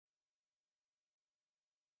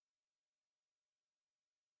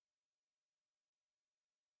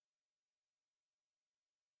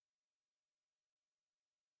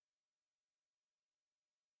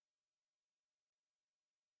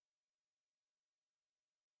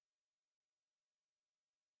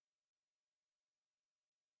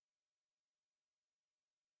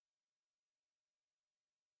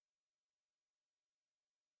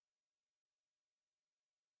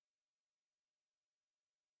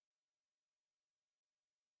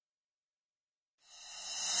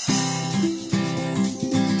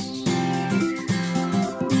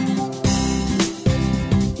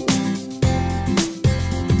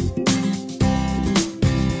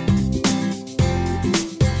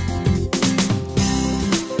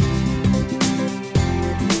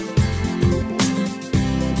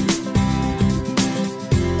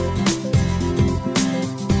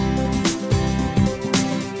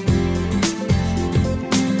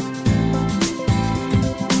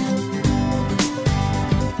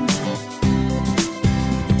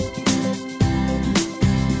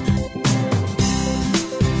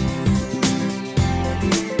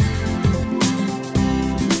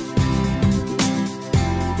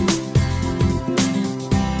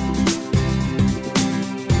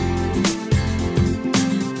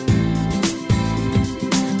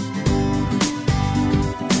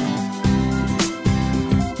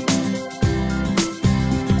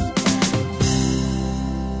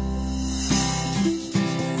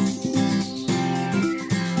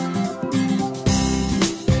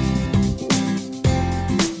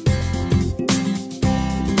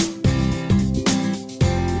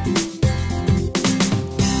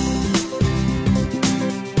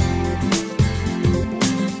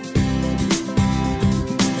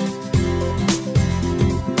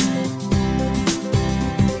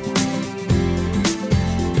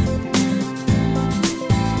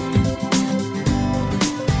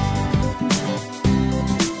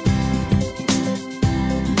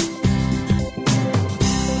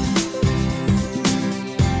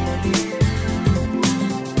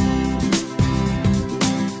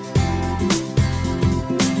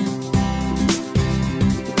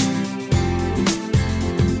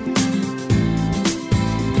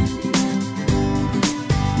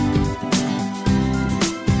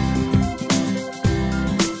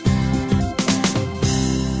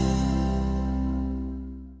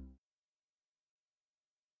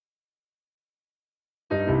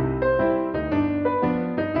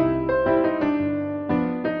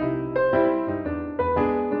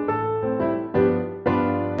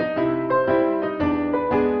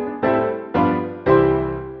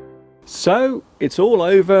So it's all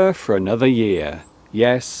over for another year.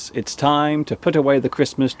 Yes, it's time to put away the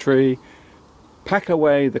Christmas tree, pack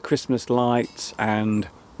away the Christmas lights and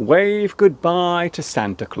wave goodbye to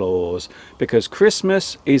Santa Claus, because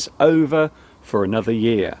Christmas is over for another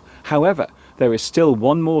year. However, there is still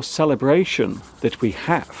one more celebration that we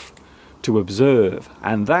have to observe,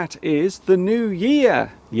 and that is the New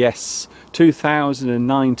Year. Yes,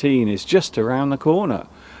 2019 is just around the corner.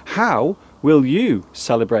 How will you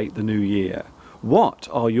celebrate the New Year? What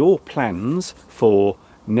are your plans for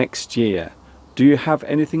next year? Do you have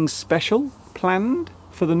anything special planned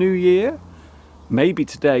for the New Year? Maybe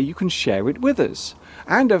today you can share it with us.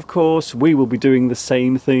 And of course we will be doing the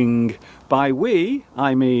same thing. By we,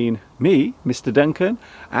 I mean me, Mr. Duncan,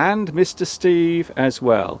 and Mr. Steve as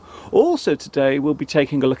well. Also today we'll be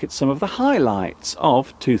taking a look at some of the highlights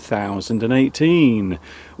of 2018.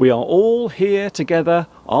 We are all here together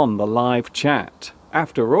on the live chat.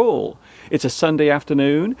 After all, it's a Sunday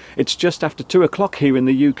afternoon, it's just after 2 o'clock here in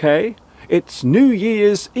the UK. It's New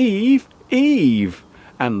Year's Eve,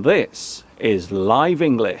 and this is Live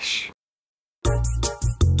English.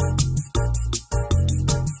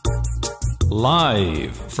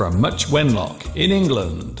 Live from Much Wenlock in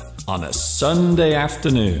England on a Sunday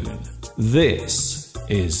afternoon, this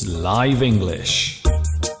is Live English.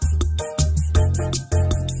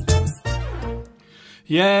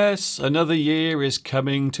 Yes, another year is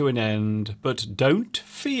coming to an end, but don't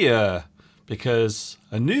fear, because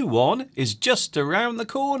a new one is just around the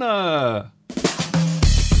corner.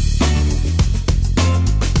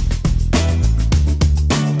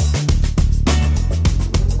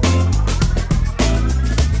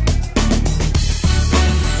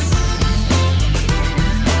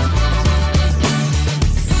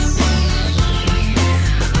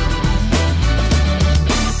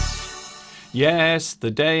 Yes,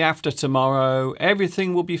 the day after tomorrow,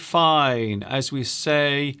 everything will be fine as we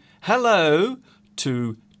say hello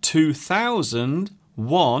to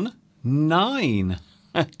 2019.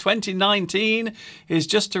 2019 is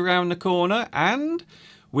just around the corner, and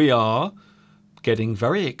we are getting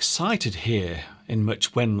very excited here in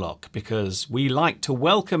Much Wenlock because we like to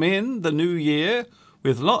welcome in the new year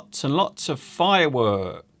with lots and lots of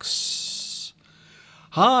fireworks.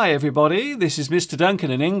 Hi everybody, this is Mr.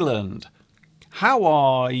 Duncan in England. How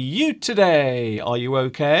are you today? Are you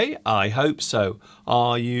okay? I hope so.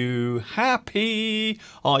 Are you happy?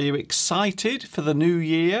 Are you excited for the new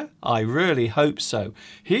year? I really hope so.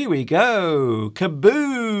 Here we go.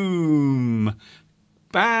 Kaboom!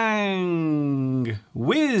 Bang!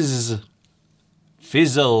 Whiz!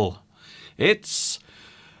 Fizzle! It's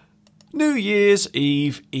New Year's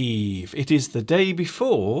Eve. It is the day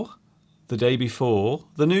before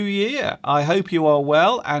the new year. I hope you are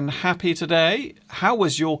well and happy today. How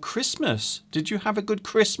was your Christmas? Did you have a good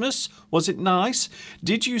Christmas? Was it nice?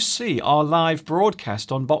 Did you see our live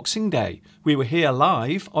broadcast on Boxing Day? We were here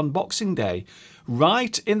live on Boxing Day,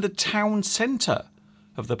 right in the town centre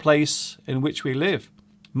of the place in which we live,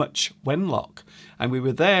 Much Wenlock. And we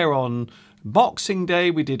were there on Boxing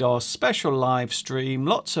Day. We did our special live stream,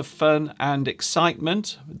 lots of fun and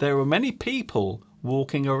excitement. There were many people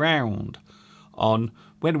walking around on,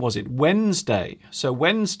 when was it? Wednesday. So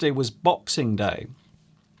Wednesday was Boxing Day.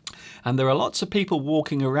 And there are lots of people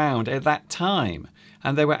walking around at that time.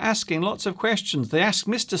 And they were asking lots of questions. They asked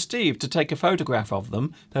Mr. Steve to take a photograph of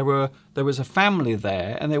them. There was a family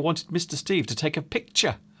there and they wanted Mr. Steve to take a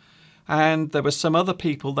picture. And there were some other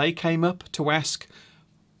people, they came up to ask,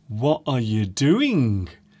 "What are you doing?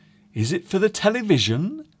 Is it for the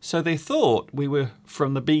television?" So they thought we were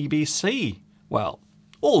from the BBC. Well,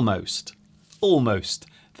 almost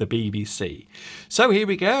the BBC. So here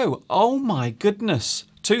we go. Oh my goodness,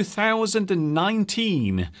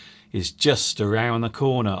 2019 is just around the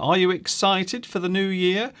corner. Are you excited for the new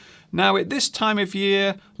year? Now at this time of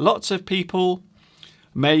year, lots of people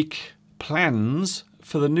make plans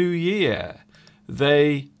for the new year.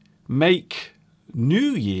 They make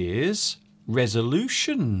New Year's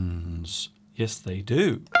resolutions. Yes, they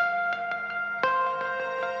do.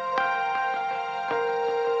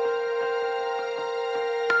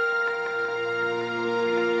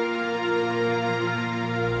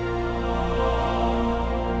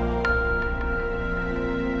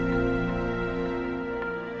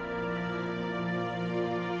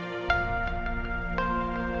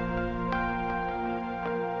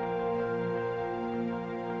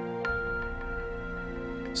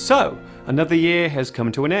 So, another year has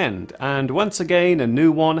come to an end, and once again a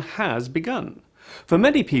new one has begun. For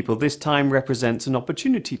many people, this time represents an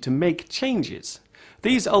opportunity to make changes.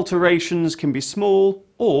 These alterations can be small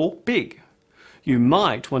or big. You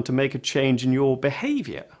might want to make a change in your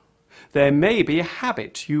behaviour. There may be a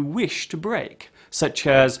habit you wish to break, such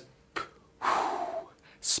as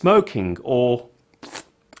smoking or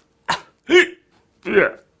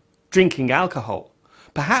drinking alcohol.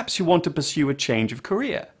 Perhaps you want to pursue a change of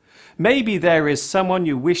career. Maybe there is someone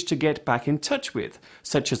you wish to get back in touch with,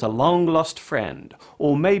 such as a long-lost friend,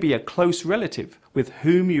 or maybe a close relative with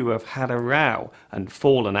whom you have had a row and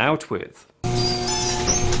fallen out with.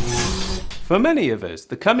 For many of us,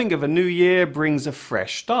 the coming of a new year brings a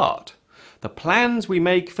fresh start. The plans we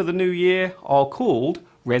make for the new year are called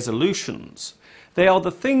resolutions. They are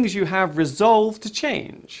the things you have resolved to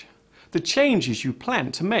change, the changes you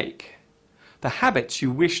plan to make, the habits you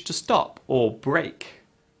wish to stop or break.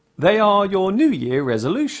 They are your New Year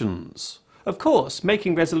resolutions. Of course,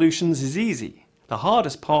 making resolutions is easy. The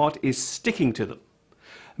hardest part is sticking to them.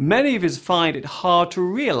 Many of us find it hard to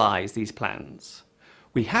realise these plans.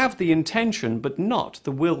 We have the intention but not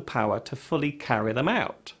the willpower to fully carry them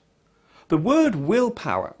out. The word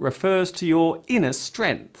willpower refers to your inner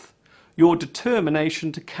strength, your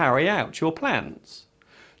determination to carry out your plans.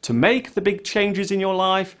 To make the big changes in your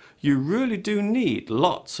life, you really do need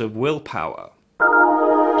lots of willpower.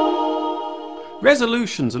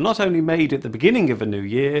 Resolutions are not only made at the beginning of a new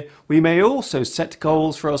year, we may also set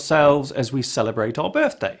goals for ourselves as we celebrate our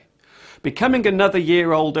birthday. Becoming another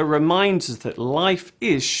year older reminds us that life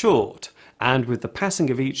is short, and with the passing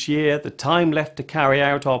of each year, the time left to carry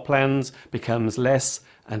out our plans becomes less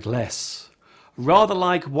and less. Rather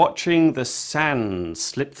like watching the sand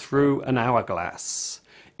slip through an hourglass.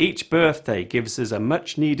 Each birthday gives us a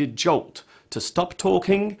much-needed jolt to stop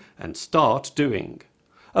talking and start doing.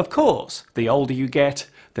 Of course, the older you get,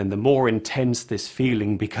 then the more intense this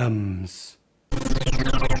feeling becomes.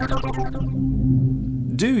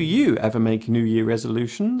 Do you ever make New Year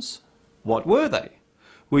resolutions? What were they?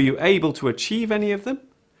 Were you able to achieve any of them?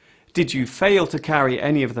 Did you fail to carry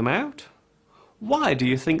any of them out? Why do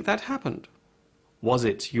you think that happened? Was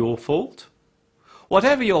it your fault?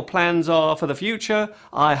 Whatever your plans are for the future,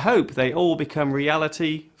 I hope they all become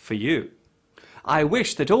reality for you. I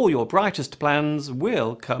wish that all your brightest plans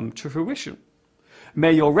will come to fruition.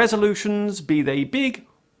 May your resolutions, be they big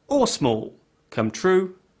or small, come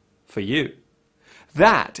true for you.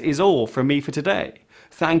 That is all from me for today.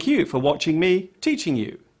 Thank you for watching me teaching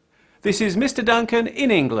you. This is Mr. Duncan in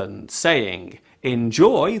England saying,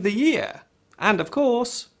 enjoy the year. And of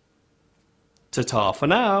course, ta-ta for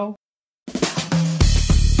now.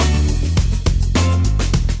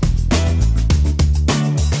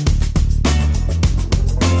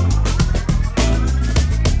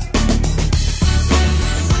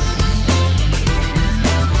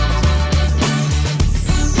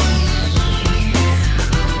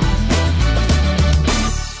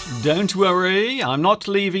 Don't worry, I'm not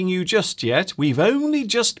leaving you just yet. We've only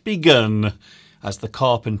just begun, as the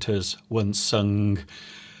Carpenters once sung.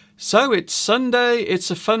 So it's Sunday,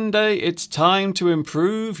 it's a fun day, it's time to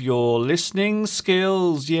improve your listening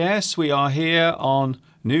skills. Yes, we are here on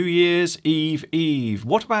New Year's Eve.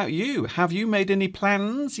 What about you? Have you made any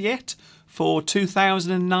plans yet for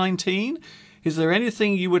 2019? Is there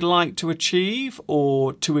anything you would like to achieve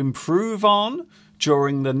or to improve on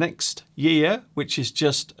during the next year, which is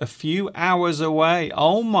just a few hours away?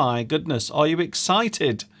 Oh my goodness, are you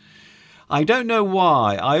excited? I don't know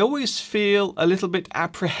why. I always feel a little bit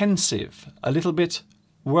apprehensive, a little bit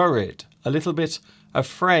worried, a little bit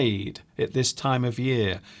afraid at this time of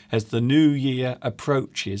year as the new year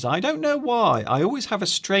approaches. I don't know why. I always have a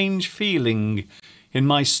strange feeling in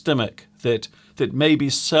my stomach that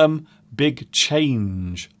maybe some big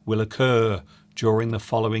change will occur during the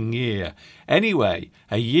following year. Anyway,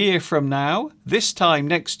 a year from now, this time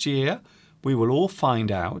next year, we will all find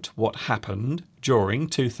out what happened during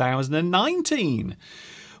 2019.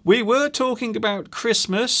 We were talking about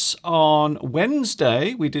Christmas on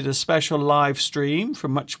Wednesday. We did a special live stream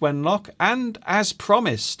from Much Wenlock, and as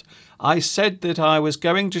promised, I said that I was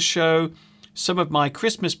going to show some of my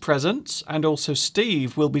Christmas presents, and also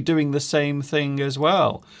Steve will be doing the same thing as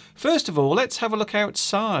well. First of all, let's have a look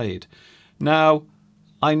outside. Now,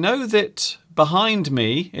 I know that behind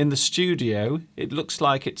me in the studio it looks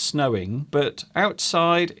like it's snowing, but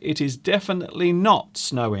outside it is definitely not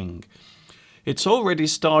snowing. It's already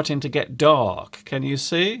starting to get dark, can you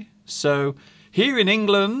see? So here in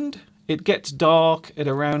England it gets dark at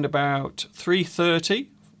around about 3:30,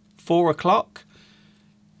 4 o'clock,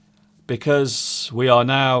 because we are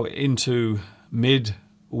now into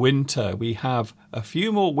mid-winter. We have a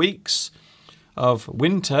few more weeks of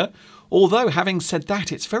winter. Although, having said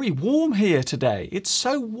that, it's very warm here today. It's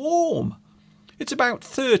so warm. It's about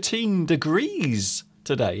 13 degrees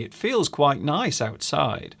today. It feels quite nice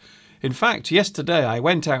outside. In fact, yesterday I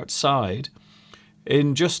went outside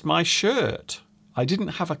in just my shirt. I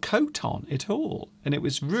didn't have a coat on at all, and it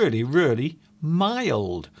was really, really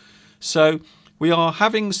mild. So we are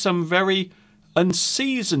having some very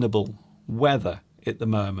unseasonable weather at the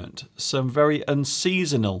moment. Some very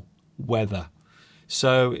unseasonal weather.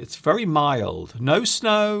 So it's very mild. No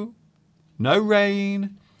snow, no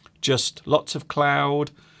rain, just lots of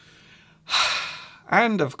cloud.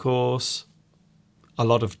 And of course, a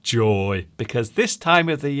lot of joy, because this time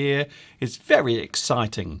of the year is very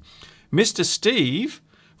exciting. Mr. Steve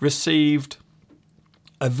received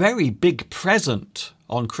a very big present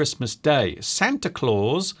on Christmas Day. Santa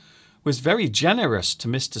Claus was very generous to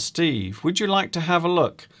Mr. Steve. Would you like to have a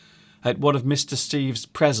look at one of Mr. Steve's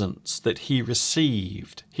presents that he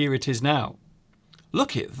received? Here it is now.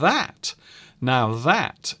 Look at that. Now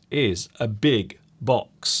that is a big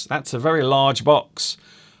box. That's a very large box.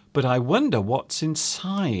 But I wonder what's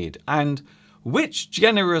inside and which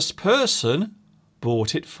generous person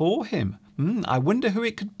bought it for him. I wonder who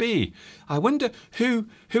it could be. I wonder who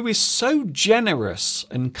is so generous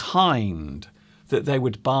and kind that they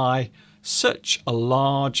would buy such a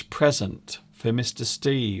large present for Mr.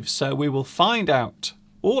 Steve. So we will find out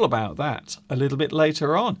all about that a little bit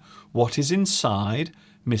later on. What is inside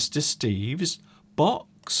Mr. Steve's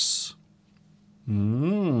box?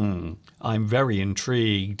 I'm very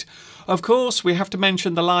intrigued. Of course, we have to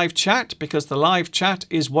mention the live chat, because the live chat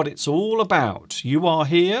is what it's all about. You are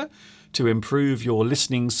here to improve your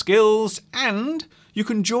listening skills, and you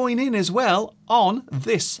can join in as well on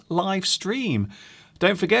this live stream.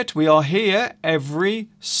 Don't forget, we are here every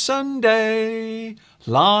Sunday.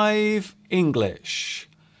 Live English.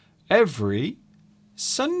 Every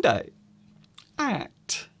Sunday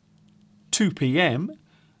at 2 p.m.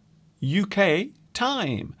 UK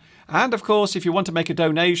time. And of course, if you want to make a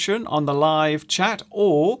donation on the live chat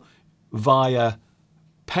or via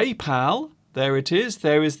PayPal, there it is.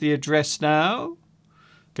 There is the address now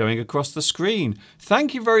going across the screen.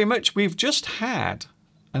 Thank you very much. We've just had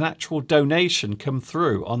an actual donation come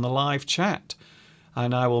through on the live chat.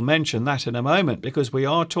 And I will mention that in a moment, because we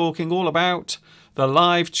are talking all about the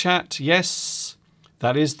live chat. Yes,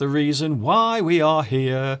 that is the reason why we are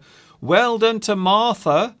here. Well done to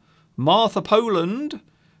Martha Poland,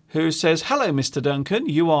 who says, hello, Mr. Duncan.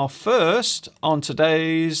 You are first on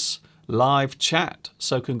today's live chat.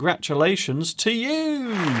 So congratulations to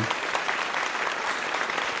you.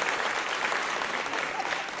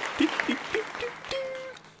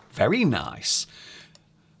 Very nice.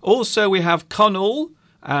 Also, we have Connell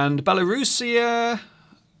and Belarusia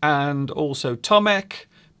and also Tomek.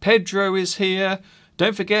 Pedro is here.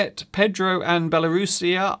 Don't forget, Pedro and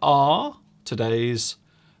Belarusia are today's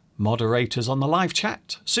moderators on the live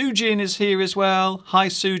chat. Sujin is here as well. Hi,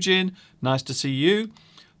 Sujin. Nice to see you.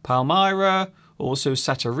 Palmyra. Also,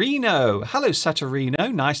 Saturino. Hello,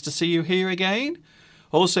 Saturino. Nice to see you here again.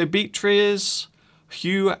 Also, Beatriz.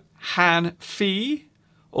 Hugh Han Fee.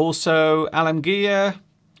 Also, Alamgia.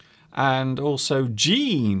 And also,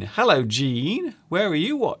 Jean. Hello, Jean. Where are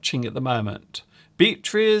you watching at the moment?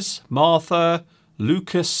 Beatriz, Martha,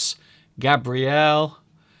 Lucas, Gabrielle,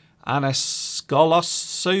 Anna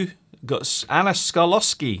Skolosky.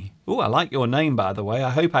 Oh, I like your name, by the way.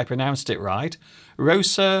 I hope I pronounced it right.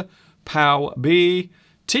 Rosa, Pau B.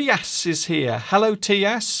 Tias is here. Hello,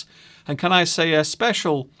 Tias. And can I say a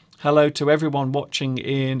special hello to everyone watching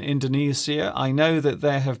in Indonesia? I know that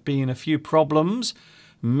there have been a few problems,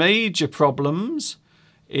 major problems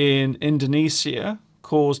in Indonesia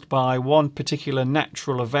caused by one particular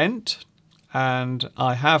natural event. And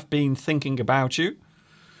I have been thinking about you.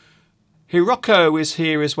 Hiroko is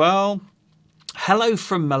here as well. Hello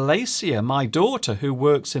from Malaysia. My daughter, who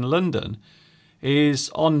works in London, is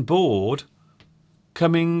on board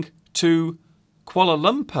coming to Kuala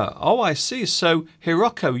Lumpur. Oh, I see. So,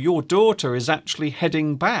 Hiroko, your daughter is actually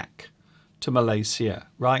heading back to Malaysia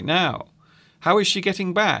right now. How is she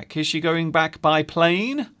getting back? Is she going back by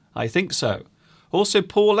plane? I think so. Also,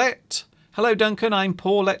 Paulette. Hello, Duncan. I'm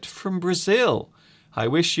Paulette from Brazil. I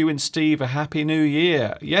wish you and Steve a happy new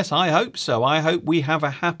year. Yes, I hope so. I hope we have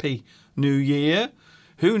a happy new year.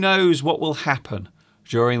 Who knows what will happen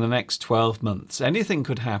during the next 12 months? Anything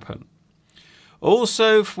could happen.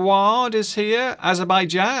 Also, Fouad is here.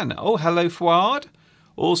 Azerbaijan. Oh, hello, Fouad.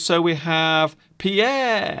 Also, we have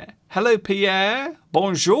Pierre. Hello, Pierre.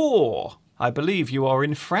 Bonjour. I believe you are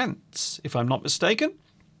in France, if I'm not mistaken.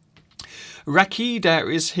 Rakida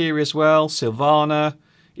is here as well. Silvana,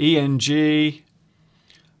 ENG,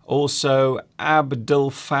 also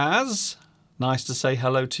Abdulfaz. Nice to say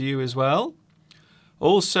hello to you as well.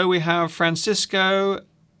 Also we have Francisco,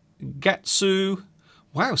 Gatsu,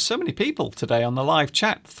 Wow, so many people today on the live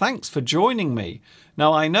chat. Thanks for joining me.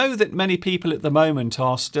 Now, I know that many people at the moment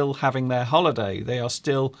are still having their holiday. They are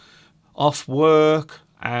still off work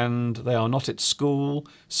and they are not at school.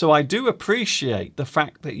 So I do appreciate the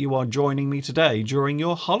fact that you are joining me today during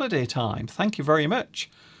your holiday time. Thank you very much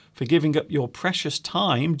for giving up your precious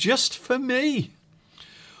time just for me.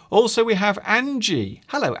 Also, we have Angie.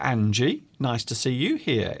 Hello, Angie. Nice to see you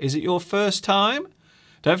here. Is it your first time?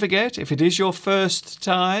 Don't forget, if it is your first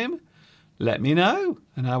time, let me know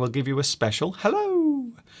and I will give you a special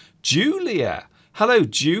hello. Julia. Hello,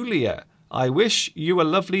 Julia. I wish you a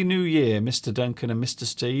lovely new year, Mr. Duncan and Mr.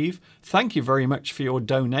 Steve. Thank you very much for your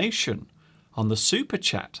donation on the Super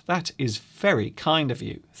Chat. That is very kind of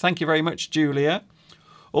you. Thank you very much, Julia.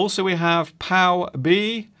 Also, we have Pau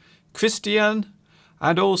B, Christian,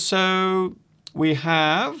 and also we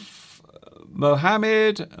have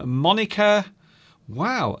Mohammed, Monica.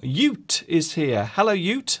 Wow, Ute is here. Hello,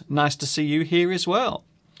 Ute. Nice to see you here as well.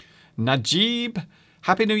 Najib.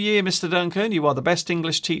 Happy New Year, Mr. Duncan. You are the best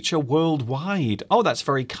English teacher worldwide. Oh, that's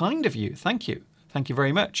very kind of you. Thank you. Thank you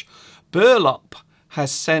very much. Burlop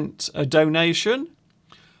has sent a donation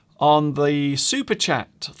on the Super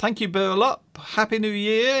Chat. Thank you, Burlop. Happy New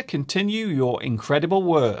Year. Continue your incredible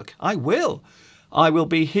work. I will. I will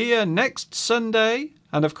be here next Sunday.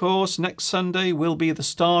 And of course, next Sunday will be the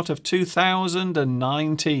start of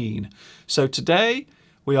 2019. So today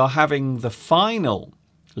we are having the final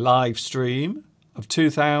live stream of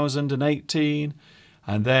 2018.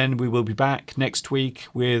 And then we will be back next week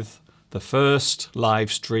with the first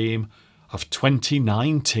live stream of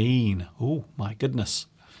 2019. Oh, my goodness.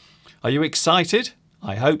 Are you excited?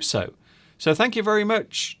 I hope so. So thank you very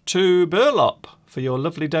much to Burlop for your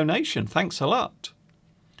lovely donation. Thanks a lot.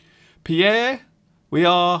 Pierre. We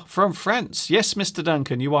are from France. Yes, Mr.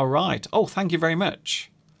 Duncan, you are right. Oh, thank you very much.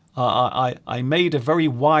 I made a very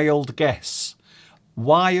wild guess.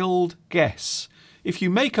 Wild guess. If you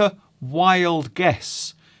make a wild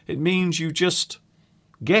guess, it means you just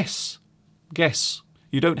guess. Guess.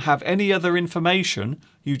 You don't have any other information.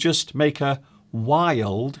 You just make a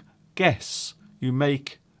wild guess. You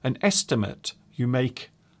make an estimate. You make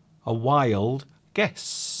a wild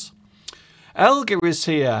guess. Elga is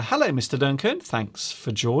here. Hello, Mr. Duncan. Thanks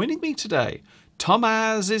for joining me today.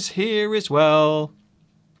 Thomas is here as well.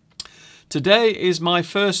 Today is my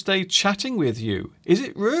first day chatting with you. Is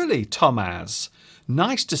it really, Thomas?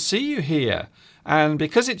 Nice to see you here. And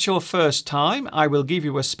because it's your first time, I will give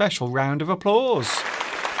you a special round of applause.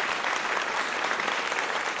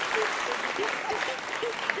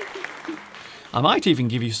 I might even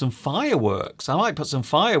give you some fireworks. I might put some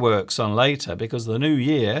fireworks on later because the new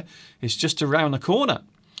year is just around the corner.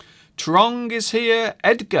 Trong is here.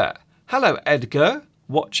 Edgar. Hello, Edgar.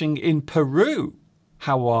 Watching in Peru.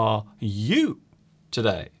 How are you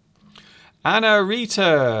today? Anna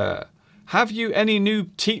Rita. Have you any new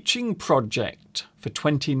teaching project for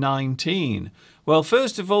 2019? Well,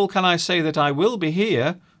 first of all, can I say that I will be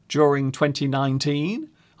here during 2019?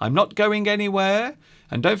 I'm not going anywhere.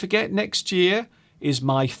 And don't forget, next year is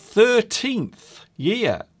my 13th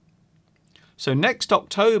year. So next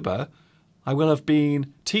October, I will have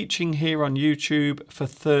been teaching here on YouTube for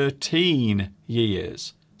 13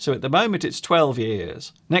 years. So at the moment, it's 12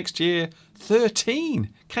 years. Next year, 13.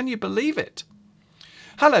 Can you believe it?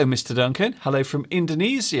 Hello, Mr. Duncan. Hello from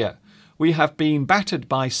Indonesia. We have been battered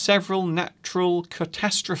by several natural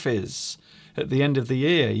catastrophes at the end of the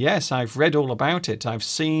year. Yes, I've read all about it. I've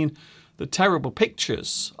seen the terrible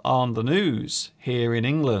pictures on the news here in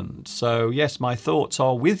England. So yes, my thoughts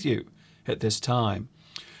are with you at this time.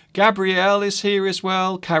 Gabrielle is here as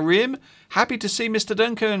well. Karim, happy to see Mr.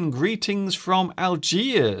 Duncan. Greetings from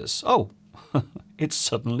Algiers. Oh, it's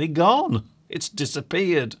suddenly gone. It's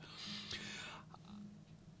disappeared.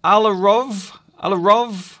 Alarov,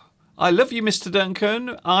 I love you, Mr.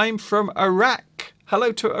 Duncan. I'm from Iraq.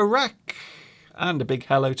 Hello to Iraq. And a big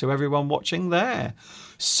hello to everyone watching there.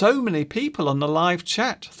 So many people on the live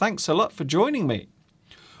chat. Thanks a lot for joining me.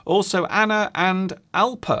 Also, Anna and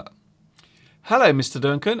Alpa. Hello, Mr.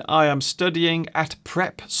 Duncan. I am studying at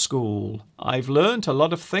prep school. I've learnt a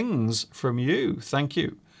lot of things from you. Thank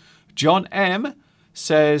you. John M.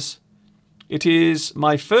 says, it is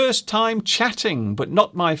my first time chatting, but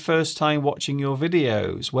not my first time watching your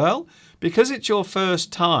videos. Well, because it's your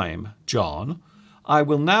first time, John, I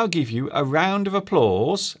will now give you a round of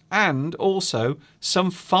applause and also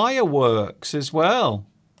some fireworks as well.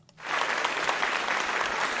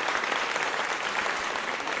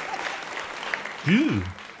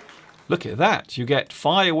 Look at that. You get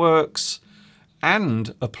fireworks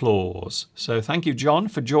and applause. So thank you, John,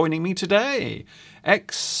 for joining me today.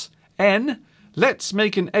 XN Let's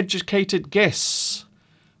make an educated guess.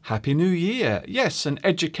 Happy New Year. Yes, an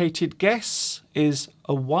educated guess is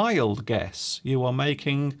a wild guess. You are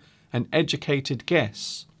making an educated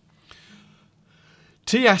guess.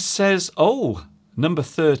 Tias says, oh, number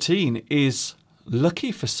 13 is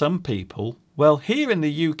lucky for some people. Well, here in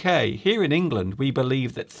the UK, here in England, we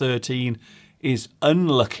believe that 13 is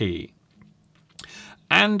unlucky.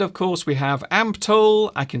 And of course we have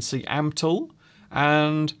Amtul, I can see Amtul,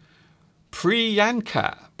 and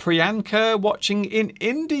Priyanka watching in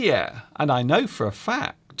India. And I know for a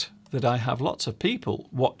fact that I have lots of people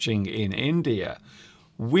watching in India.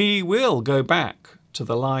 We will go back to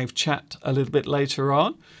the live chat a little bit later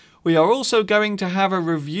on. We are also going to have a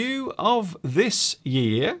review of this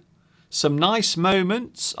year. Some nice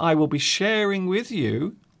moments I will be sharing with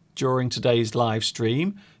you during today's live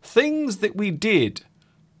stream. Things that we did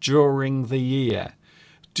during the year.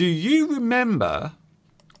 Do you remember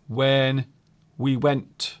when we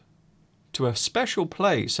went to a special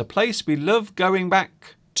place, a place we love going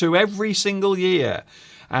back to every single year?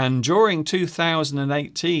 And during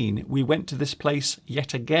 2018, we went to this place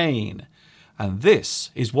yet again. And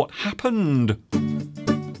this is what happened.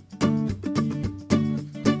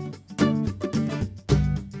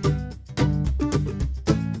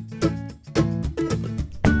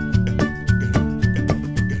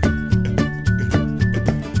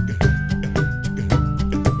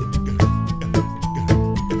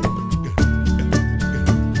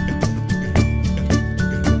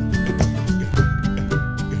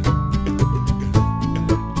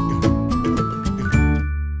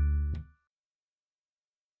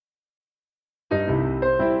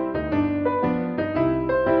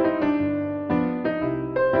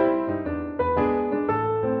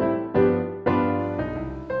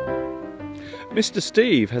 Mr.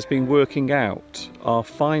 Steve has been working out our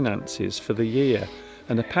finances for the year,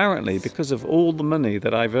 and apparently because of all the money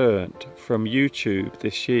that I've earned from YouTube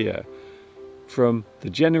this year, from the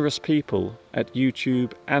generous people at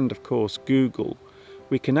YouTube and of course Google,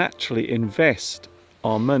 we can actually invest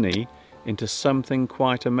our money into something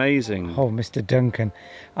quite amazing. Oh, Mr. Duncan,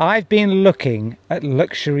 I've been looking at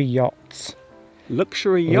luxury yachts.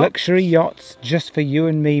 Luxury yachts? Luxury yachts just for you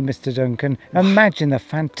and me, Mr. Duncan. Imagine the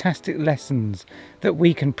fantastic lessons that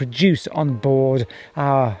we can produce on board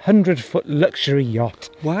our 100-foot luxury yacht.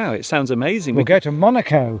 Wow, it sounds amazing. We'll go to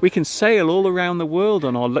Monaco. We can sail all around the world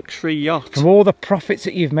on our luxury yacht. From all the profits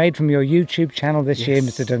that you've made from your YouTube channel this year,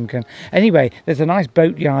 Mr. Duncan. Anyway, there's a nice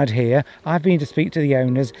boatyard here. I've been to speak to the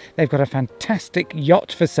owners. They've got a fantastic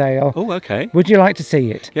yacht for sale. Oh, okay. Would you like to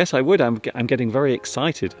see it? Yes, I would. I'm getting very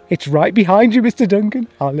excited. It's right behind you, Mr. Duncan.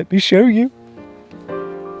 Let me show you.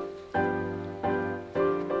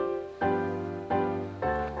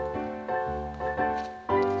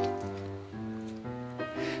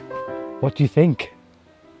 What do you think?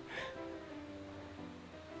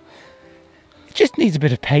 It just needs a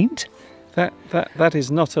bit of paint. That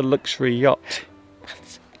is not a luxury yacht.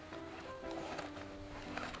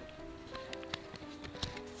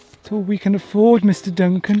 It's all we can afford, Mr.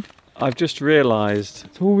 Duncan. I've just realised.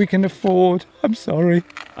 It's all we can afford. I'm sorry.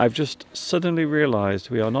 I've just suddenly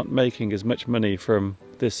realised we are not making as much money from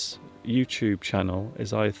this YouTube channel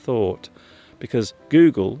as I thought, because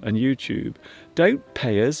Google and YouTube don't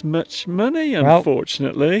pay us much money,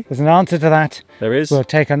 unfortunately. Well, there's an answer to that. There is. We'll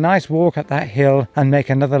take a nice walk up that hill and make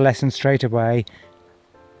another lesson straight away.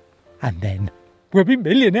 And then we'll be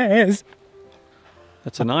millionaires.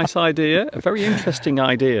 That's a nice idea, a very interesting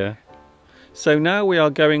idea. So now we are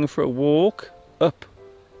going for a walk up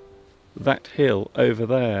that hill over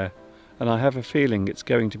there. And I have a feeling it's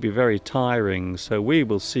going to be very tiring. So we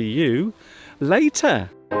will see you later.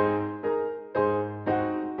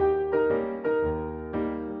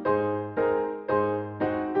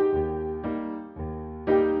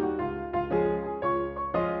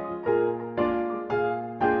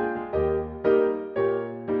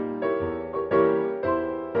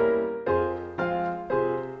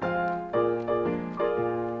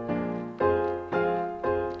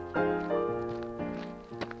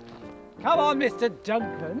 Come on, Mr.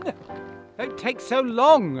 Duncan. Don't take so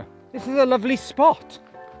long. This is a lovely spot.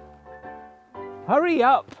 Hurry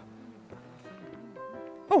up.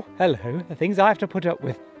 Oh, hello. The things I have to put up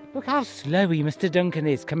with. Look how slowy Mr. Duncan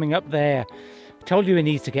is coming up there. I told you he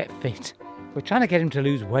needs to get fit. We're trying to get him to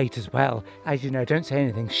lose weight as well. As you know, don't say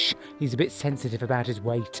anything. Shh. He's a bit sensitive about his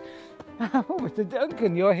weight. Oh, Mr.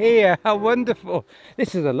 Duncan, you're here. How wonderful.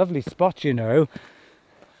 This is a lovely spot, you know.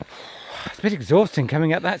 It's a bit exhausting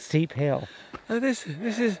coming up that steep hill. Oh, this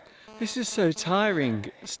is so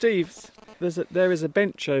tiring. Steve, there is a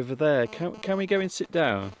bench over there. Can we go and sit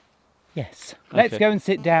down? Yes. Let's Okay. go and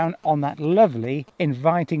sit down on that lovely,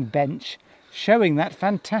 inviting bench, showing that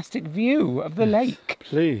fantastic view of the lake.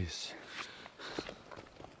 Please.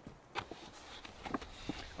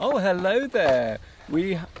 Oh, hello there.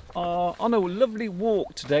 We are on a lovely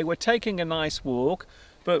walk today. We're taking a nice walk,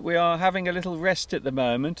 but we are having a little rest at the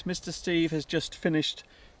moment. Mr. Steve has just finished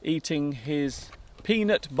eating his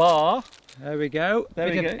peanut bar. There we go.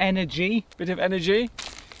 Bit of energy. Bit of energy.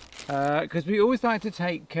 Because we always like to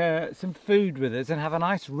take some food with us and have a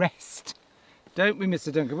nice rest. Don't we,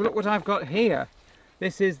 Mr. Duncan? Well, look what I've got here.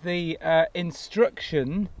 This is the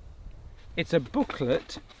instruction. It's a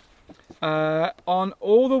booklet on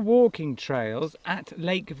all the walking trails at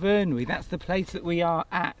Lake Vyrnwy. That's the place that we are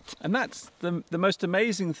at. And that's the most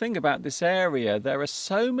amazing thing about this area. There are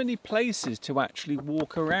so many places to actually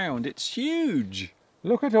walk around. It's huge.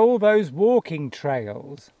 Look at all those walking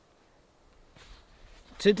trails.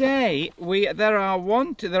 Today there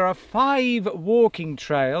are 5 walking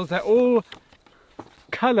trails. They're all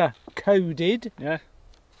colour coded. Yeah.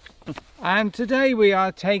 And today we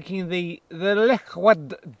are taking the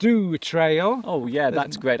Lechwad Du trail. Oh yeah,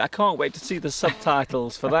 that's great. I can't wait to see the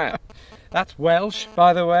subtitles for that. That's Welsh,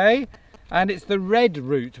 by the way. And it's the red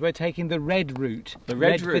route. We're taking the red route. The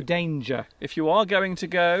red for route. danger. If you are going to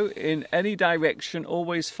go in any direction,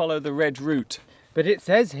 always follow the red route. But it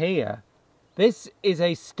says here, this is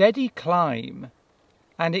a steady climb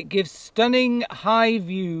and it gives stunning high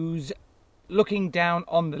views looking down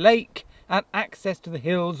on the lake and access to the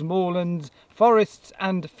hills, moorlands, forests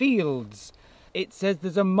and fields. It says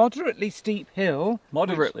there's a moderately steep hill.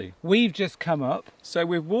 Moderately. We've just come up. So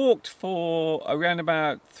we've walked for around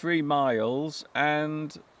about 3 miles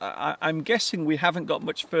and I'm guessing we haven't got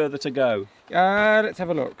much further to go. Let's have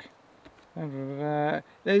a look.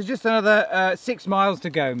 There's just another 6 miles to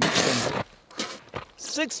go, Mr. Duncan.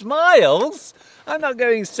 6 miles? I'm not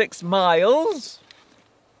going 6 miles.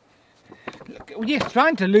 Look, you're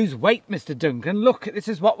trying to lose weight, Mr. Duncan. Look, this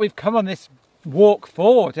is what we've come on this walk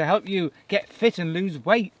for, to help you get fit and lose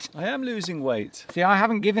weight. I am losing weight. See, I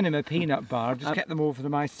haven't given him a peanut bar. I've just kept them all for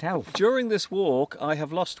myself. During this walk, I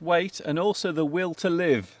have lost weight and also the will to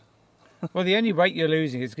live. Well, the only weight you're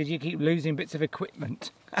losing is because you keep losing bits of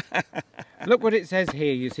equipment. Look what it says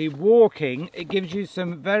here. You see, walking, it gives you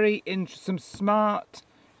some some smart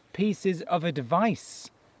pieces of advice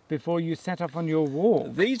before you set off on your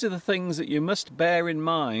walk. These are the things that you must bear in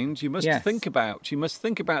mind. You must think about. You must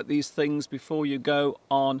think about these things before you go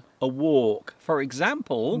on a walk. For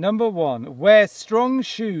example... Number 1, wear strong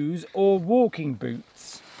shoes or walking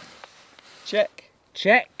boots. Check.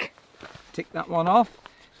 Check. Tick that one off.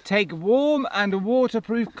 Take warm and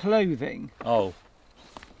waterproof clothing. Oh.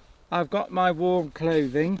 I've got my warm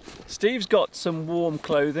clothing. Steve's got some warm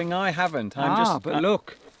clothing. I haven't. But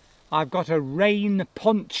look. I've got a rain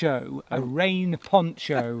poncho. A rain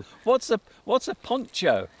poncho. What's a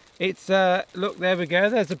poncho? It's look, there we go.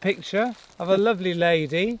 There's a picture of a lovely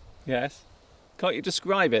lady. Yes. Can't you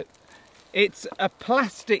describe it? It's a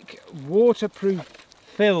plastic waterproof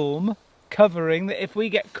film covering that if we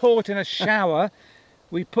get caught in a shower,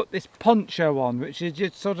 we put this poncho on, which is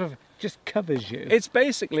just sort of just covers you. It's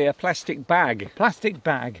basically a plastic bag. Plastic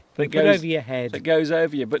bag that goes goes over your head. That goes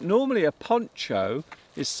over you. But normally a poncho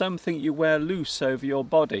is something you wear loose over your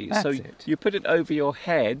body. That's so it. You put it over your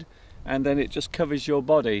head and then it just covers your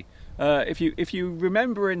body. If you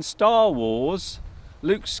remember in Star Wars,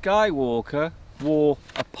 Luke Skywalker wore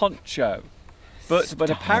a poncho. But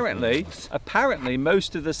apparently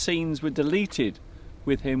most of the scenes were deleted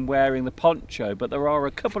with him wearing the poncho. But there are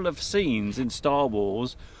a couple of scenes in Star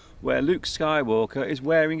Wars where Luke Skywalker is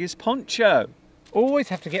wearing his poncho. Always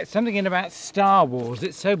have to get something in about Star Wars.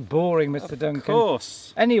 It's so boring, Mr. Duncan. Of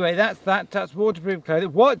course. Anyway, that's waterproof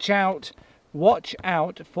clothing. Watch out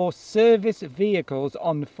for service vehicles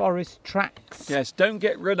on forest tracks. Yes, don't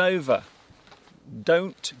get run over.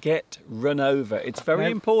 Don't get run over. It's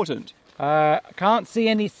very important. I can't see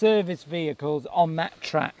any service vehicles on that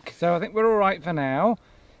track, so I think we're all right for now.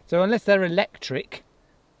 So unless they're electric,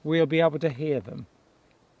 we'll be able to hear them.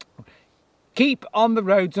 Keep on the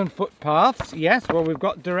roads and footpaths. Yes, well, we've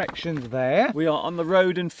got directions there. We are on the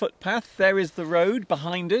road and footpath. There is the road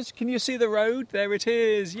behind us. Can you see the road? There it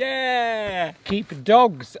is. Yeah! Keep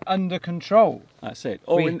dogs under control. That's it.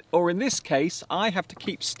 Or in this case, I have to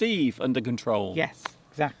keep Steve under control. Yes,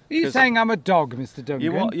 exactly. Are you saying I'm a dog, Mr.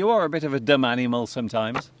 Duncan? You are a bit of a dumb animal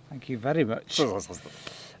sometimes. Thank you very much.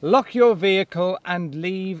 Lock your vehicle and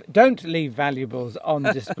don't leave valuables on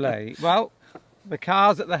display. Well, the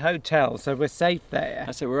car's at the hotel, so we're safe there.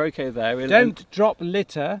 I say we're okay there. Don't drop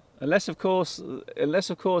litter. Unless of course at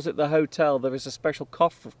the hotel there is a special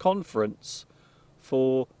conference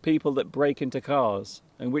for people that break into cars,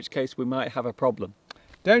 in which case we might have a problem.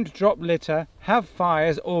 Don't drop litter, have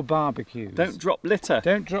fires or barbecues. Don't drop litter.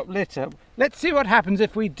 Don't drop litter. Let's see what happens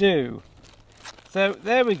if we do. So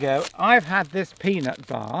there we go. I've had this peanut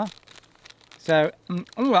bar. So,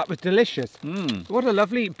 oh, that was delicious. What a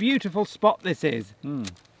lovely, beautiful spot this is.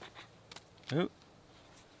 Ooh.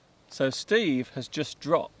 So Steve has just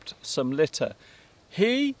dropped some litter.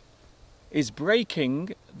 He is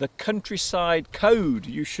breaking the countryside code.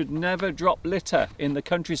 You should never drop litter in the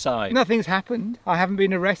countryside. Nothing's happened. I haven't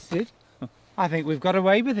been arrested. I think we've got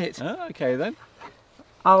away with it. Oh, okay then.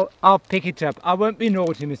 I'll pick it up. I won't be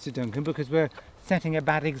naughty, Mr. Duncan, because we're setting a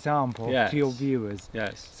bad example to your viewers.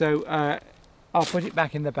 Yes. So I'll put it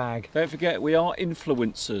back in the bag. Don't forget, we are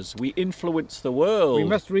influencers. We influence the world. We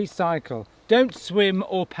must recycle. Don't swim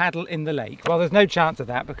or paddle in the lake. Well, there's no chance of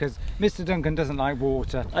that because Mr. Duncan doesn't like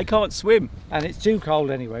water. I can't swim. And it's too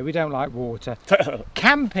cold anyway. We don't like water.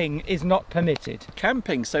 Camping is not permitted.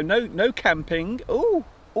 Camping, so no camping. Ooh.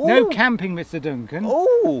 Ooh. No camping, Mr. Duncan.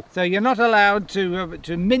 Ooh. So you're not allowed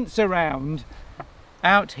to mince around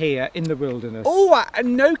out here in the wilderness. Oh,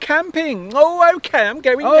 no camping. Oh, okay, I'm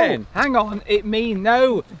going then. Hang on. It means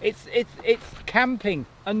no. It's camping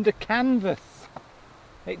under canvas.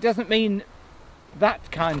 It doesn't mean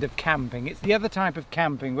that kind of camping. It's the other type of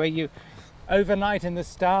camping where you overnight in the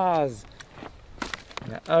stars.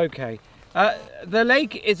 Yeah, okay. The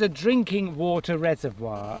lake is a drinking water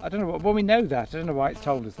reservoir. I don't know well, we know that. I don't know why it's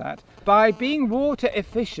told us that. By being water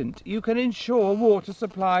efficient, you can ensure water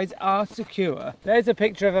supplies are secure. There's a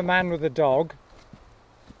picture of a man with a dog.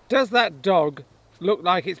 Does that dog look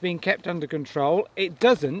like it's being kept under control? It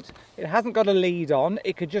doesn't. It hasn't got a lead on.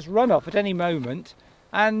 It could just run off at any moment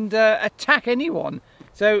and attack anyone.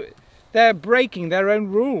 So they're breaking their own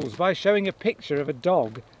rules by showing a picture of a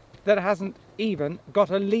dog that hasn't even got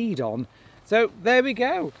a lead on. So there we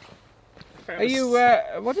go. Are you?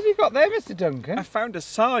 What have you got there, Mr. Duncan? I found a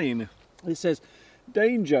sign. It says,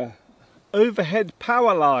 "Danger, overhead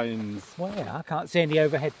power lines." Well, I can't see any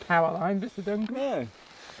overhead power lines, Mr. Duncan. No,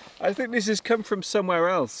 I think this has come from somewhere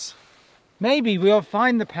else. Maybe we'll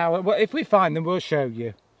find the power. Well, if we find them, we'll show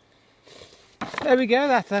you. There we go.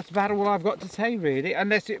 That's about all I've got to say, really.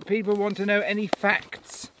 Unless people want to know any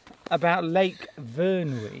facts about Lake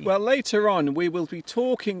Vyrnwy. Well, later on we will be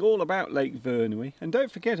talking all about Lake Vyrnwy, and don't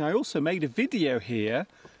forget I also made a video here,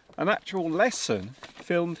 an actual lesson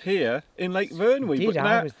filmed here in Lake Vyrnwy. Indeed,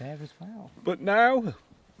 I was there as well. But now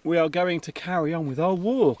we are going to carry on with our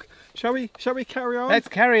walk. Shall we carry on? Let's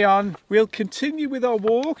carry on. We'll continue with our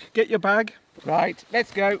walk. Get your bag. Right,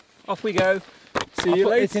 let's go. Off we go. See you I'll put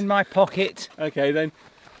later. this in my pocket. Okay then.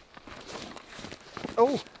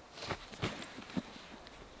 Oh.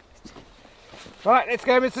 Right, let's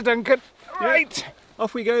go, Mr. Duncan. Right. Yep.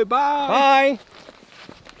 Off we go. Bye. Bye.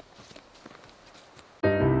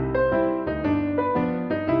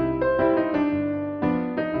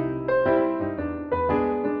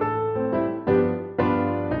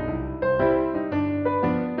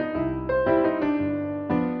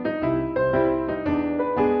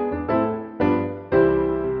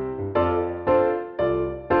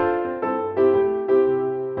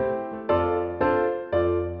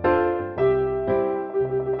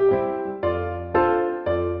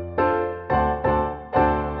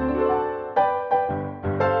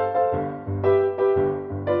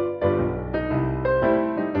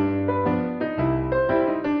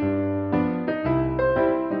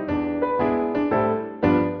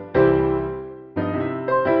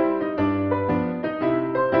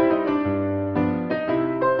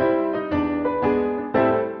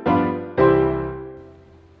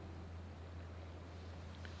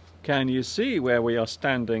 Can you see where we are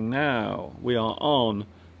standing now? We are on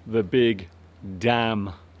the big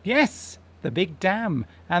dam. Yes, the big dam.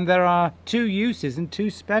 And there are two uses and two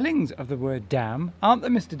spellings of the word dam, aren't there,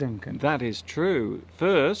 Mr. Duncan? That is true.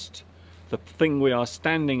 First, the thing we are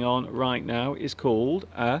standing on right now is called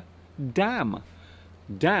a dam.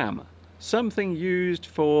 Dam, something used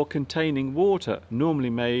for containing water, normally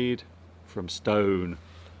made from stone.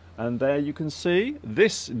 And there you can see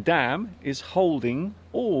this dam is holding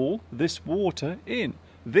all this water in.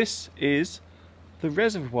 This is the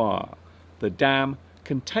reservoir. The dam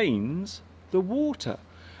contains the water.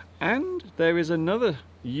 And there is another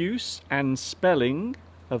use and spelling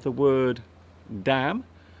of the word dam,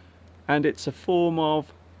 and it's a form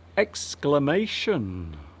of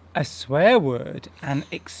exclamation. A swear word, an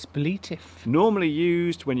expletive. Normally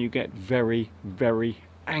used when you get very, very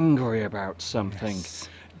angry about something. Yes.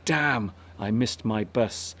 Damn, I missed my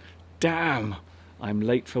bus. Damn, I'm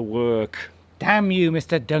late for work. Damn you,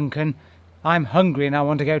 Mr. Duncan. I'm hungry and I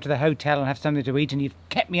want to go to the hotel and have something to eat, and you've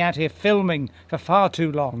kept me out here filming for far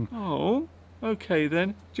too long. Oh, okay then.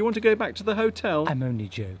 Do you want to go back to the hotel? I'm only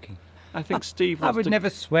joking. I think Steve I wants would never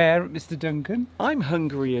swear at Mr. Duncan. I'm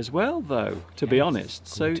hungry as well, though, to be honest.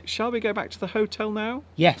 So shall we go back to the hotel now?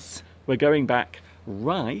 Yes. We're going back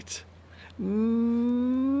right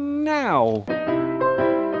now.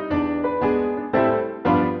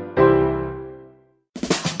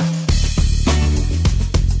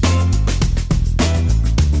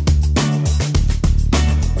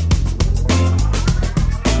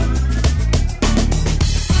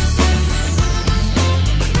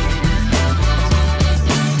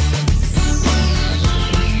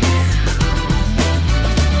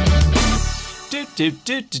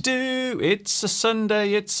 It's a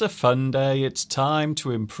Sunday, it's a fun day, it's time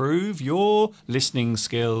to improve your listening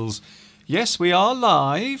skills. Yes, we are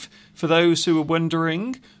live. For those who are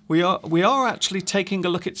wondering, we are actually taking a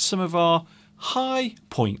look at some of our high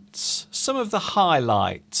points, some of the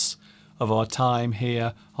highlights of our time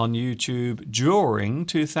here on YouTube during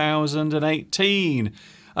 2018.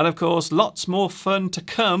 And of course, lots more fun to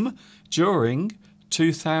come during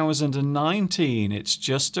 2019. It's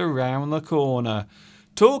just around the corner.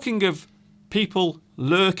 Talking of people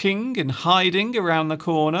lurking and hiding around the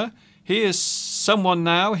corner, here's someone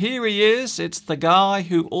now. Here he is. It's the guy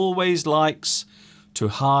who always likes to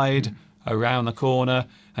hide around the corner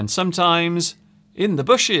and sometimes in the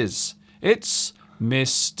bushes. It's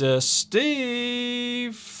Mr.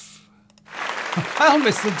 Steve. Well,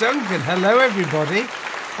 Mr. Duncan, hello everybody.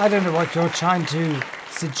 I don't know what you're trying to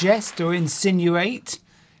suggest or insinuate.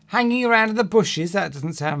 Hanging around in the bushes, that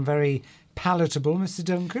doesn't sound very palatable, Mr.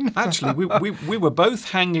 Duncan. Actually, we were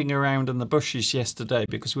both hanging around in the bushes yesterday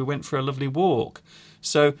because we went for a lovely walk.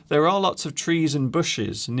 So there are lots of trees and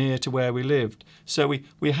bushes near to where we lived. So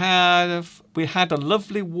we had a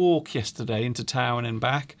lovely walk yesterday into town and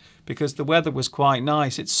back because the weather was quite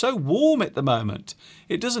nice. It's so warm at the moment.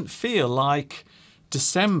 It doesn't feel like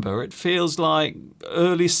December, it feels like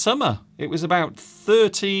early summer. It was about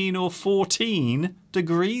 13 or 14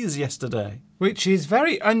 degrees yesterday. Which is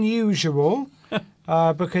very unusual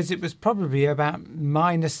because it was probably about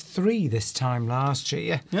 -3 this time last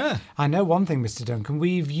year. Yeah. I know one thing, Mr. Duncan,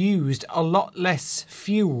 we've used a lot less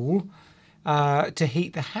fuel to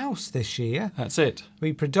heat the house this year. That's it.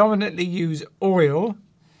 We predominantly use oil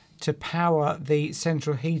to power the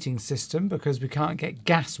central heating system because we can't get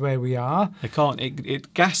gas where we are. They can't.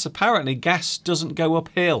 Apparently, gas doesn't go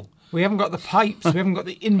uphill. We haven't got the pipes. We haven't got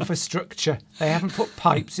the infrastructure. They haven't put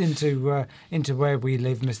pipes into where we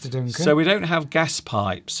live, Mr. Duncan. So we don't have gas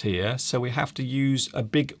pipes here. So we have to use a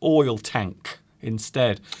big oil tank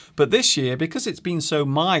instead. But this year, because it's been so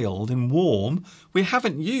mild and warm, we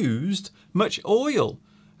haven't used much oil.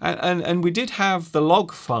 And we did have the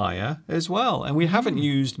log fire as well, and we haven't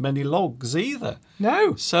used many logs either.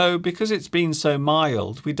 No. So because it's been so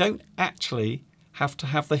mild, we don't actually have to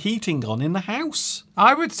have the heating on in the house.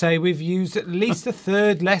 I would say we've used at least a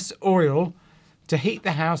third less oil to heat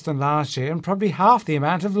the house than last year, and probably half the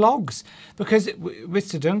amount of logs. Because,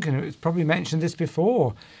 Mr. Duncan, it was probably mentioned this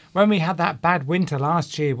before, when we had that bad winter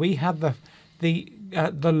last year, we had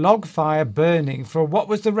the log fire burning for, what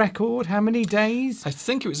was the record? How many days? I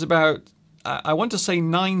think it was about, I want to say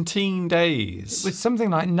 19 days. It was something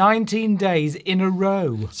like 19 days in a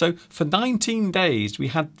row. So for 19 days, we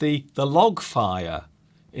had the log fire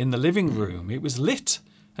in the living room. It was lit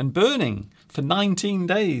and burning for 19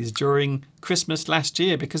 days during Christmas last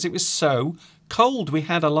year because it was so cold. We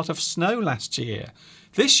had a lot of snow last year.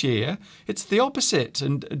 This year, it's the opposite.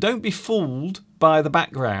 And don't be fooled by the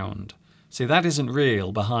background. See, that isn't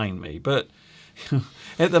real behind me, but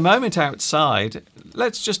at the moment outside,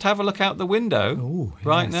 let's just have a look out the window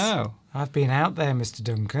right now. I've been out there, Mr.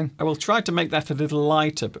 Duncan. I will try to make that a little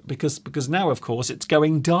lighter because now, of course, it's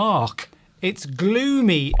going dark. It's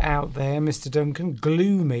gloomy out there, Mr. Duncan,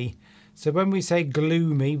 gloomy. So when we say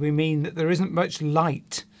gloomy, we mean that there isn't much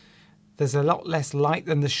light. There's a lot less light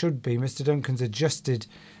than there should be. Mr. Duncan's adjusted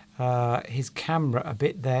his camera a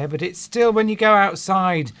bit there, but it's still, when you go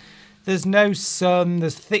outside, there's no sun,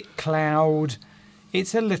 there's thick cloud.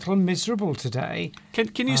 It's a little miserable today.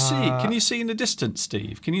 Can you see? Can you see in the distance,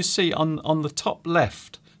 Steve? Can you see on the top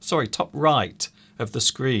top right of the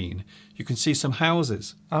screen? You can see some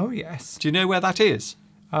houses. Oh yes. Do you know where that is?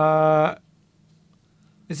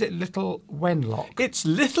 Is it Little Wenlock? It's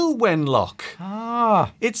Little Wenlock.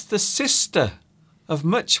 Ah. It's the sister of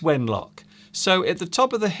Much Wenlock. So at the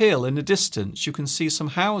top of the hill in the distance, you can see some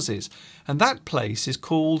houses, and that place is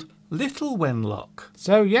called Little Wenlock.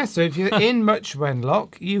 So, yes, so if you're in Much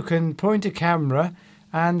Wenlock, you can point a camera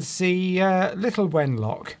and see Little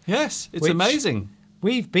Wenlock. Yes, it's Which- amazing.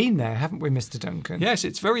 We've been there, haven't we, Mr. Duncan? Yes,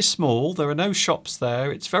 it's very small. There are no shops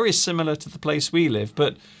there. It's very similar to the place we live,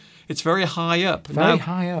 but it's very high up. Very Now,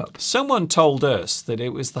 high up. someone told us that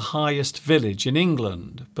it was the highest village in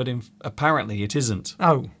England, but apparently it isn't.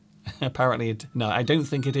 Oh, No, I don't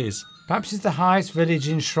think it is. perhaps it's the highest village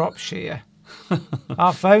in Shropshire.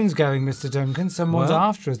 Our phone's going, Mr. Duncan. Someone's Well-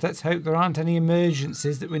 after us. Let's hope there aren't any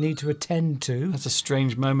emergencies that we need to attend to. That's a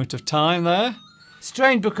strange moment of time there.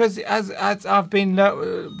 Strange, because as I've been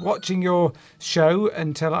watching your show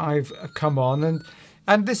until I've come on,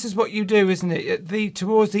 and this is what you do, isn't it?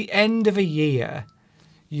 Towards the end of a year,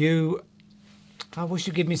 I wish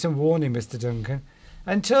you'd give me some warning, Mr. Duncan.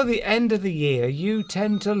 Until the end of the year, you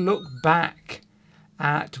tend to look back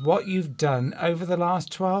at what you've done over the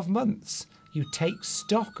last 12 months. You take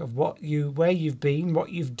stock of where you've been,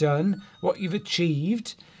 what you've done, what you've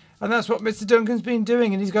achieved. And that's what Mr. Duncan's been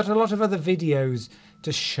doing. And he's got a lot of other videos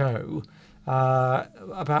to show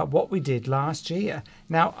about what we did last year.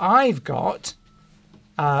 Now, I've got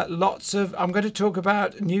I'm going to talk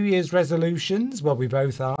about New Year's resolutions. Well, we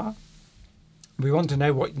both are. We want to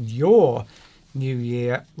know what your New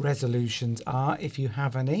Year resolutions are, if you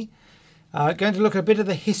have any. Going to look at a bit of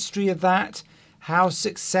the history of that, how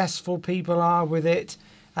successful people are with it.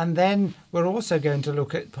 And then we're also going to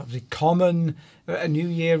look at probably common New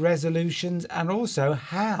Year resolutions, and also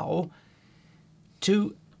how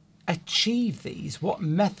to achieve these, what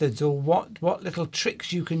methods or what little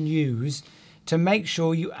tricks you can use to make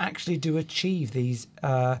sure you actually do achieve these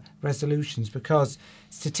resolutions, because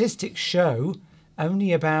statistics show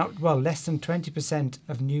only about, less than 20%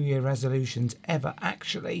 of New Year resolutions ever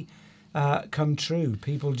actually come true.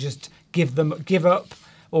 People just give up,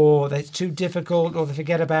 or it's too difficult, or they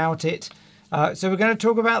forget about it. So we're going to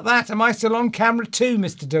talk about that. Am I still on camera too,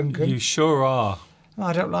 Mr. Duncan? You sure are. Oh,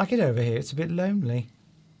 I don't like it over here. It's a bit lonely.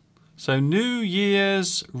 So, New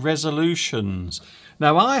Year's resolutions.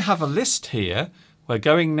 Now, I have a list here. We're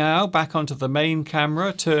going now back onto the main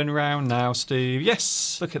camera. Turn around now, Steve.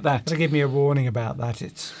 Yes, look at that. Better give me a warning about that.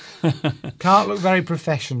 It can't look very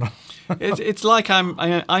professional. It's like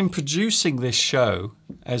I'm producing this show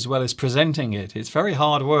as well as presenting it. It's very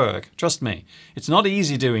hard work. Trust me. It's not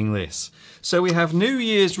easy doing this. So we have New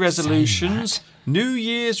Year's resolutions. New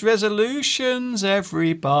Year's resolutions,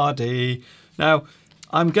 everybody. Now,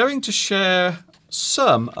 I'm going to share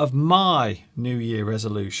some of my New Year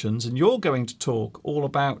resolutions, and you're going to talk all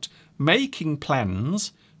about making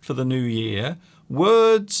plans for the new year,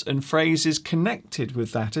 words and phrases connected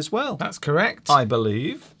with that as well. That's correct. I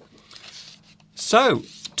believe. So,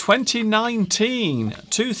 2019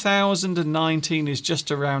 is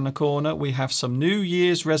just around the corner. We have some New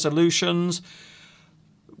Year's resolutions.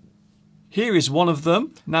 Here is one of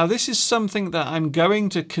them. Now, this is something that I'm going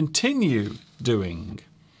to continue doing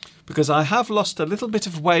because I have lost a little bit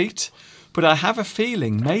of weight, but I have a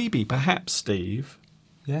feeling perhaps, Steve,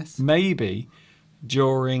 Yes. maybe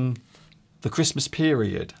during the Christmas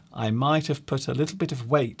period, I might have put a little bit of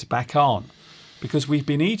weight back on because we've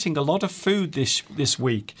been eating a lot of food this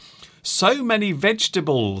week. So many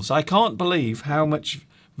vegetables. I can't believe how many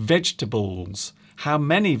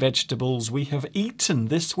vegetables we have eaten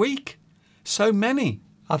this week. So many.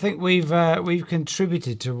 I think we've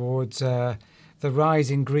contributed towards the rise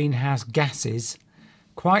in greenhouse gases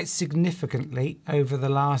quite significantly over the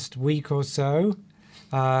last week or so,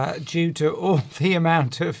 due to all the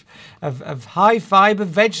amount of high fibre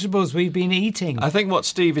vegetables we've been eating. I think what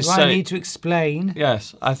Steve is Do saying. I need to explain?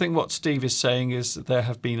 Yes, I think what Steve is saying is that there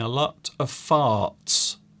have been a lot of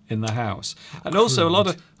farts in the house, and also a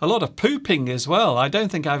lot of pooping as well. I don't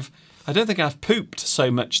think I've pooped so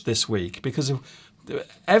much this week because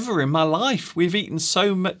ever in my life we've eaten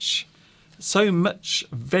so much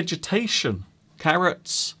vegetation: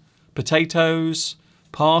 carrots, potatoes,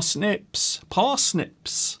 parsnips.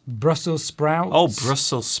 Brussels sprouts. Oh,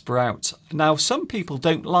 Brussels sprouts. Now, some people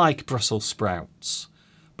don't like Brussels sprouts,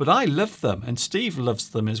 but I love them, and Steve loves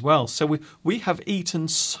them as well. So we have eaten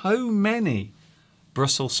so many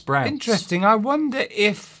Brussels sprouts. Interesting. I wonder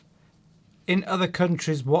if in other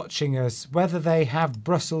countries watching us, whether they have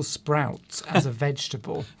Brussels sprouts as a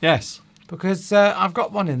vegetable. Yes. Because I've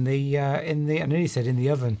got one in the I nearly said in the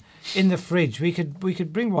oven, in the fridge. We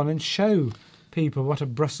could bring one and show people what a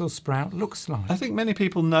Brussels sprout looks like. I think many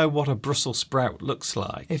people know what a Brussels sprout looks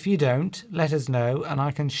like. If you don't, let us know and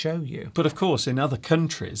I can show you. But of course, in other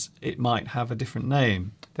countries, it might have a different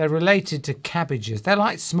name. They're related to cabbages. They're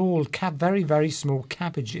like small, very, very small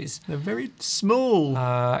cabbages. They're very small.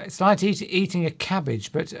 It's like eating a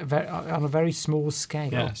cabbage, but on a very small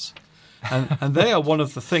scale. Yes. and they are one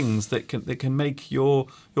of the things that can make your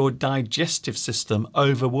digestive system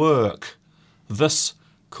overwork, thus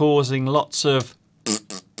causing lots of.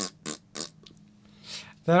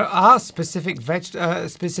 There are specific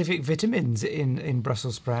vitamins in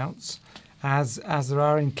Brussels sprouts, as there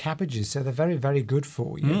are in cabbages, so they're very, very good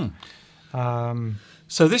for you.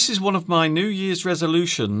 So this is one of my New Year's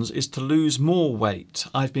resolutions, is to lose more weight.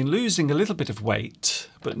 I've been losing a little bit of weight,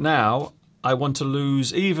 but now I want to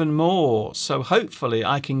lose even more. So hopefully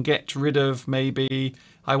I can get rid of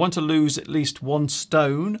I want to lose at least 1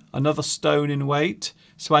 stone, another stone in weight,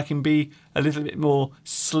 so I can be a little bit more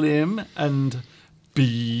slim and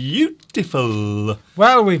beautiful.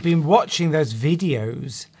 Well, we've been watching those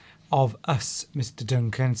videos of us, Mr.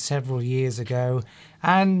 Duncan, several years ago,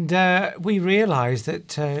 and we realised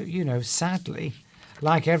that, sadly,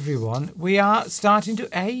 like everyone, we are starting to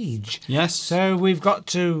age. Yes. So we've got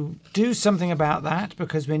to do something about that,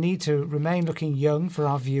 because we need to remain looking young for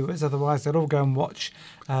our viewers, otherwise they'll all go and watch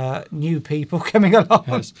new people coming along.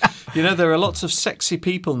 Yes. There are lots of sexy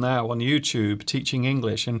people now on YouTube teaching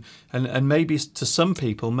English, and maybe to some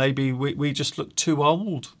people, maybe we just look too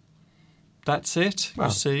old. That's it, well,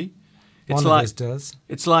 you see. One of us does.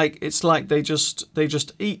 It's like they just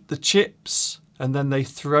eat the chips and then they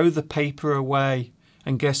throw the paper away.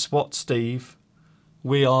 And guess what, Steve?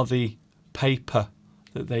 We are the paper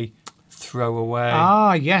that they throw away.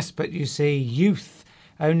 Ah, yes, but you see, youth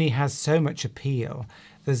only has so much appeal.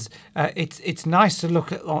 It's nice to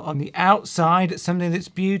look at on the outside at something that's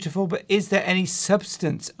beautiful, but is there any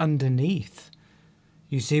substance underneath?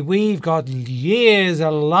 You see, we've got years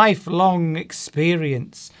of lifelong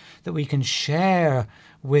experience that we can share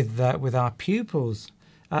with our pupils.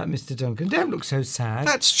 Mr. Duncan, don't look so sad.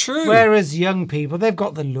 That's true. Whereas young people, they've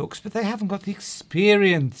got the looks, but they haven't got the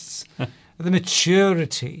experience, the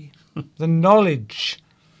maturity, the knowledge,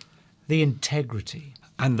 the integrity.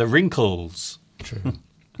 And the wrinkles. True.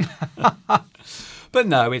 But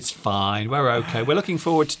no, it's fine. We're okay. We're looking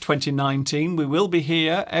forward to 2019. We will be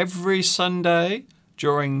here every Sunday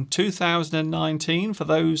during 2019 for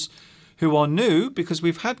those who are new, because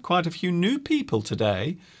we've had quite a few new people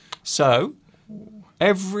today. So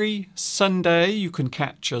every Sunday you can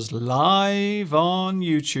catch us live on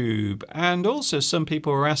YouTube. And also some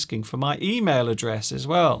people are asking for my email address as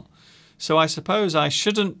well. So I suppose I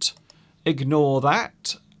shouldn't ignore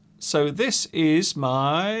that. So this is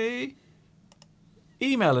my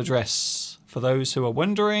email address. For those who are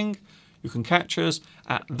wondering, you can catch us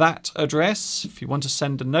at that address. If you want to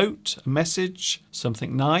send a note, a message,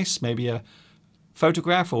 something nice, maybe a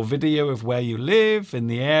photograph or video of where you live, in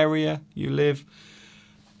the area you live,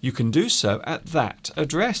 you can do so at that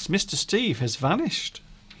address. Mr. Steve has vanished.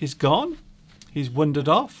 He's gone. He's wandered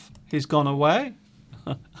off. He's gone away.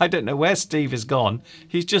 I don't know where Steve has gone.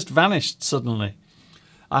 He's just vanished suddenly.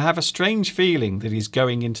 I have a strange feeling that he's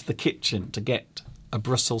going into the kitchen to get a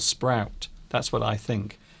Brussels sprout. That's what I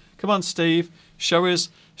think. Come on, Steve. Show us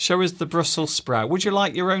the Brussels sprout. Would you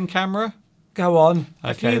like your own camera? Go on.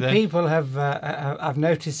 Okay, a few then. people I've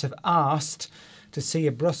noticed have asked to see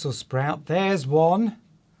a Brussels sprout. There's one.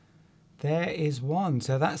 There is one.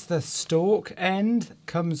 So that's the stalk end.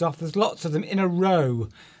 Comes off. There's lots of them in a row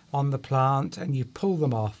on the plant, and you pull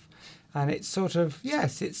them off. And it's sort of,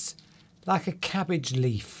 yes, it's like a cabbage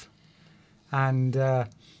leaf. And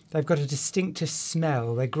they've got a distinctive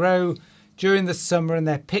smell. They grow during the summer and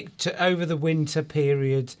they're picked over the winter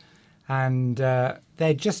period. And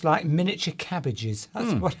they're just like miniature cabbages.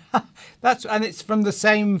 That's what. And it's from the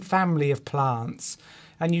same family of plants.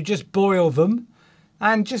 And you just boil them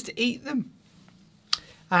and just eat them.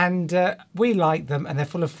 And we like them, and they're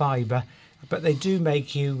full of fibre, but they do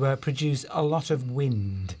make you produce a lot of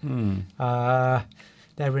wind.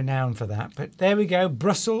 They're renowned for that. But there we go,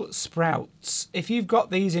 Brussels sprouts. If you've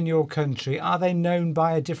got these in your country, are they known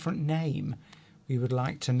by a different name? We would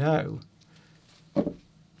like to know.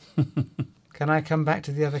 Can I come back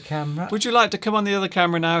to the other camera? Would you like to come on the other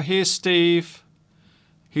camera now? Here's Steve.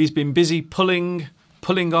 He's been busy pulling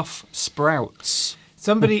off sprouts.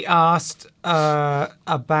 Somebody asked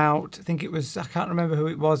about, I think it was, I can't remember who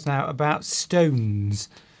it was now, about stones.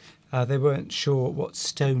 They weren't sure what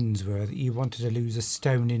stones were, that you wanted to lose a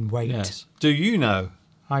stone in weight. Yes. Do you know?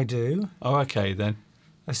 I do. Oh, okay then.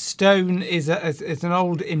 A stone is an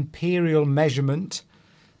old imperial measurement.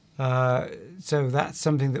 So that's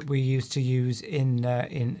something that we used to use in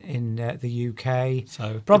the UK,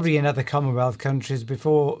 So probably in other Commonwealth countries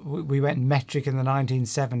before we went metric in the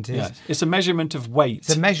 1970s. Yes. It's a measurement of weight.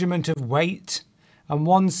 It's a measurement of weight, and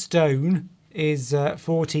one stone is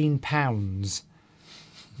 14 pounds.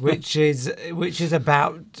 which is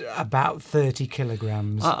about 30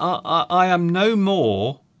 kilograms. I am no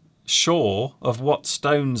more sure of what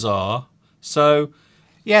stones are, so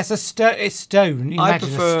Yes, it's stone. I Imagine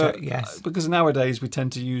prefer yes. because nowadays we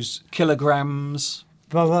tend to use kilograms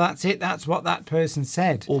Well, that's it. That's what that person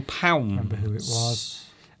said. or pounds. Remember who it was.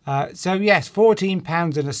 So yes, 14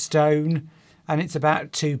 pounds in a stone, and it's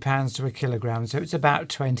about 2 pounds to a kilogram. So it's about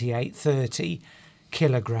 28, 30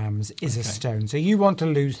 kilograms is a stone. So you want to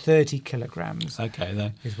lose 30 kilograms. Okay,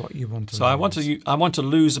 then. Is what you want to So lose. I want to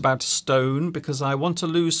lose about a stone because I want to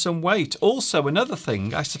lose some weight. Also, another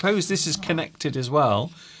thing, I suppose this is connected as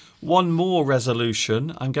well. One more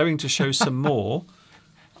resolution. I'm going to show some more.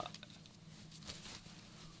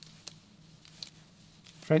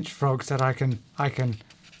 French frog said I can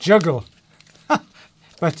juggle.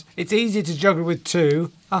 But it's easy to juggle with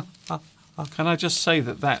two. Can I just say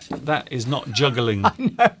that is not juggling?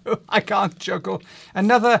 No, I can't juggle.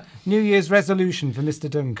 Another New Year's resolution for Mr.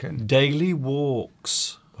 Duncan. Daily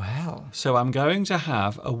walks. Well, So I'm going to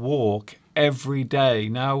have a walk every day.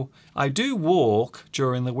 Now, I do walk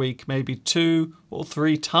during the week maybe 2 or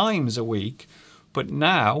 3 times a week, but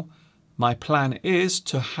now my plan is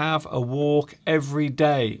to have a walk every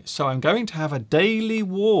day. So I'm going to have a daily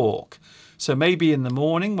walk. So maybe in the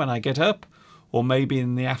morning when I get up, or maybe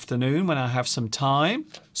in the afternoon when I have some time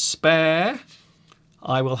spare,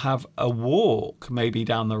 I will have a walk, maybe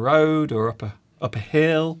down the road or up a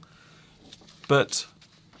hill. But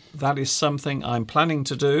that is something I'm planning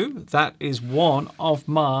to do. That is one of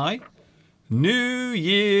my New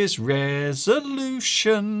Year's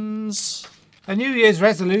resolutions. a New Year's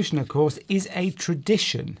resolution, of course, is a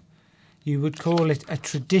tradition. You would call it a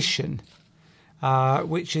tradition,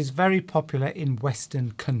 which is very popular in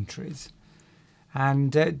Western countries.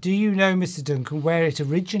 And do you know, Mr. Duncan, where it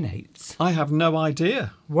originates? I have no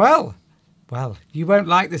idea. Well, you won't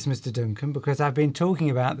like this, Mr. Duncan, because I've been talking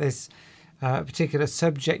about this particular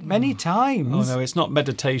subject many times. Oh, no, it's not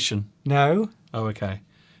meditation. No, Oh, okay.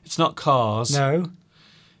 It's not cars. no.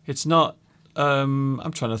 It's not... I'm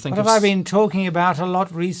trying to think What of... have I been talking about a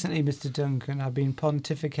lot recently, Mr. Duncan? I've been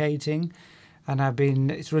pontificating, and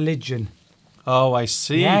it's religion. Oh, I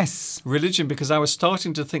see. Yes. Religion, because I was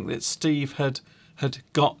starting to think that Steve had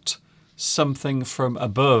got something from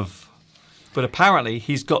above. But apparently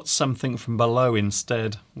he's got something from below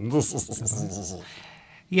instead.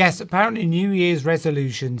 Yes, apparently New Year's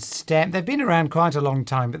resolutions they've been around quite a long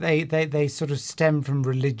time, but they sort of stem from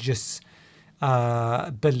religious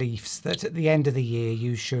beliefs that at the end of the year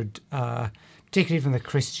you should, particularly from the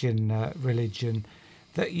Christian religion,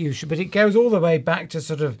 that you should, but it goes all the way back to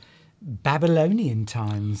sort of Babylonian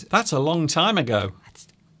times. That's a long time ago. That's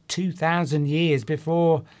 2,000 years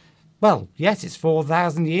before, well, yes, it's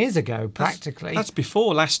 4,000 years ago, practically. That's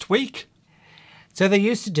before last week. So they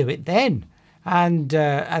used to do it then. And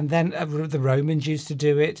then the Romans used to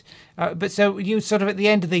do it. But so you sort of, at the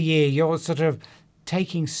end of the year, you're sort of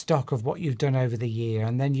taking stock of what you've done over the year,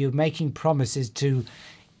 and then you're making promises to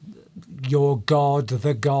your God,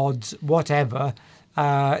 the gods, whatever.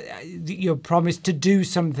 You're promised to do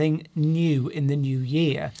something new in the new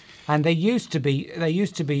year. And they used to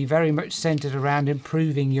be very much centered around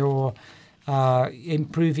improving yourself,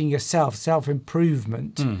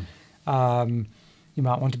 self-improvement. You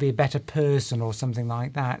might want to be a better person or something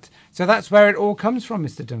like that. So that's where it all comes from,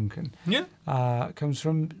 Mr. Duncan. Yeah. Comes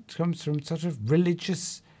from sort of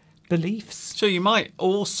religious beliefs. So you might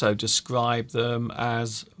also describe them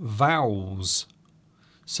as vows.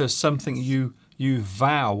 So something you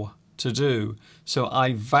vow to do. So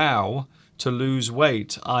I vow to lose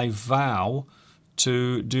weight. I vow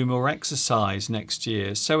to do more exercise next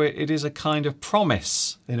year. So it is a kind of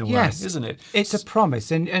promise in a way, isn't it? It's a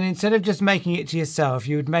promise. And instead of just making it to yourself,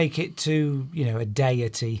 you would make it to, a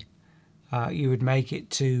deity. You would make it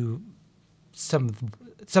to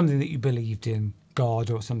something that you believed in,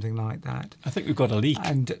 God or something like that. I think we've got a leak.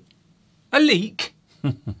 And a leak?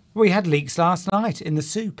 We had leeks last night in the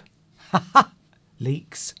soup.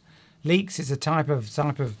 Leeks. Leeks is a type of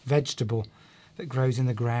vegetable that grows in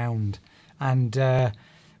the ground. And,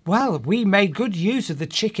 we made good use of the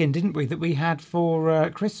chicken, didn't we, that we had for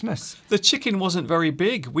Christmas. The chicken wasn't very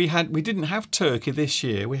big. We didn't have turkey this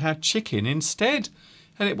year. We had chicken instead.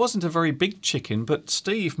 And it wasn't a very big chicken, but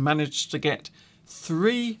Steve managed to get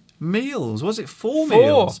 3 meals. Was it 4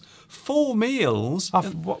 meals? 4 meals.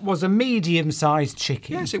 Of what was a medium-sized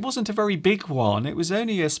chicken. Yes, it wasn't a very big one. It was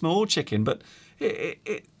only a small chicken, but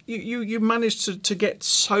you managed to get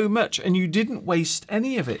so much, and you didn't waste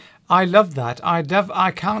any of it. I love that.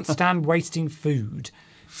 I can't stand wasting food.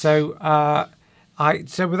 So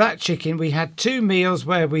so with that chicken, we had 2 meals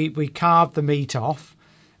where we carved the meat off,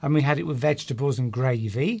 and we had it with vegetables and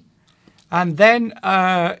gravy. And then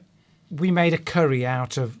we made a curry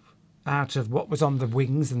out of what was on the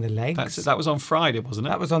wings and the legs. That's it. That was on Friday, wasn't it?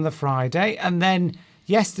 That was on the Friday. And then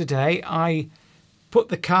yesterday I put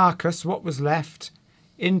the carcass, what was left,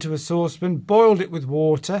 into a saucepan, boiled it with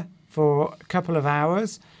water for a couple of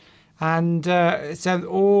hours. And so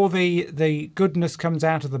all the goodness comes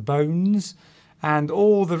out of the bones and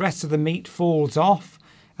all the rest of the meat falls off.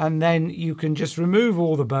 And then you can just remove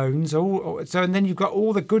all the bones. And then you've got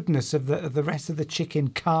all the goodness of the rest of the chicken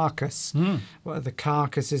carcass. Well, the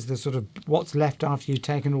carcass is the sort of what's left after you've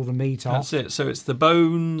taken all the meat off. That's it. So it's the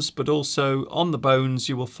bones, but also on the bones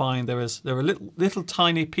you will find there are little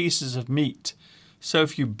tiny pieces of meat. So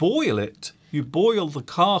if you boil it, you boil the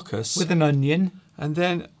carcass with an onion. And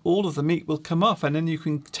then all of the meat will come off, and then you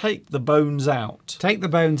can take the bones out. Take the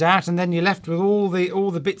bones out, and then you're left with all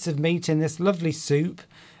the bits of meat in this lovely soup.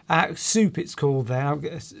 Soup it's called there.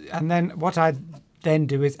 And then what I then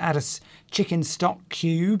do is add a chicken stock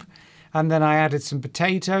cube, and then I added some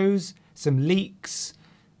potatoes, some leeks,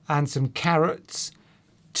 and some carrots.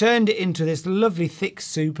 Turned it into this lovely thick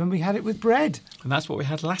soup, and we had it with bread. And that's what we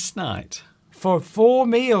had last night. For 4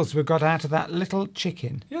 meals we got out of that little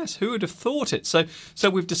chicken. Yes, who would have thought it? So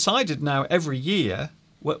we've decided now every year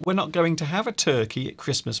we're not going to have a turkey at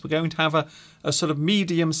Christmas. We're going to have a sort of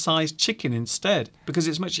medium-sized chicken instead because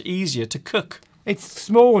it's much easier to cook. It's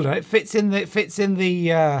smaller. It fits in the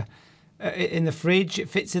fridge. It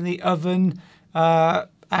fits in the oven,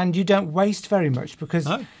 and you don't waste very much because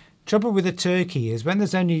trouble with a turkey is when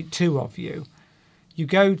there's only 2 of you. You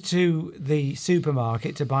go to the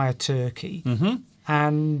supermarket to buy a turkey,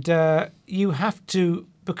 and you have to,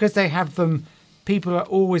 because they have them, people are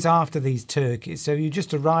always after these turkeys, so you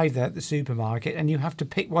just arrive there at the supermarket and you have to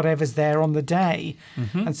pick whatever's there on the day,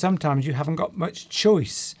 and sometimes you haven't got much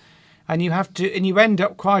choice, and you end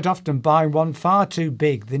up quite often buying one far too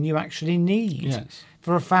big than you actually need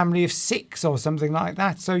for a family of 6 or something like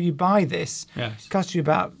that. So you buy this, costs you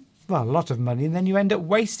about a lot of money, and then you end up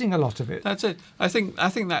wasting a lot of it. That's it. I think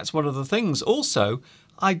that's one of the things. Also,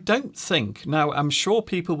 I don't think, now I'm sure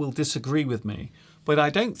people will disagree with me, but I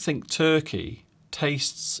don't think turkey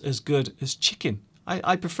tastes as good as chicken.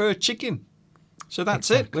 I prefer chicken. So that's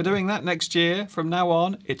it. We're doing that next year. From now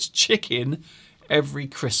on, it's chicken every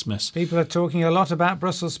Christmas. People are talking a lot about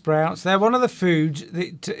Brussels sprouts. They're one of the foods.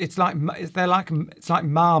 It's like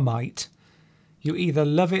Marmite. You either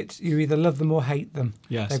love them or hate them.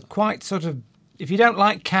 Yes. They're quite sort of, if you don't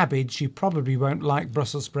like cabbage, you probably won't like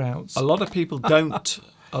Brussels sprouts. A lot of people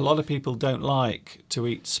don't like to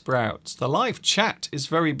eat sprouts. The live chat is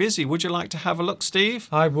very busy. Would you like to have a look, Steve?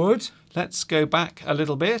 I would. Let's go back a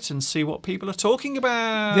little bit and see what people are talking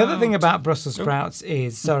about. The other thing about Brussels sprouts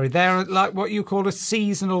is, they're like what you call a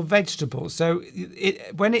seasonal vegetable. So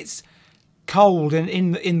when it's cold and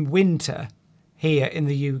in winter, here in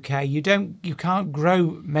the UK, you can't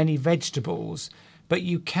grow many vegetables, but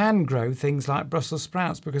you can grow things like Brussels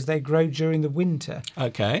sprouts because they grow during the winter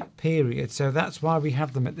period. So that's why we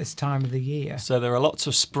have them at this time of the year. So there are lots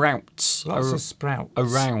of sprouts.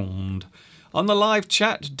 Around. On the live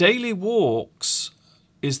chat, daily walks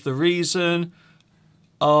is the reason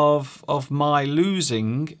of my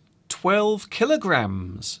losing 12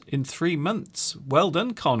 kilograms in 3 months. Well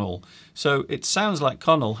done, Connell. So it sounds like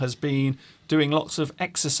Connell has been doing lots of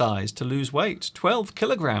exercise to lose weight. 12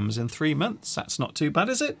 kilograms in 3 months. That's not too bad,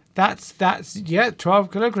 is it? That's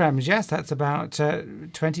 12 kilograms. Yes, that's about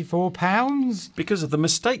 24 pounds. Because of the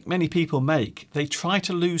mistake many people make, they try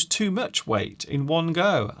to lose too much weight in one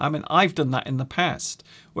go. I mean, I've done that in the past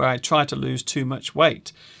where I try to lose too much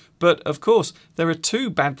weight. But of course, there are 2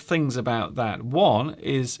 bad things about that. One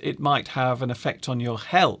is it might have an effect on your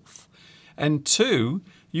health. And 2,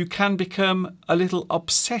 you can become a little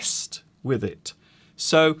obsessed with it.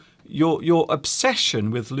 So your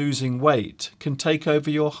obsession with losing weight can take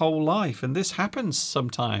over your whole life, and this happens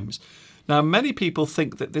sometimes. Now, many people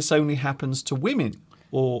think that this only happens to women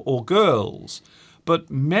or girls,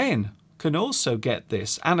 but men can also get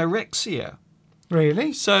this, anorexia.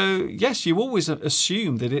 Really? So, yes, you always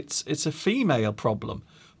assume that it's a female problem,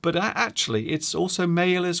 but actually it's also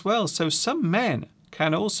male as well. So some men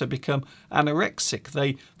can also become anorexic.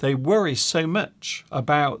 They worry so much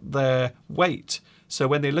about their weight. So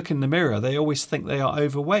when they look in the mirror, they always think they are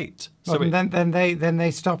overweight. Well, so then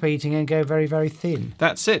they stop eating and go very, very thin.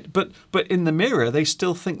 That's it. But in the mirror, they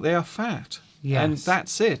still think they are fat. Yes. And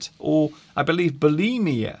that's it. Or I believe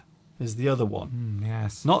bulimia is the other one.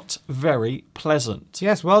 Yes. Not very pleasant.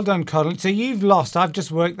 Yes, well done, Colin. So you've lost, I've just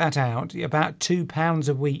worked that out, about £2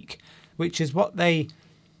 a week, which is what they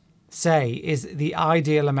say is the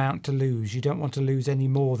ideal amount to lose. You don't want to lose any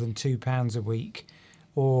more than £2 a week,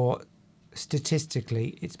 or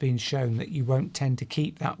statistically it's been shown that you won't tend to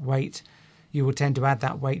keep that weight. You will tend to add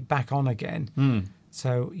that weight back on again.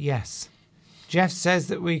 So yes, Jeff says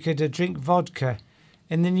that we could drink vodka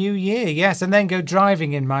in the new year, yes, and then go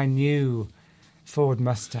driving in my new Ford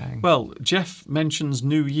Mustang. Well, Jeff mentions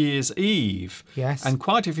New Year's Eve. Yes. And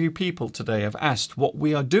quite a few people today have asked what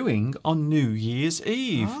we are doing on New Year's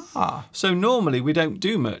Eve. So normally we don't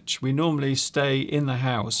do much. We normally stay in the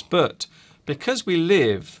house. But because we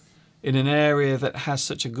live in an area that has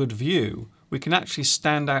such a good view, we can actually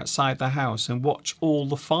stand outside the house and watch all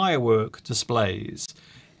the firework displays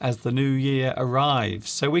as the new year arrives.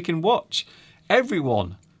 So we can watch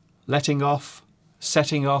everyone letting off,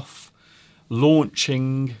 setting off,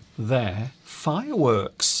 launching their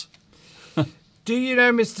fireworks. Do you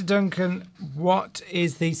know, Mr. Duncan, what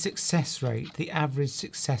is the success rate, the average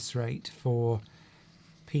success rate for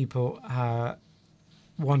people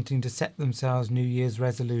wanting to set themselves New Year's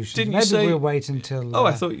resolutions? Didn't you Maybe say... we'll wait until... Oh,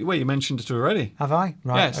 I thought you mentioned it already. Have I?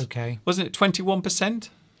 Right, yes. okay. Wasn't it 21%?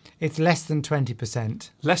 It's less than 20%.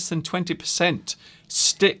 Less than 20%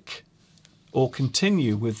 stick or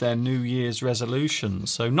continue with their New Year's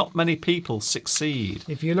resolutions. So not many people succeed.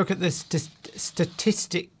 If you look at the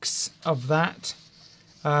statistics of that,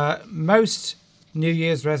 most New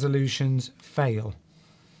Year's resolutions fail.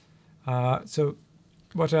 So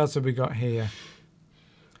what else have we got here?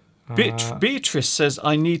 Beatrice says,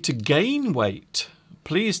 I need to gain weight.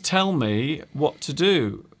 Please tell me what to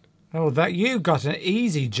do. Oh, that you got an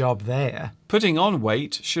easy job there. Putting on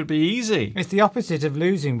weight should be easy. It's the opposite of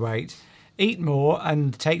losing weight. Eat more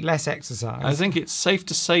and take less exercise. I think it's safe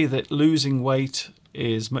to say that losing weight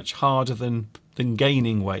is much harder than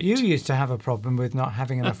gaining weight. You used to have a problem with not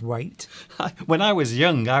having enough weight. When I was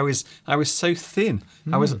young, I was so thin.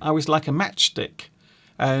 I was like a matchstick,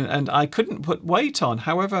 and I couldn't put weight on.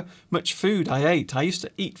 However much food I ate, I used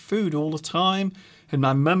to eat food all the time. And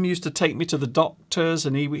my mum used to take me to the doctors,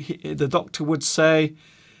 and the doctor would say,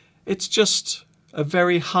 "It's just a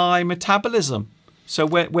very high metabolism." So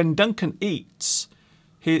when Duncan eats,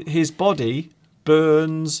 his body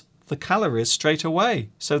burns the calories straight away.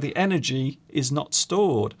 So the energy is not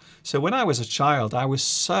stored. So when I was a child, I was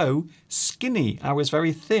so skinny. I was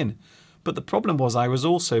very thin. But the problem was I was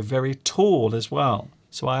also very tall as well.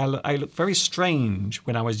 So I looked very strange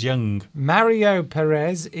when I was young. Mario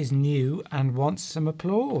Perez is new and wants some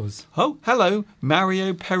applause. Oh, hello,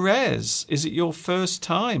 Mario Perez. Is it your first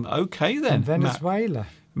time? Okay then. From Venezuela.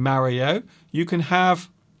 Mario, you can have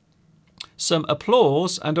some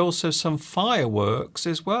applause and also some fireworks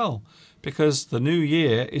as well, because the new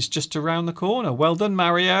year is just around the corner. Well done,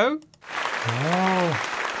 Mario. Oh.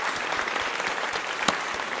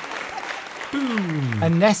 Boom.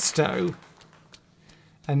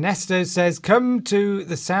 Ernesto says, come to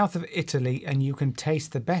the south of Italy and you can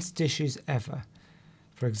taste the best dishes ever.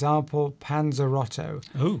 For example, panzerotto.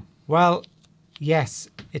 Oh. Well, yes,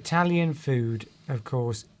 Italian food, of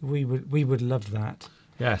course, we would love that.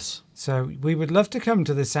 Yes. So we would love to come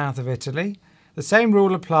to the south of Italy. The same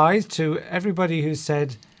rule applies to everybody who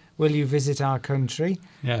said, will you visit our country?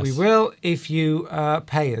 Yes. We will if you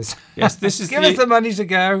pay us. Yes, this is Give us the money to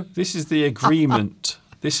go. This is the agreement.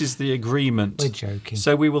 This is the agreement. We're joking.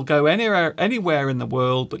 So we will go anywhere in the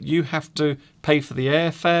world, but you have to pay for the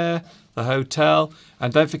airfare, the hotel,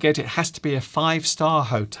 and don't forget it has to be a 5-star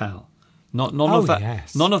hotel. None of that.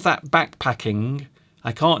 Yes. None of that backpacking.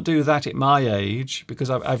 I can't do that at my age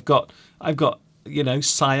because I've got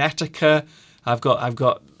sciatica. I've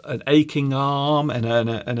got an aching arm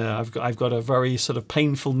and I've got a very sort of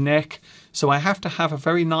painful neck. So I have to have a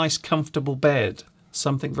very nice, comfortable bed.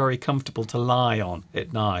 Something very comfortable to lie on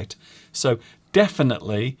at night. So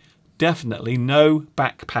definitely no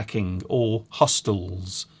backpacking or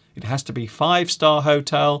hostels. It has to be 5-star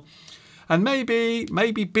hotel, and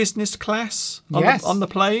maybe business class on the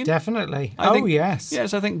plane. Definitely. I think, yes.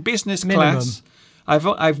 Yes, I think business Minimum. class.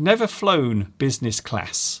 I've never flown business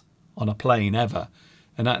class on a plane ever,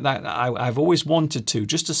 and I've always wanted to,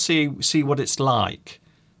 just to see what it's like.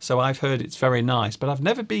 So I've heard it's very nice, but I've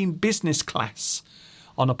never been business class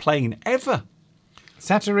on a plane ever.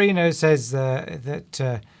 Saturino says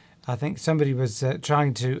that I think somebody was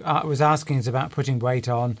was asking us about putting weight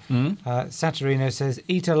on. Saturino says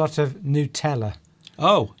eat a lot of Nutella.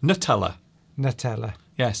 Oh, Nutella. Nutella.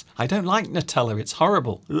 Yes, I don't like Nutella. It's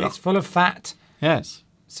horrible. Ugh. It's full of fat. Yes.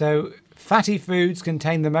 So fatty foods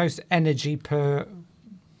contain the most energy per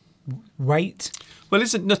weight. Well,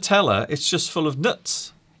 isn't Nutella? It's just full of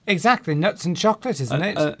nuts. Exactly, nuts and chocolate, isn't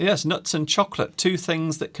it? Yes, nuts and chocolate, two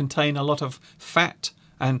things that contain a lot of fat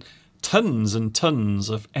and tons and tons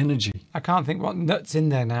of energy. I can't think what nuts in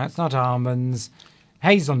there now. It's not almonds.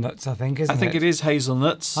 Hazelnuts, I think, isn't it? I think it is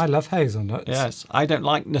hazelnuts. I love hazelnuts. Yes, I don't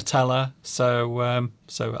like Nutella, so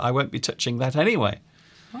I won't be touching that anyway.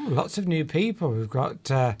 Oh, lots of new people. We've got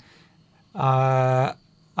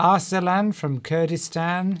Arsalan from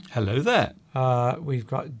Kurdistan. Hello there. We've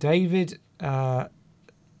got David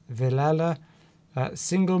Villela,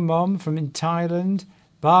 single mom from in Thailand.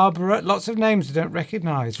 Barbara, lots of names I don't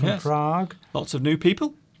recognise from Prague. Lots of new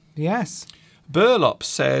people. Yes. Burlop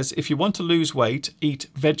says, if you want to lose weight, eat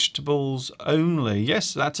vegetables only.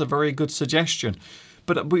 Yes, that's a very good suggestion.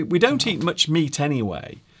 But we don't eat much meat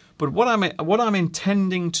anyway. But what I'm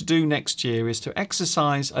intending to do next year is to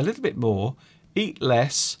exercise a little bit more, eat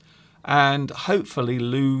less, and hopefully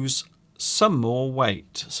lose some more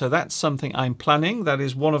weight. So that's something I'm planning. That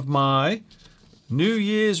is one of my New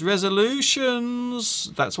Year's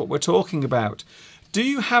resolutions. That's what we're talking about. Do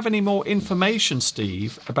you have any more information,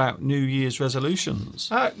 Steve, about New Year's resolutions?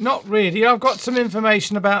 Not really. I've got some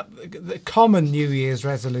information about the common New Year's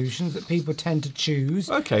resolutions that people tend to choose.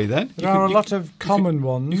 Okay, then. There are a lot of common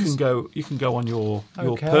ones. You can go on your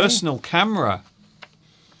personal camera.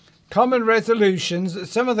 Common resolutions.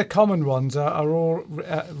 Some of the common ones are all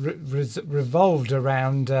revolved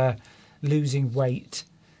around losing weight,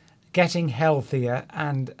 getting healthier,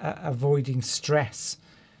 and avoiding stress.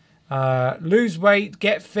 Lose weight,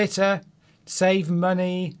 get fitter, save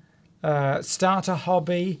money, start a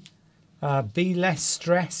hobby, be less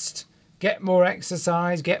stressed, get more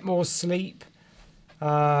exercise, get more sleep.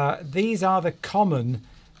 These are the common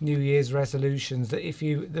New Year's resolutions that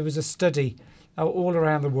there was a study all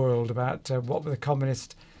around the world about what were the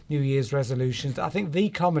commonest New Year's resolutions. I think the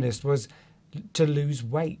commonest was to lose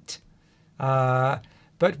weight. But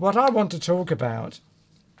what I want to talk about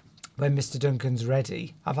when Mr. Duncan's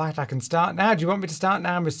ready, in fact I can start now. Do you want me to start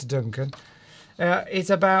now, Mr. Duncan? It's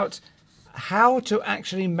about how to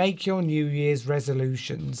actually make your New Year's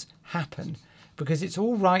resolutions happen. Because it's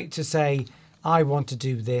all right to say, I want to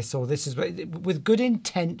do this, or this is... With good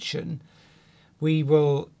intention, we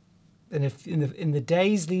will... In the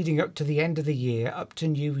days leading up to the end of the year, up to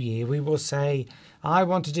New Year, we will say, I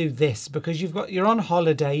want to do this, because you're on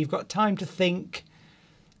holiday, you've got time to think,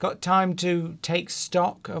 got time to take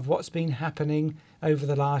stock of what's been happening over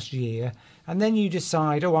the last year, and then you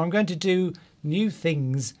decide, I'm going to do new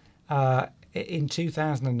things in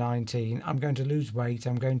 2019. I'm going to lose weight,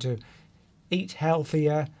 I'm going to eat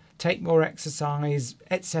healthier, take more exercise,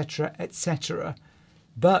 etc., etc.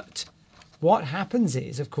 But what happens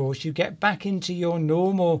is, of course, you get back into your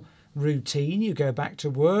normal routine, you go back to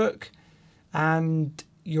work, and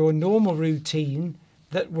your normal routine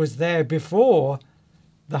that was there before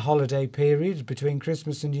the holiday period between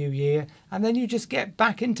Christmas and New Year, and then you just get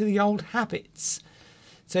back into the old habits.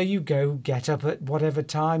 So you get up at whatever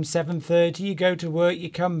time, 7:30, you go to work, you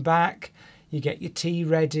come back, you get your tea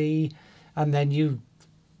ready, and then you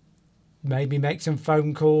maybe make some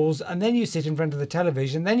phone calls, and then you sit in front of the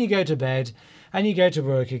television, then you go to bed, and you go to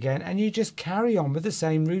work again, and you just carry on with the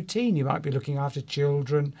same routine. You might be looking after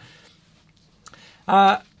children.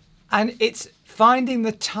 And it's finding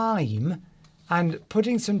the time and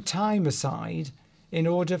putting some time aside in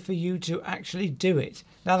order for you to actually do it.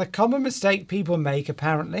 Now, the common mistake people make,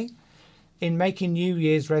 apparently, in making New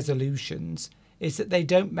Year's resolutions is that they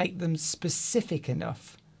don't make them specific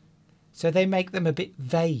enough. So they make them a bit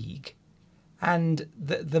vague. And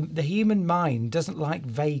the human mind doesn't like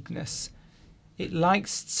vagueness. It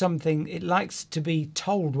likes something, it likes to be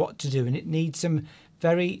told what to do, and it needs some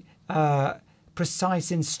very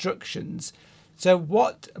precise instructions. So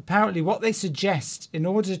what they suggest in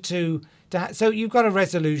order so you've got a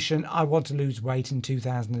resolution, I want to lose weight in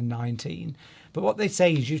 2019. But what they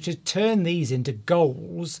say is you should turn these into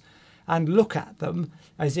goals and look at them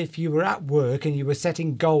as if you were at work and you were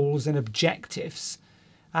setting goals and objectives,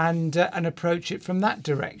 and approach it from that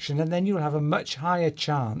direction. And then you'll have a much higher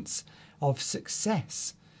chance of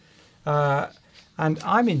success. And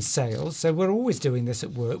I'm in sales, so we're always doing this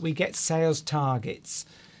at work. We get sales targets,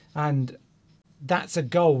 and that's a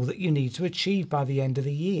goal that you need to achieve by the end of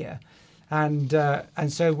the year. And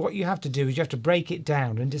so what you have to do is you have to break it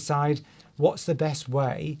down and decide what's the best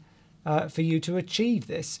way for you to achieve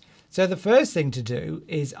this. So the first thing to do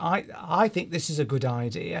is I think this is a good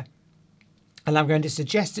idea, and I'm going to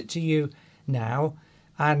suggest it to you now,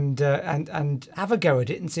 and have a go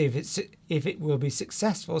at it and see if it will be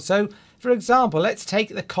successful. So, for example, let's take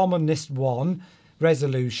the commonest one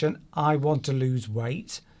resolution, I want to lose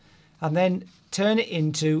weight, and then turn it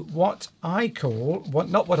into what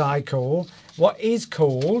is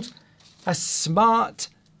called a SMART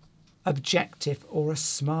objective or a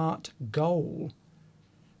SMART goal.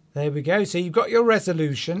 There we go. So you've got your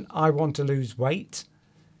resolution, I want to lose weight,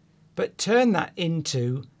 but turn that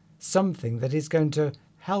into something that is going to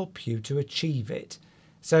help you to achieve it.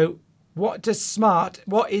 So what is SMART?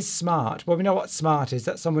 Well, we know what SMART is.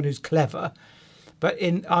 That's someone who's clever. But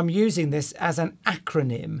I'm using this as an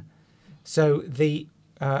acronym. So the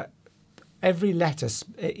every letter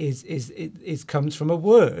comes from a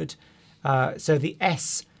word. So the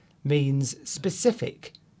S means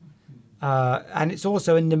specific. And it's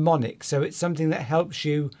also a mnemonic. So it's something that helps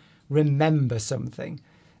you remember something.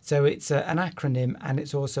 So it's an acronym, and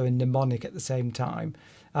it's also a mnemonic at the same time.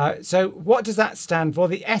 So what does that stand for?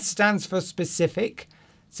 The S stands for specific.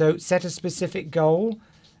 So set a specific goal.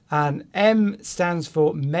 And M stands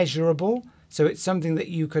for measurable. So it's something that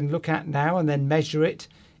you can look at now and then measure it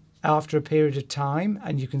after a period of time,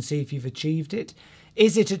 and you can see if you've achieved it.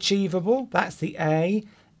 Is it achievable? That's the A.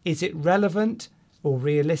 Is it relevant or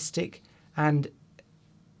realistic? And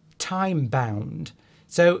time bound.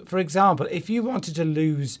 So, for example, if you wanted to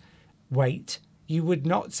lose weight, you would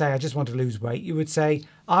not say, I just want to lose weight. You would say,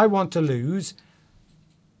 I want to lose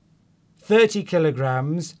 30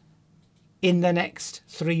 kilograms in the next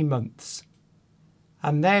 3 months.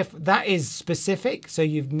 And therefore, that is specific. So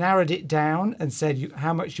you've narrowed it down and said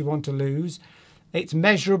how much you want to lose. It's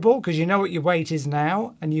measurable because you know what your weight is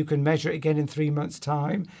now, and you can measure it again in 3 months'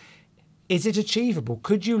 time. Is it achievable?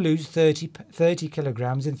 Could you lose 30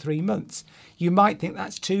 kilograms in 3 months? You might think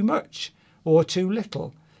that's too much or too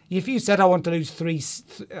little. If you said, I want to lose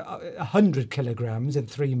 100 kilograms in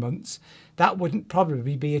 3 months, that wouldn't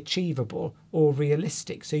probably be achievable or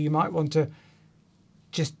realistic. So you might want to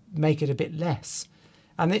just make it a bit less.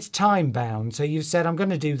 And it's time bound. So you've said, I'm going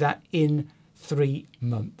to do that in 3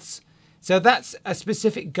 months. So that's a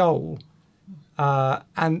specific goal.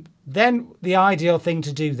 And then the ideal thing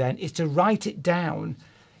to do then is to write it down.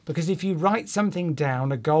 Because if you write something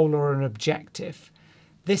down, a goal or an objective,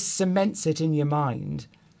 this cements it in your mind.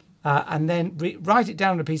 And then write it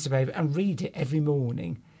down on a piece of paper and read it every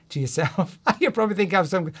morning to yourself. You probably think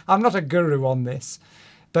I'm not a guru on this,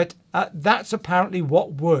 but that's apparently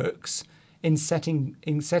what works in setting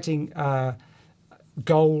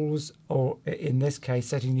goals, or in this case,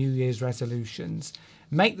 setting New Year's resolutions.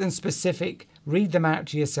 Make them specific, read them out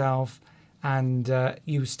to yourself, and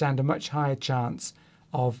you stand a much higher chance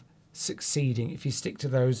of succeeding if you stick to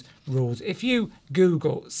those rules. If you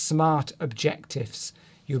Google SMART objectives,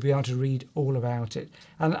 you'll be able to read all about it.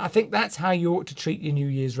 And I think that's how you ought to treat your New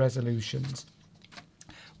Year's resolutions.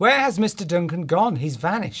 Where has Mr. Duncan gone? He's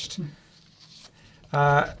vanished.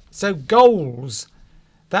 So goals,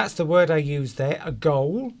 that's the word I used there, a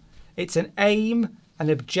goal. It's an aim, an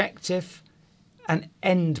objective, an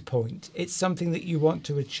end point. It's something that you want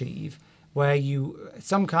to achieve, where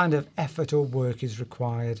some kind of effort or work is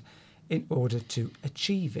required in order to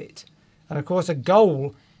achieve it. And of course, a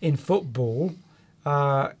goal in football,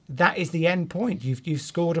 that is the end point. You've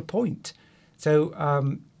scored a point.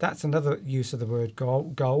 So that's another use of the word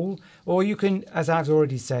goal. Or you can, as I've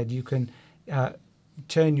already said, you can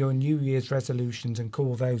turn your New Year's resolutions and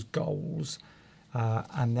call those goals,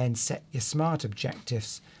 and then set your SMART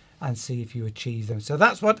objectives and see if you achieve them. So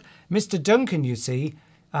that's what Mr. Duncan, you see,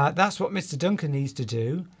 that's what Mr. Duncan needs to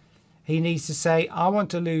do. He needs to say, I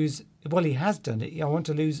want to lose, well, he has done it. I want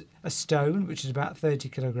to lose a stone, which is about 30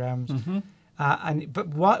 kilograms. Mm-hmm. But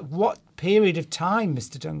what period of time,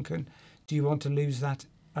 Mr. Duncan, do you want to lose that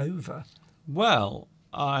over? Well,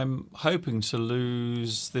 I'm hoping to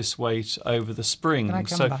lose this weight over the spring. Can I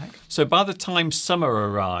come back? So by the time summer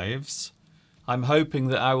arrives, I'm hoping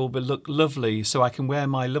that I will look lovely, so I can wear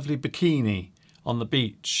my lovely bikini on the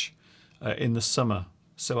beach in the summer.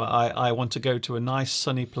 So I want to go to a nice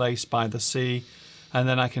sunny place by the sea, and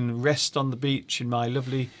then I can rest on the beach in my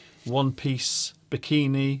lovely one-piece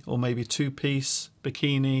bikini, or maybe two-piece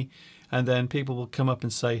bikini, and then people will come up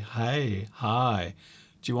and say, hey, hi,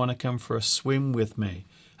 do you want to come for a swim with me?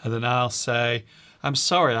 And then I'll say, I'm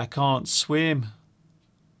sorry, I can't swim.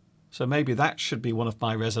 So maybe that should be one of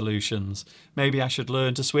my resolutions. Maybe I should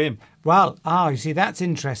learn to swim. Well, you see, that's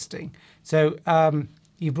interesting. So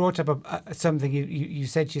you brought up something, you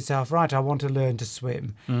said to yourself, right, I want to learn to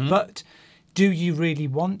swim. Mm-hmm. But do you really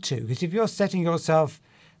want to? Because if you're setting yourself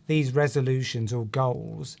these resolutions or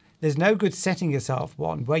goals, there's no good setting yourself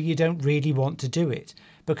one where you don't really want to do it,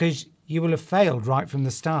 because you will have failed right from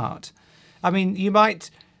the start. I mean,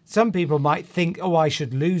 some people might think, oh, I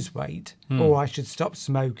should lose weight, or I should stop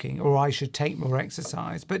smoking, or I should take more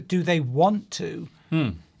exercise. But do they want to?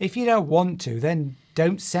 If you don't want to, then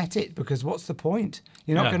don't set it, because what's the point?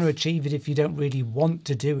 You're not Yes. going to achieve it if you don't really want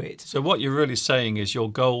to do it. So what you're really saying is your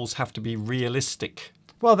goals have to be realistic.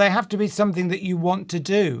 Well, they have to be something that you want to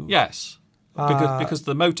do. Yes. Because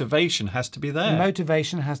the motivation has to be there. The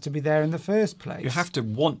motivation has to be there in the first place. You have to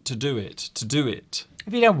want to do it, to do it.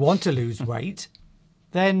 If you don't want to lose weight,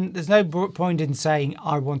 then there's no point in saying,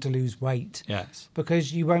 I want to lose weight, Yes,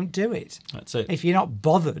 because you won't do it. that's it. If you're not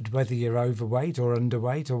bothered whether you're overweight or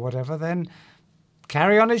underweight or whatever, then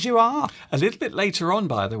carry on as you are. A little bit later on,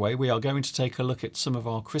 by the way, we are going to take a look at some of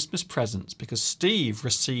our Christmas presents because Steve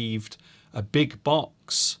received a big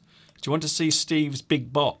box. Do you want to see Steve's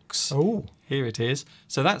big box? Oh, Here it is.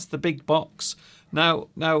 So that's the big box. Now,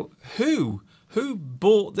 who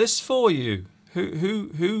bought this for you?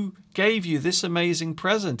 Who gave you this amazing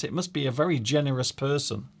present? It must be a very generous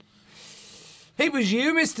person. it was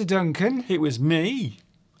you, Mr. Duncan. It was me.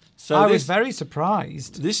 So I was very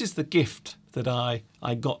surprised. This is the gift that I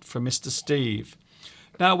got from Mr. Steve.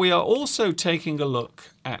 Now, we are also taking a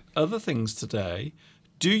look at other things today.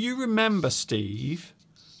 Do you remember, Steve,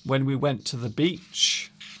 when we went to the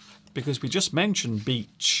beach? Because we just mentioned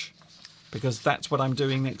beach. Because that's what I'm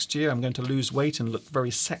doing next year. I'm going to lose weight and look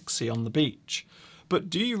very sexy on the beach. But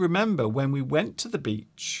do you remember when we went to the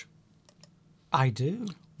beach? I do.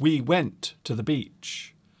 We went to the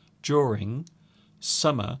beach during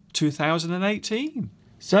summer 2018.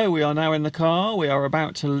 So we are now in the car. We are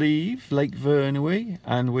about to leave Lake Vyrnwy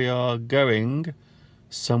and we are going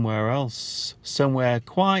somewhere else. Somewhere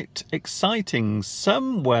quite exciting.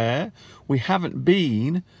 Somewhere we haven't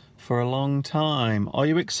been for a long time. Are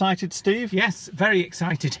you excited, Steve? Yes, very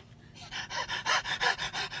excited.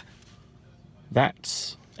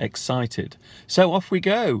 That's excited. So off we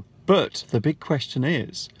go. But the big question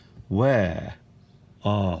is, where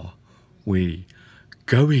are we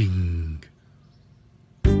going?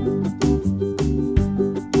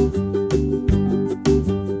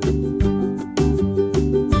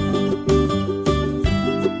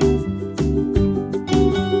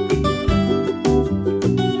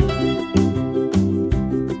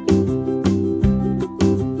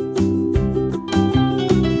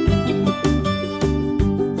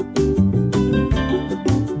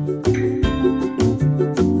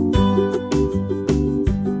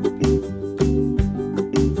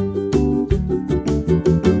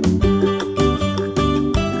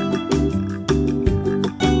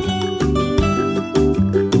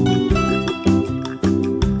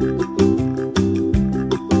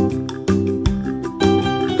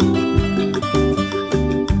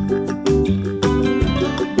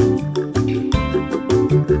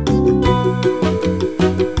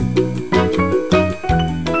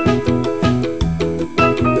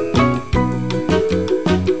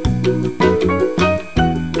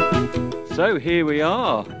 So here we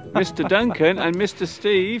are, Mr. Duncan and Mr.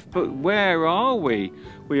 Steve, but where are we?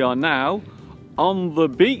 We are now on the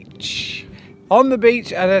beach. On the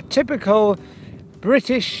beach at a typical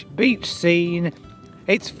British beach scene.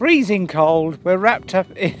 It's freezing cold. We're wrapped up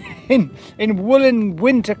in woolen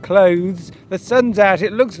winter clothes. The sun's out.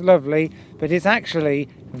 It looks lovely, but it's actually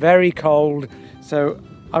very cold. So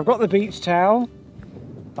I've got the beach towel.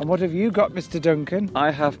 And what have you got, Mr. Duncan? I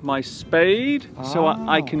have my spade so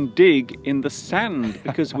I can dig in the sand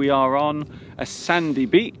because we are on a sandy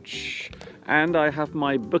beach. And I have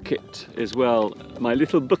my bucket as well, my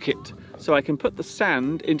little bucket. So I can put the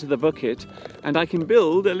sand into the bucket and I can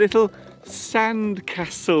build a little sand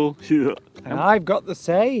castle. And I've got the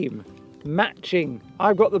same. Matching.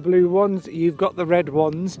 I've got the blue ones, you've got the red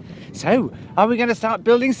ones. So, are we going to start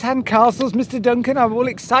building sand castles, Mr. Duncan? I'm all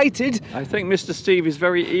excited. I think Mr. Steve is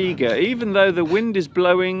very eager. Even though the wind is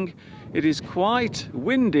blowing, it is quite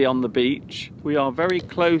windy on the beach. We are very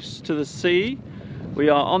close to the sea. We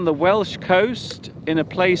are on the Welsh coast in a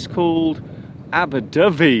place called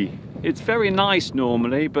Aberdyfi. It's very nice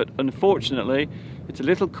normally, but unfortunately it's a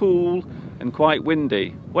little cool and quite windy.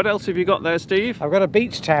 What else have you got there, Steve? I've got a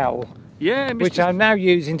beach towel, Yeah, which I'm now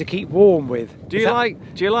using to keep warm with. Do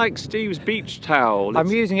you like Steve's beach towel? I'm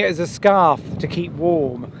using it as a scarf to keep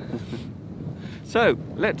warm. So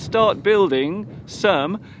let's start building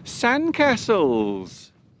some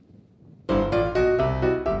sandcastles.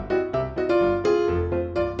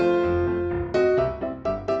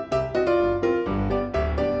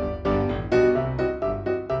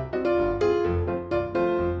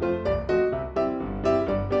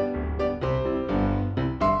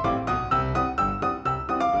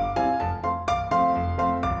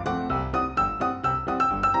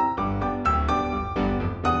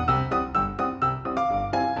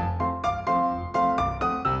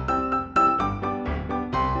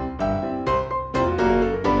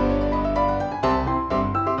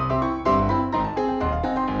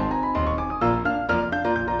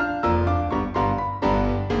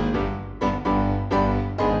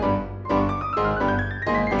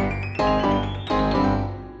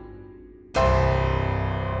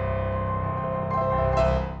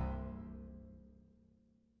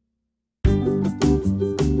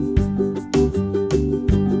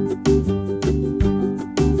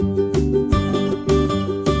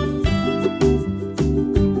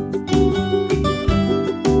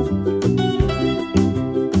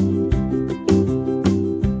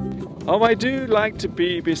 Oh, I do like to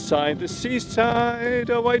be beside the seaside.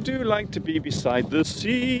 Oh, I do like to be beside the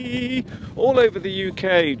sea. All over the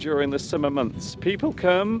UK during the summer months, people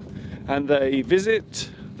come and they visit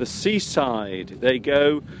the seaside. They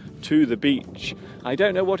go to the beach. I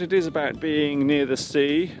don't know what it is about being near the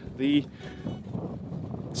sea. The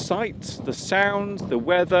sights, the sounds, the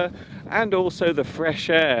weather, and also the fresh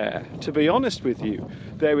air. To be honest with you,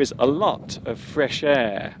 there is a lot of fresh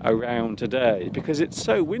air around today because it's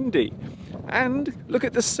so windy. And look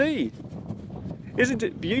at the sea. Isn't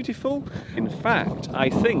it beautiful? In fact, I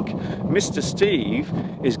think Mr. Steve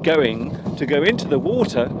is going to go into the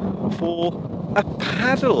water for a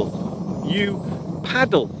paddle. You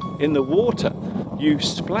paddle in the water. You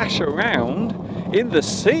splash around in the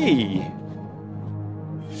sea.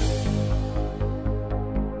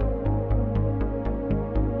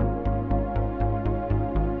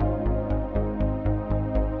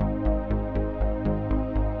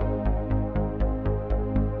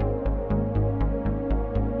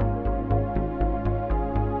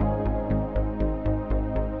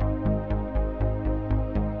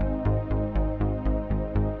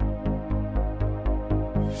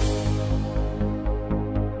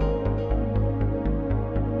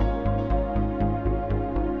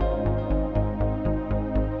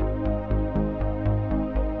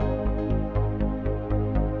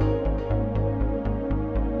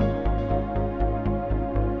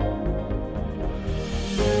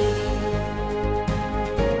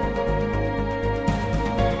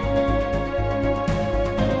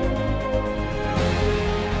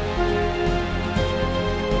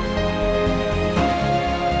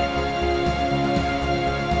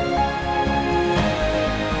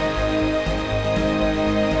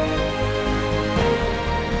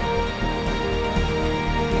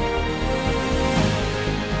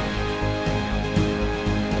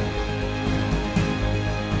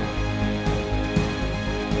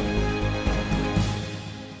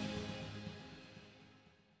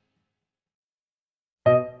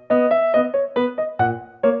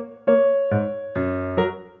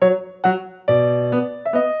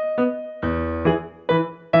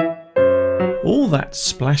 All that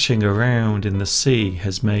splashing around in the sea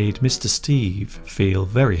has made Mr. Steve feel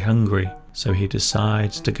very hungry, so he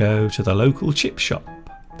decides to go to the local chip shop.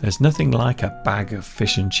 There's nothing like a bag of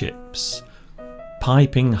fish and chips,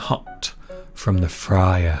 piping hot from the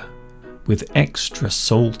fryer, with extra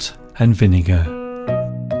salt and vinegar.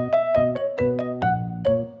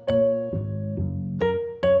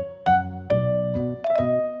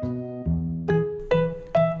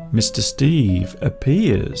 Mr. Steve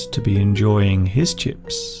appears to be enjoying his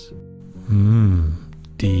chips.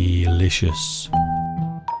 Delicious.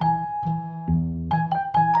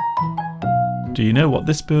 Do you know what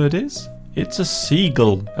this bird is? It's a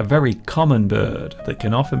seagull, a very common bird that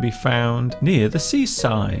can often be found near the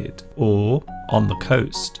seaside or on the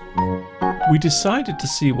coast. We decided to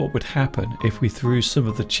see what would happen if we threw some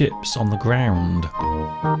of the chips on the ground.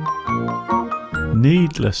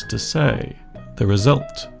 Needless to say, the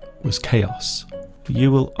result was chaos.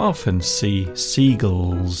 You will often see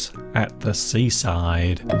seagulls at the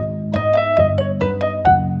seaside.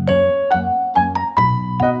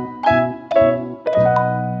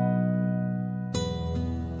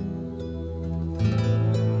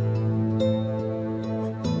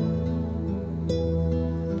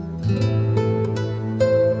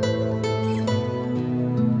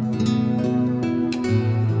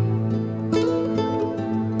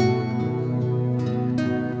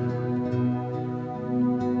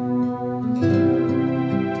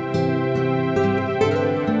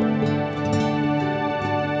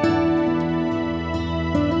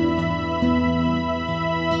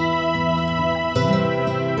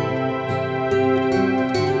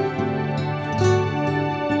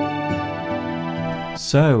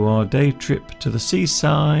 So our day trip to the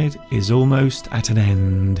seaside is almost at an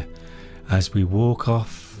end as we walk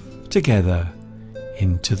off together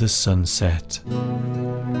into the sunset.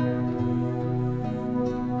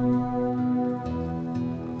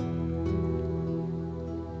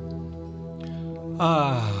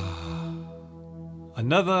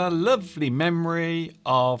 Another lovely memory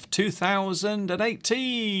of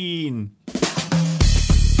 2018.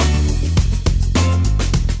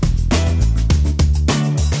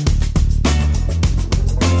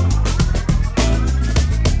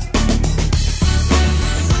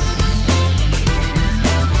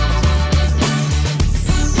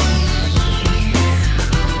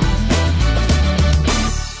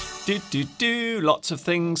 Lots of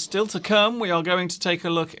things still to come. We are going to take a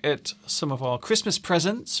look at some of our Christmas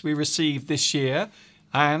presents we received this year.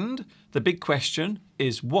 And the big question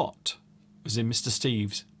is, what was in Mr.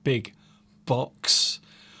 Steve's big box.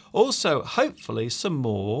 Also, hopefully, some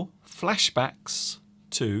more flashbacks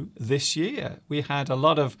to this year. We had a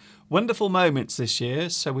lot of wonderful moments this year,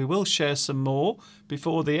 so we will share some more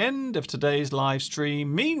before the end of today's live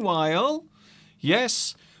stream. Meanwhile,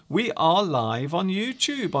 yes, we are live on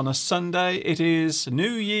YouTube on a Sunday. It is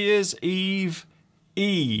New Year's Eve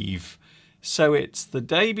Eve. So it's the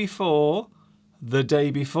day before the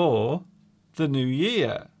New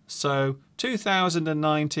Year. So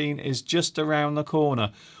 2019 is just around the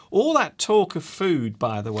corner. All that talk of food,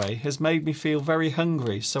 by the way, has made me feel very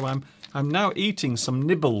hungry. So I'm now eating some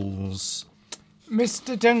nibbles.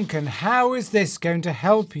 Mr. Duncan, how is this going to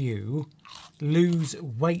help you lose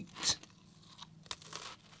weight?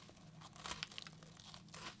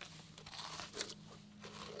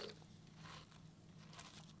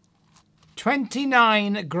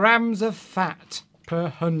 "29 grams of fat per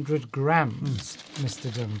 100 grams,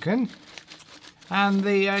 Mr. Duncan. And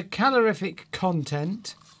the calorific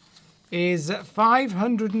content is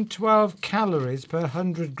 512 calories per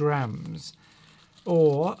 100 grams,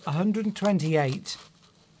 or 128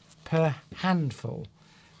 per handful.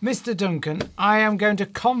 Mr. Duncan, I am going to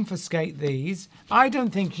confiscate these. I don't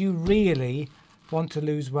think you really want to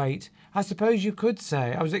lose weight. I suppose you could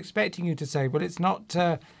say, I was expecting you to say, well, it's not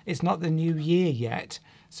the new year yet,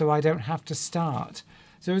 so I don't have to start.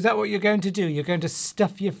 So is that what you're going to do? You're going to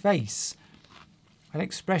stuff your face? An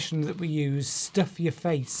expression that we use, stuff your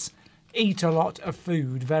face. Eat a lot of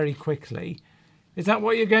food very quickly. Is that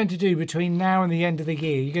what you're going to do between now and the end of the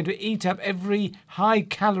year? You're going to eat up every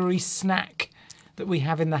high-calorie snack that we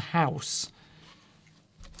have in the house.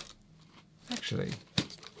 Actually,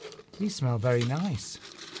 these smell very nice.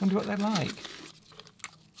 Wonder what they're like.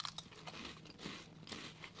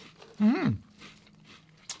 Oh,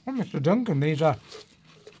 Mr. Duncan, these are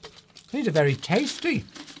very tasty.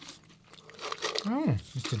 Oh,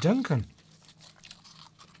 Mr. Duncan.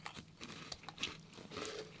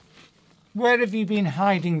 Where have you been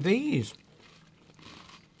hiding these?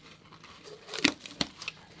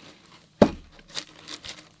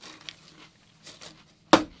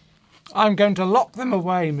 I'm going to lock them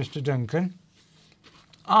away, Mr. Duncan.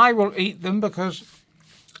 I will eat them because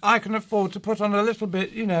I can afford to put on a little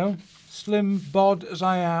bit, you know, slim bod as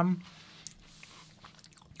I am.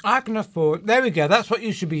 I can afford... There we go, that's what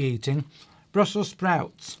you should be eating. Brussels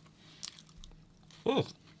sprouts. Oh.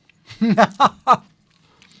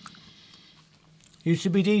 You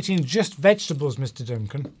should be eating just vegetables, Mr.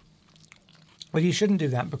 Duncan. Well, you shouldn't do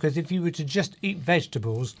that, because if you were to just eat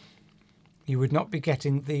vegetables, you would not be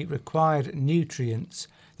getting the required nutrients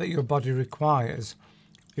that your body requires.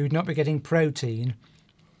 You would not be getting protein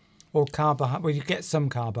or carbohydrate. Well, you get some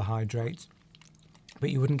carbohydrates, but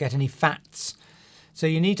you wouldn't get any fats. So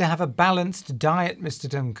you need to have a balanced diet, Mr.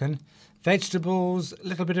 Duncan. Vegetables, a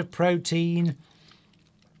little bit of protein,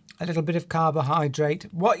 a little bit of carbohydrate.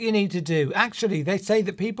 What you need to do, actually, they say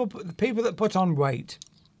that the people that put on weight,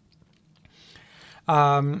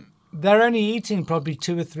 they're only eating probably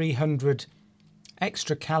 200 or 300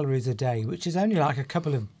 extra calories a day, which is only like a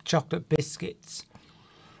couple of chocolate biscuits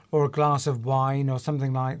or a glass of wine or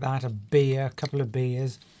something like that, a beer, a couple of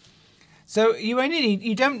beers. So you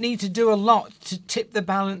don't need to do a lot to tip the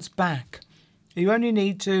balance back. You only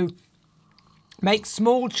need to make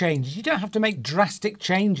small changes. You don't have to make drastic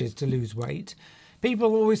changes to lose weight.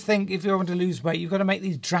 People always think if you want to lose weight, you've got to make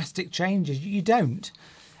these drastic changes. You don't.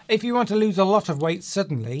 If you want to lose a lot of weight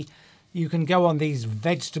suddenly, you can go on these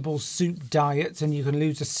vegetable soup diets and you can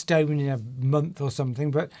lose a stone in a month or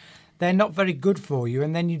something, but they're not very good for you.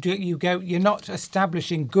 And then you're not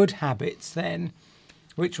establishing good habits then,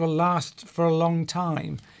 which will last for a long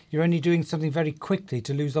time. You're only doing something very quickly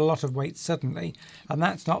to lose a lot of weight suddenly, and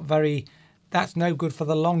that's no good for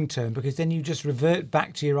the long term, because then you just revert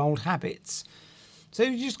back to your old habits. So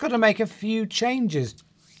you just got to make a few changes.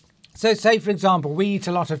 So say, for example, we eat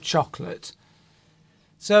a lot of chocolate.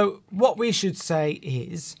 So what we should say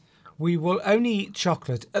is we will only eat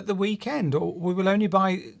chocolate at the weekend, or we will only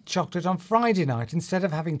buy chocolate on Friday night instead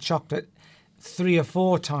of having chocolate 3 or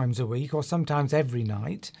 4 times a week, or sometimes every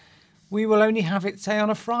night. We will only have it, say, on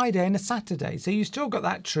a Friday and a Saturday. So you still got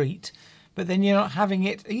that treat, but then you're not having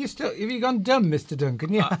it. Have you gone dumb, Mr.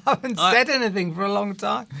 Duncan? You haven't said anything for a long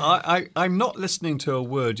time. I'm not listening to a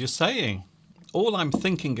word you're saying. All I'm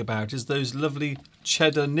thinking about is those lovely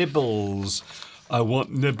cheddar nibbles. I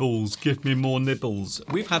want nibbles. Give me more nibbles.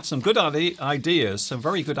 We've had some good ideas, some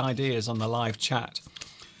very good ideas on the live chat.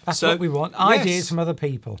 That's what we want. Ideas from other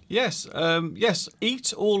people. Yes. Yes.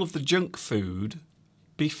 Eat all of the junk food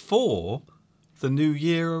before the new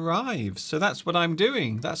year arrives. So that's what I'm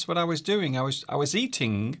doing. That's what I was doing. I was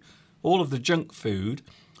eating all of the junk food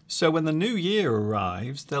So when the new year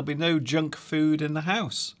arrives, there'll be no junk food in the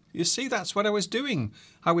house. You see, that's what I was doing.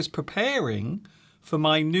 I was preparing for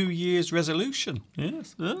my New Year's resolution.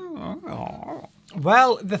 Yes.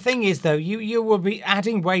 Well, the thing is, though, you will be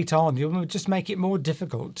adding weight on. You'll just make it more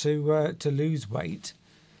difficult to lose weight.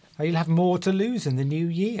 You'll have more to lose in the new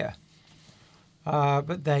year.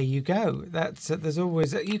 But there you go. There's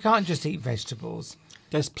always you can't just eat vegetables.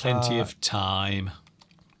 There's plenty of time.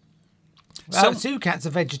 Well, Sukat's a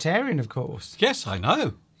vegetarian, of course. Yes, I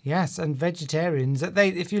know. Yes, and vegetarians,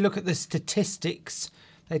 if you look at the statistics,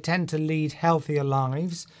 they tend to lead healthier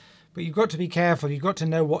lives. But you've got to be careful. You've got to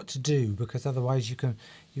know what to do, because otherwise you can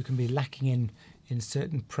be lacking in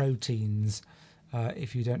certain proteins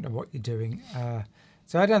if you don't know what you're doing.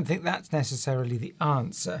 So I don't think that's necessarily the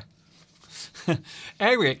answer.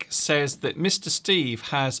 Eric says that Mr. Steve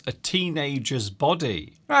has a teenager's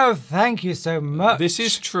body. Oh, thank you so much. This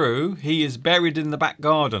is true. He is buried in the back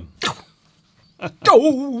garden.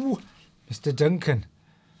 Oh, Mr. Duncan,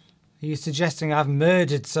 are you suggesting I've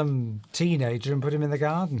murdered some teenager and put him in the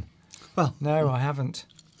garden? Well, no, I haven't.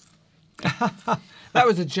 That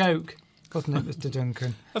was a joke, wasn't it, Mr.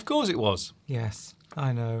 Duncan? Of course it was. Yes,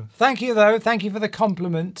 I know. Thank you, though. Thank you for the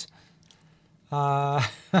compliment.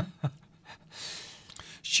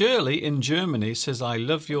 Shirley in Germany says, I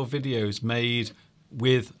love your videos made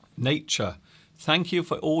with nature. Thank you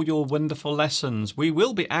for all your wonderful lessons. We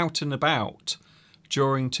will be out and about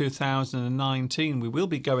during 2019. We will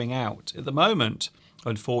be going out. At the moment,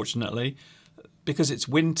 unfortunately, because it's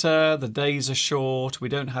winter, the days are short, we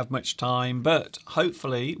don't have much time, but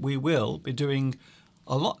hopefully we will be doing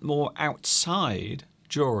a lot more outside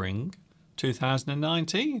during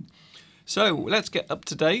 2019. So let's get up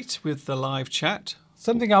to date with the live chat.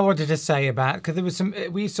 Something I wanted to say about, because there was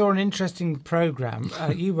we saw an interesting programme.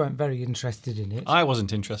 You weren't very interested in it. I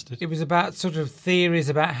wasn't interested. It was about sort of theories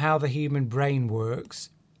about how the human brain works.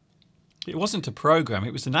 It wasn't a programme,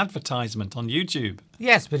 it was an advertisement on YouTube.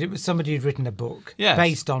 Yes, but it was somebody who'd written a book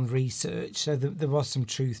based on research, so there was some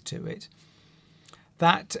truth to it.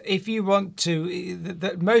 That if you want to,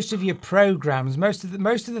 that most of your programmes, most of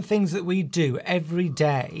the things that we do every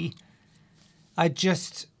day,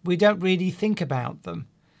 we don't really think about them.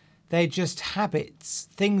 They're just habits,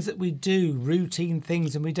 things that we do, routine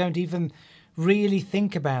things, and we don't even really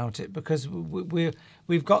think about it because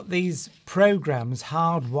we've got these programs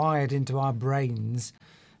hardwired into our brains,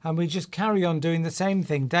 and we just carry on doing the same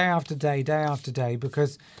thing day after day,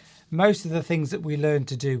 because most of the things that we learn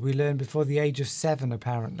to do, we learn before the age of 7,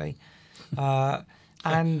 apparently.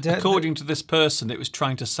 And according to this person, it was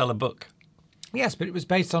trying to sell a book. Yes, but it was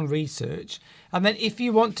based on research. And then if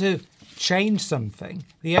you want to change something,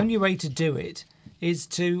 the only way to do it is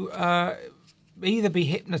to either be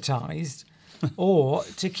hypnotized or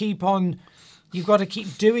to keep on. You've got to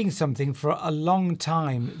keep doing something for a long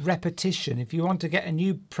time, repetition. If you want to get a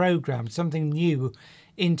new program, something new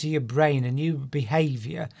into your brain, a new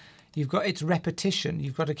behavior, it's repetition.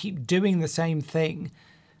 You've got to keep doing the same thing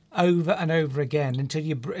over and over again until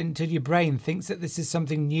your brain thinks that this is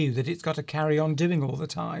something new that it's got to carry on doing all the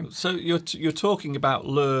time. So you're talking about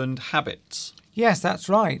learned habits. Yes, that's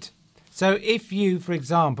right. So if you, for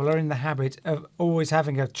example, are in the habit of always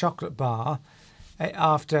having a chocolate bar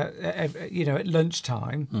after at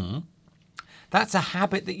lunchtime, that's a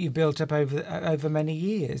habit that you've built up over many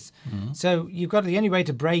years. So the only way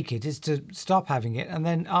to break it is to stop having it, and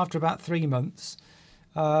then after about 3 months.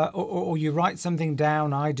 Or you write something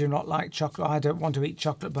down, I do not like chocolate, I don't want to eat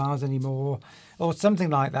chocolate bars anymore, or something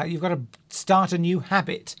like that. You've got to start a new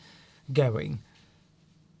habit going.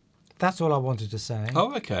 That's all I wanted to say.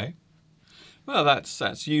 Oh, okay. Well,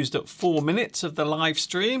 that's used up 4 minutes of the live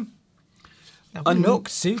stream. Now, look,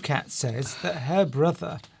 Sukat says that her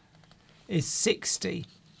brother is 60.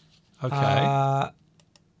 Okay.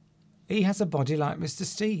 He has a body like Mr.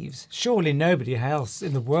 Steve's. Surely nobody else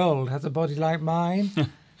in the world has a body like mine.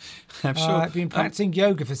 I'm sure. I've been practicing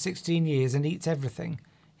yoga for 16 years and eats everything.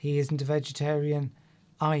 He isn't a vegetarian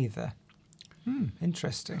either.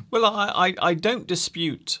 Interesting. Well, I don't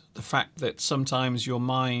dispute the fact that sometimes your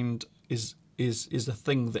mind is a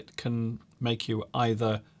thing that can make you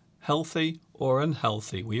either healthy or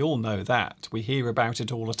unhealthy. We all know that. We hear about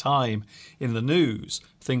it all the time in the news,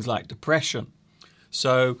 things like depression.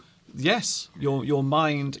 So yes, your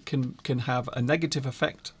mind can have a negative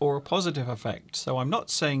effect or a positive effect. So I'm not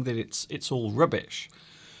saying that it's all rubbish.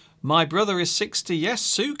 My brother is 60. Yes,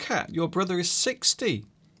 Sukat, your brother is 60.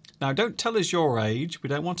 Now, don't tell us your age. We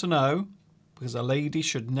don't want to know, because a lady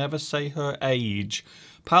should never say her age.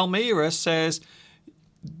 Palmyra says,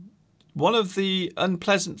 one of the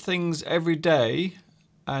unpleasant things every day,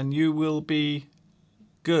 and you will be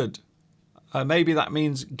Good. Maybe that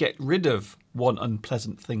means get rid of one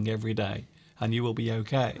unpleasant thing every day and you will be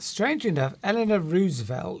okay. Strange enough, Eleanor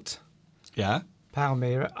Roosevelt, Yeah?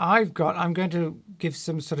 Palmyra, I'm going to give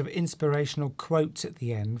some sort of inspirational quotes at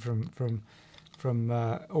the end from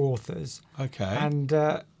authors. Okay. And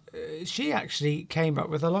she actually came up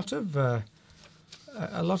with a lot of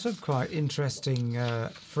quite interesting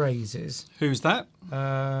phrases. Who's that?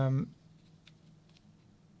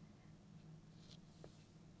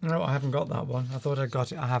 No, I haven't got that one. I thought I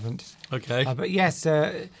got it. I haven't. Okay. But yes,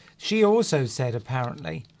 she also said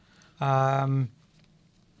apparently that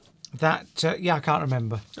I can't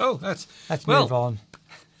remember. Oh, Let's move on.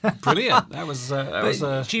 Brilliant. That was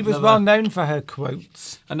she was well known for her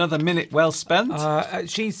quotes. Another minute well spent.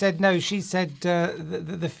 She said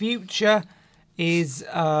the future is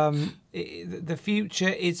the future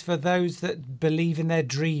is for those that believe in their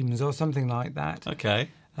dreams or something like that. Okay.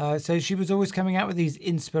 So she was always coming out with these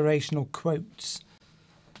inspirational quotes.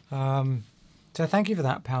 So thank you for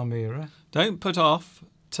that, Palmyra. Don't put off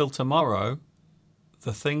till tomorrow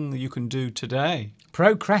the thing that you can do today.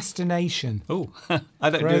 Procrastination. Oh, I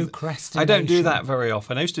don't do that very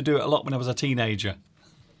often. I used to do it a lot when I was a teenager.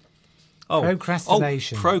 Oh,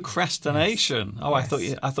 procrastination. Oh, procrastination. Yes. Oh,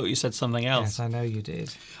 yes. I thought you said something else. Yes, I know you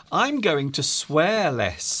did. I'm going to swear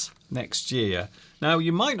less next year. Now,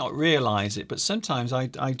 you might not realise it, but sometimes I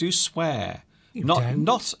do swear.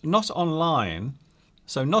 Not online,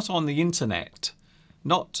 so not on the internet,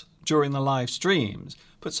 not during the live streams,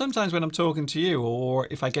 but sometimes when I'm talking to you or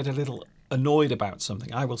if I get a little annoyed about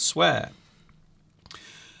something, I will swear.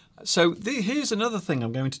 So here's another thing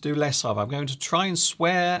I'm going to do less of. I'm going to try and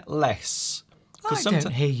swear less. I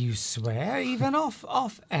don't hear you swear, even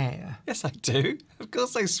off air. Yes, I do. Of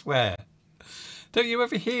course I swear. Don't you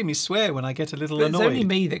ever hear me swear when I get a little annoyed? It's only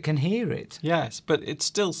me that can hear it. Yes, but it's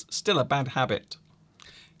still a bad habit.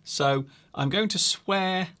 So I'm going to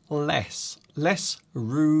swear less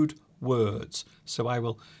rude words. So I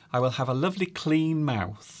will have a lovely clean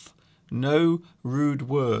mouth. No rude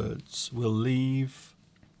words will leave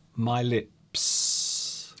my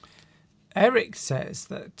lips. Eric says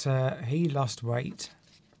that he lost weight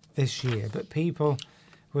this year, but people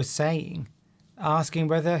were asking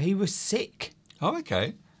whether he was sick. Oh,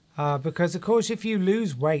 okay. Because of course, if you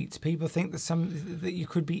lose weight, people think that you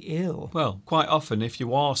could be ill. Well, quite often, if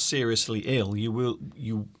you are seriously ill,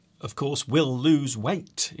 you of course will lose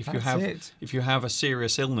weight. If you have a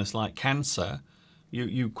serious illness like cancer,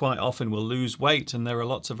 you quite often will lose weight, and there are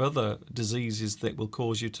lots of other diseases that will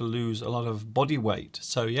cause you to lose a lot of body weight.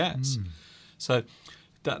 So yes, so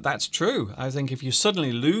that's true. I think if you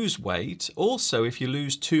suddenly lose weight, also if you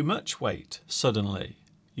lose too much weight suddenly,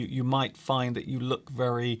 you might find that you look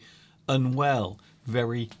very unwell,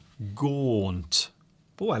 very gaunt.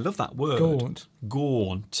 Oh, I love that word. Gaunt.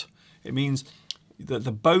 Gaunt. It means that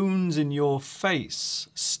the bones in your face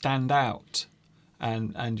stand out,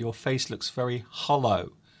 and your face looks very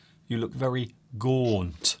hollow. You look very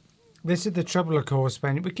gaunt. This is the trouble, of course,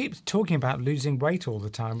 when we keep talking about losing weight all the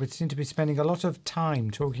time. We seem to be spending a lot of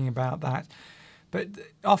time talking about that. But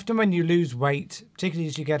often when you lose weight, particularly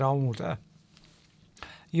as you get older,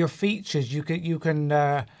 your features, you can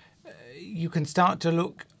start to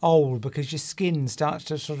look old because your skin starts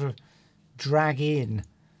to sort of drag in.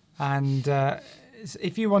 And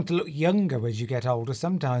if you want to look younger as you get older,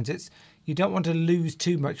 sometimes you don't want to lose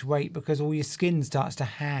too much weight because all your skin starts to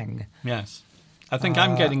hang. Yes. I think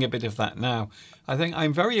I'm getting a bit of that now. I think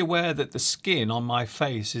I'm very aware that the skin on my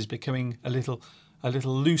face is becoming a little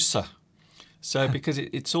looser. So because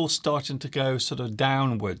it's all starting to go sort of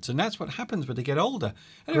downwards, and that's what happens when they get older.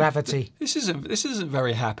 Anyway, Gravity. This isn't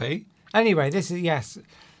very happy. Anyway, this is yes.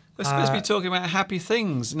 We're supposed to be talking about happy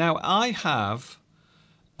things. Now I have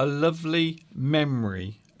a lovely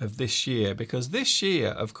memory of this year, because this year,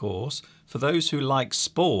 of course, for those who like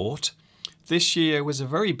sport, this year was a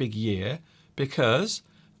very big year because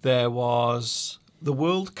there was the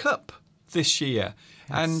World Cup this year.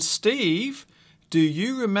 Yes. And Steve, do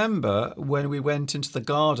you remember when we went into the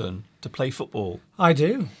garden to play football? I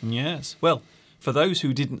do. Yes. Well, for those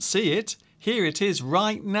who didn't see it, here it is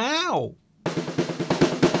right now.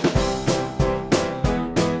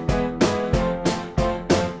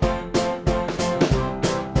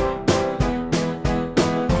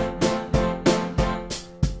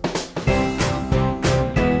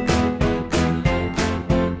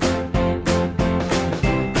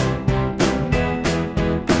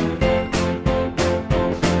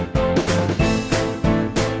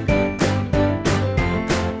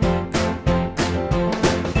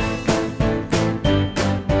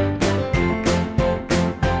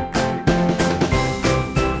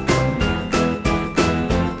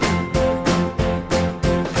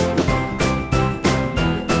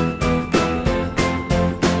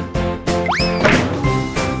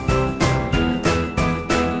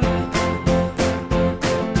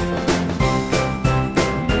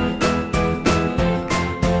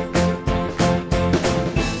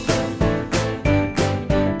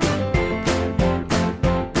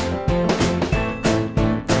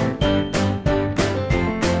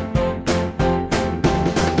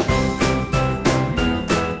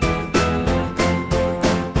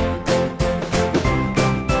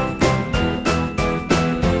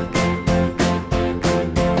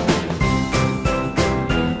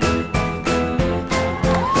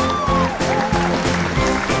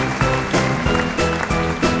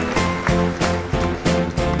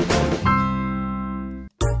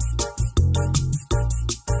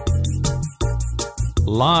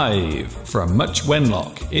 from Much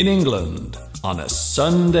Wenlock in England on a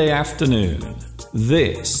Sunday afternoon.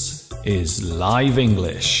 This is Live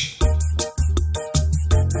English.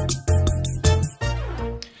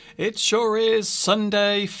 It sure is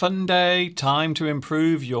Sunday, fun day, time to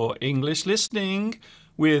improve your English listening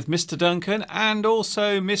with Mr. Duncan and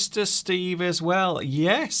also Mr. Steve as well.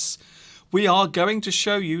 Yes, we are going to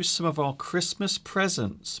show you some of our Christmas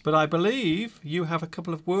presents, but I believe you have a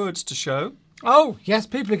couple of words to show. Oh, yes,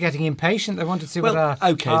 people are getting impatient. They want to see what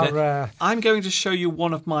I'm going to show you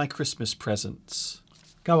one of my Christmas presents.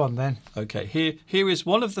 Go on then. Okay, here is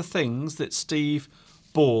one of the things that Steve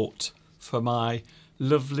bought for my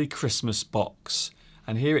lovely Christmas box.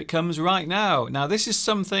 And here it comes right now. Now, this is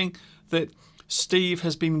something that Steve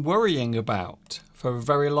has been worrying about for a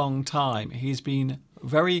very long time. He's been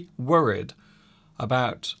very worried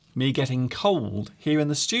about me getting cold here in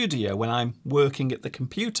the studio when I'm working at the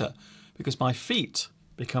computer because my feet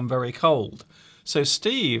become very cold. So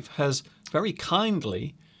Steve has very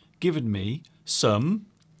kindly given me some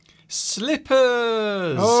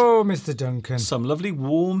slippers. Oh, Mr. Duncan. Some lovely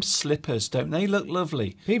warm slippers. Don't they look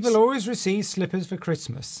lovely? People always receive slippers for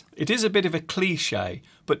Christmas. It is a bit of a cliche,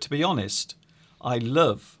 but to be honest, I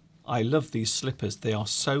love these slippers. They are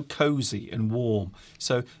so cozy and warm.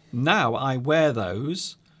 So now I wear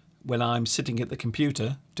those when I'm sitting at the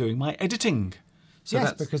computer doing my editing. So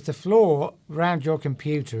yes, because the floor around your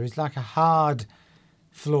computer is like a hard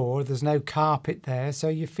floor. There's no carpet there, so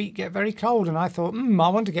your feet get very cold. And I thought, I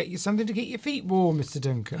want to get you something to get your feet warm, Mr.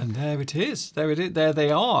 Duncan. And there it is. There it is. There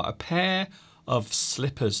they are. A pair of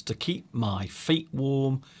slippers to keep my feet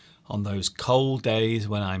warm on those cold days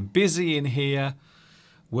when I'm busy in here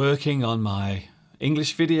working on my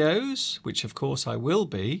English videos, which of course I will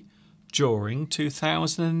be during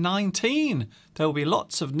 2019. There will be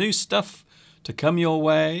lots of new stuff to come your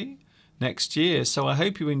way next year, so I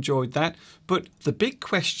hope you enjoyed that. But the big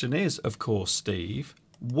question is, of course, Steve,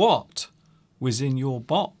 what was in your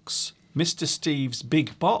box? Mr. Steve's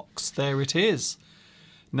big box, there it is.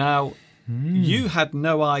 Now, you had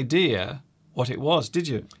no idea what it was, did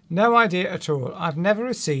you? No idea at all. I've never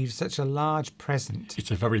received such a large present.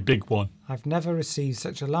 It's a very big one. I've never received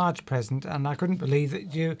such a large present, and I couldn't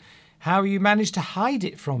believe how you managed to hide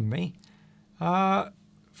it from me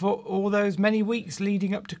for all those many weeks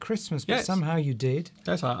leading up to Christmas, but somehow you did.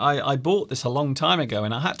 Yes, I bought this a long time ago,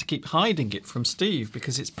 and I had to keep hiding it from Steve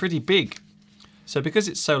because it's pretty big. So because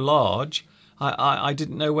it's so large, I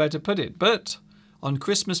didn't know where to put it. But on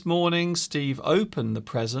Christmas morning, Steve opened the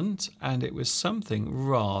present, and it was something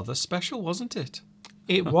rather special, wasn't it?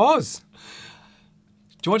 It was.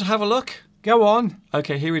 Do you want to have a look? Go on.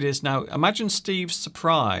 Okay, here it is. Now, imagine Steve's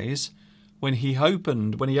surprise when he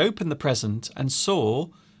opened the present and saw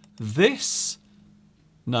this.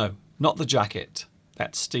 No, not the jacket.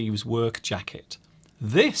 That's Steve's work jacket.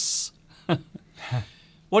 This.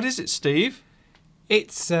 What is it, Steve?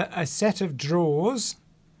 It's a set of drawers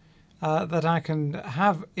that I can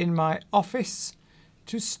have in my office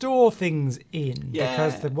to store things in. Yeah.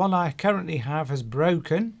 Because the one I currently have has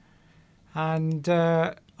broken, and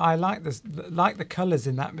I like the colours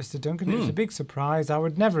in that, Mr. Duncan. It was a big surprise. I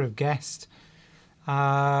would never have guessed.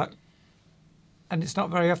 And it's not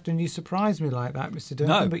very often you surprise me like that, Mr.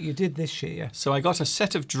 Duncan, but you did this year. So I got a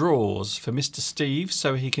set of drawers for Mr. Steve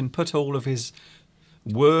so he can put all of his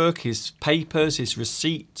work, his papers, his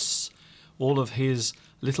receipts, all of his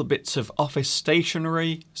little bits of office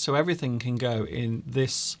stationery, so everything can go in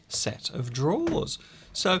this set of drawers.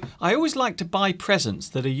 So I always like to buy presents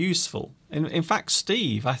that are useful. In fact,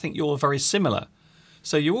 Steve, I think you're very similar.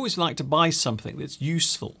 So you always like to buy something that's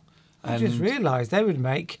useful. I just realised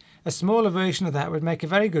a smaller version of that would make a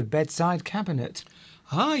very good bedside cabinet.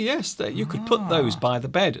 Ah, yes, you could put those by the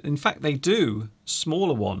bed. In fact, they do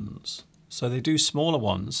smaller ones. So they do smaller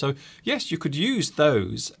ones. So yes, you could use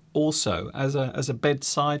those also as a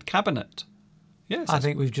bedside cabinet. Yes. I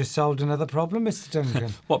think we've just solved another problem, Mr.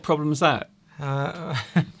 Duncan. What problem is that?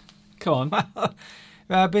 Come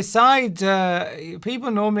on.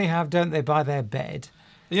 People normally have, don't they, by their bed?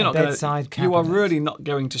 You're not bedside cabinet. You are really not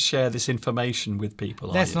going to share this information with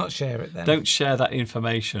people, Let's not share it then. Don't share that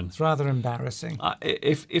information. It's rather embarrassing.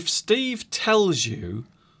 If Steve tells you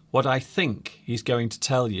what I think he's going to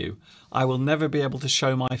tell you, I will never be able to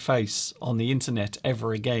show my face on the internet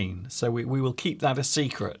ever again. So we will keep that a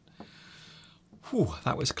secret. Whew,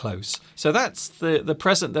 that was close. So that's the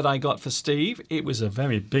present that I got for Steve. It was a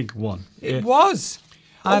very big one. It was.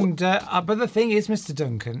 And but the thing is, Mr.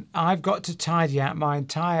 Duncan, I've got to tidy out my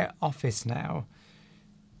entire office now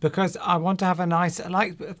because I want to have a nice.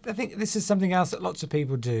 I think this is something else that lots of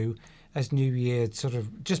people do. as New Year, sort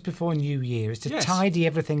of just before New Year, is to Yes. tidy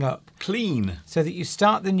everything up Clean. so that you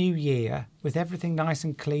start the new year with everything nice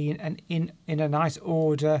and clean and in a nice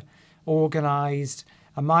order, organised.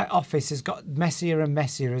 And my office has got messier and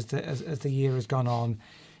messier as the year has gone on.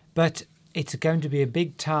 But it's going to be a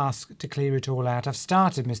big task to clear it all out. I've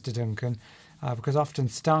started, Mr. Duncan, because often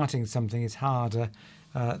starting something is harder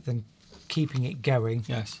than keeping it going.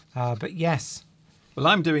 Yes. But yes, Well,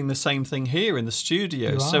 I'm doing the same thing here in the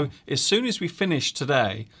studio. You So are. as soon as we finish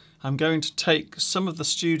today, I'm going to take some of the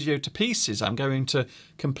studio to pieces. I'm going to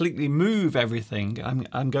completely move everything.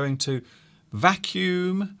 I'm going to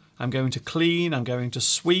vacuum. I'm going to clean. I'm going to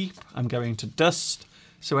sweep. I'm going to dust.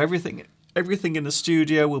 So everything in the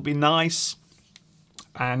studio will be nice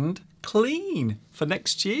and clean for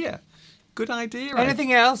next year. Good idea. eh?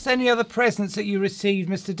 anything else? Any other presents that you received,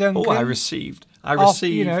 Mr. Duncan? Oh, I received. Off,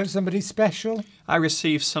 you know, somebody special. I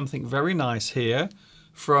received something very nice here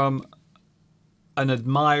from an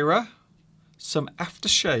admirer, some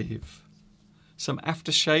aftershave. Some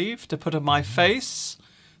aftershave to put on my face.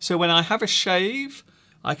 So when I have a shave,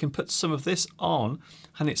 I can put some of this on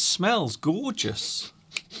and it smells gorgeous.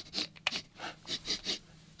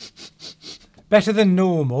 Better than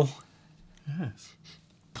normal. Yes.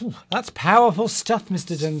 That's powerful stuff,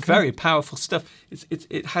 Mr. Duncan. Very powerful stuff.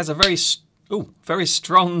 It has a very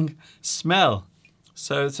strong smell.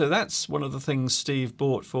 So that's one of the things Steve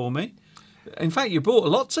bought for me. In fact, you bought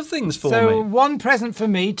lots of things for So me. one present for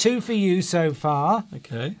me, two for you so far.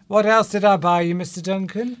 Okay. What else did I buy you, Mr.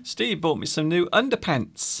 Duncan? Steve bought me some new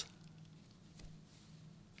underpants.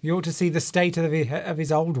 You ought to see the state of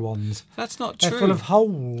his old ones. That's not They're true. full of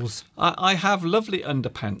holes. I have lovely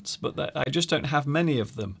underpants, but I just don't have many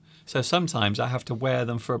of them. So sometimes I have to wear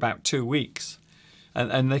them for about 2 weeks.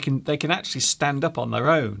 And they can actually stand up on their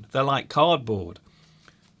own. They're like cardboard.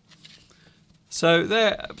 So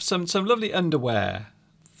they're some lovely underwear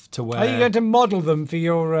to wear. Are you going to model them for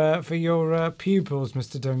your pupils,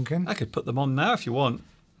 Mr. Duncan? I could put them on now if you want.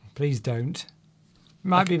 Please don't.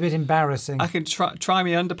 Might be a bit embarrassing. I can try my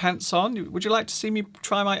underpants on. Would you like to see me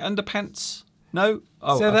try my underpants? No?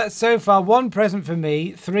 Oh, So that's so far one present for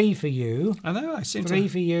me, three for you. I know. I seem Three to.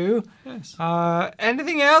 for you. Yes.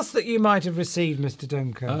 Anything else that you might have received, Mr.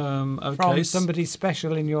 Duncan, Okay. from somebody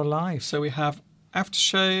special in your life? So we have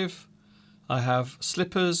aftershave. I have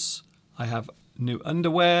slippers. I have new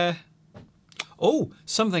underwear. Oh,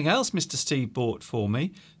 something else Mr. Steve bought for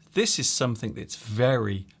me. This is something that's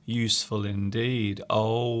very useful indeed.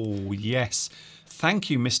 Oh, yes. Thank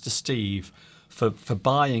you, Mr. Steve, for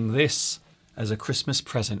buying this as a Christmas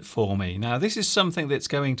present for me. Now, this is something that's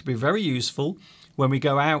going to be very useful when we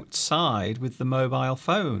go outside with the mobile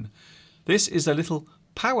phone. This is a little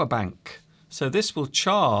power bank. So this will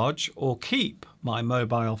charge or keep my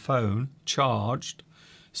mobile phone charged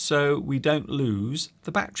so we don't lose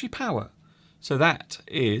the battery power. So that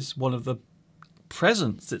is one of the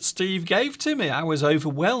presents that Steve gave to me. I was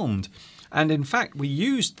overwhelmed. And in fact, we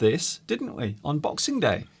used this, didn't we, on Boxing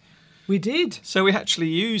Day? We did. So we actually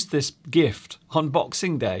used this gift on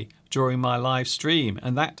Boxing Day during my live stream,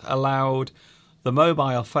 and that allowed the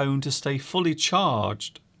mobile phone to stay fully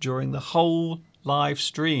charged during the whole live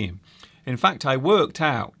stream. In fact, I worked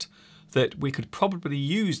out that we could probably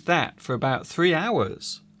use that for about 3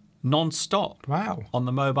 hours non-stop Wow. on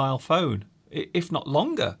the mobile phone, if not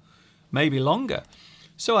longer, maybe longer.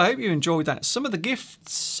 So I hope you enjoyed that. Some of the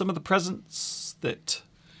gifts, some of the presents that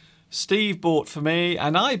Steve bought for me,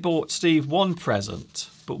 and I bought Steve one present,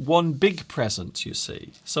 but one big present, you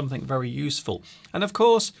see, something very useful. And of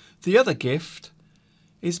course, the other gift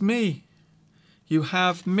is me. You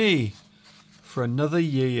have me for another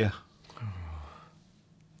year.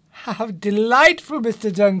 How delightful,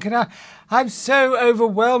 Mr. Duncan. I'm so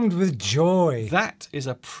overwhelmed with joy. That is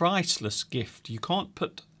a priceless gift. You can't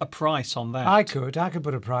put a price on that. I could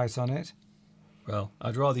put a price on it. Well,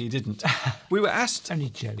 I'd rather you didn't. We were asked Only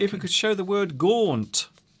joking. if we could show the word gaunt.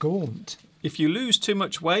 Gaunt. If you lose too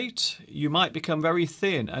much weight, you might become very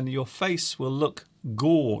thin and your face will look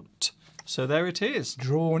gaunt. So there it is.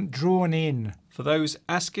 Drawn in. For those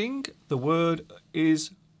asking, the word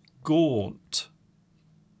is gaunt.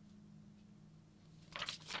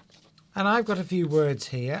 And I've got a few words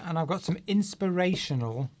here, and I've got some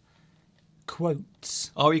inspirational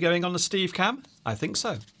quotes. Are we going on the Steve Cam? I think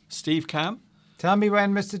so. Steve Cam. Tell me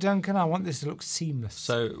when, Mr. Duncan. I want this to look seamless.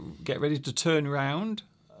 So get ready to turn around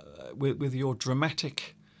with your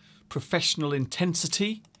dramatic, professional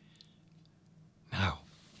intensity. Now.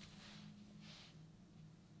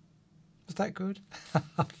 Was that good?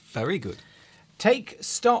 Very good. Take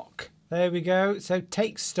stock. There we go. So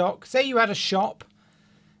take stock. Say you had a shop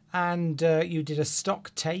and you did a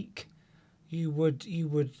stock take. you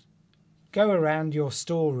would go around your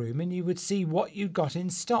storeroom and you would see what you'd got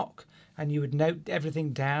in stock, and you would note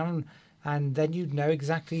everything down, and then you'd know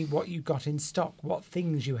exactly what you got in stock, what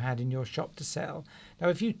things you had in your shop to sell. Now,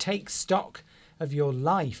 if you take stock of your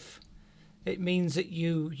life, it means that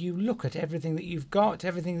you look at everything that you've got,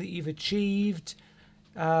 everything that you've achieved,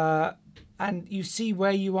 and you see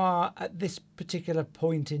where you are at this particular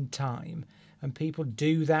point in time. And people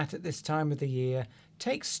do that at this time of the year.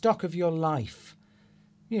 Take stock of your life.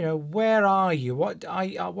 You know, where are you?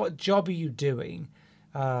 What job are you doing?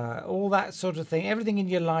 All that sort of thing. Everything in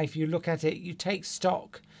your life, you look at it, you take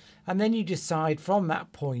stock, and then you decide from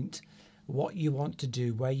that point what you want to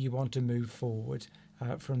do, where you want to move forward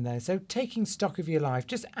from there. So taking stock of your life,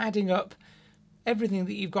 just adding up everything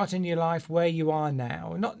that you've got in your life where you are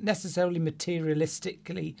now, not necessarily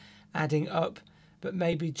materialistically adding up, but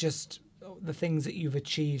maybe just the things that you've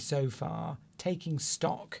achieved so far, taking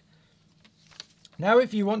stock. Now,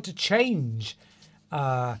 if you want to change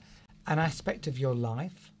an aspect of your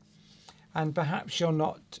life, and perhaps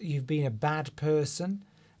you've been a bad person,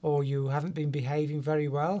 or you haven't been behaving very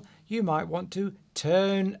well, you might want to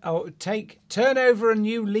turn over a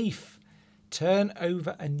new leaf. Turn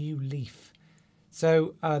over a new leaf.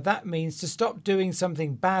 So that means to stop doing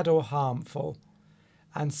something bad or harmful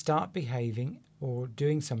and start behaving or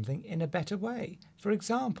doing something in a better way. For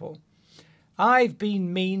example, I've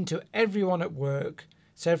been mean to everyone at work,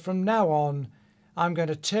 so from now on, I'm going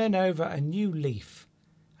to turn over a new leaf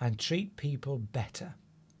and treat people better.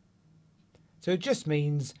 So it just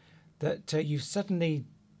means that you've suddenly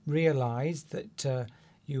realised that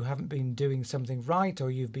you haven't been doing something right,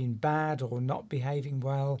 or you've been bad or not behaving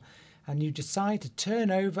well, and you decide to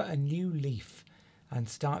turn over a new leaf and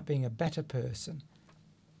start being a better person.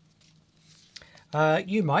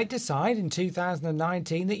 You might decide in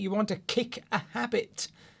 2019 that you want to kick a habit.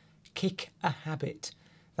 Kick a habit.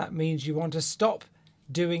 That means you want to stop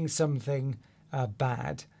doing something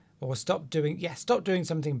bad, or stop doing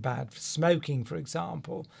something bad. Smoking, for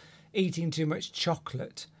example, eating too much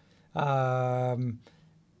chocolate,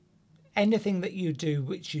 anything that you do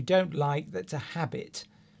which you don't like that's a habit,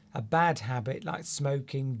 a bad habit, like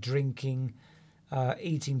smoking, drinking,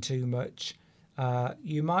 eating too much.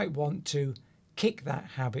 You might want to kick that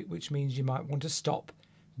habit, which means you might want to stop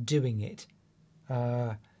doing it.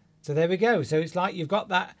 So there we go. So it's like you've got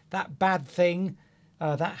that bad thing,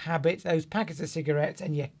 that habit, those packets of cigarettes,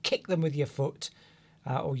 and you kick them with your foot,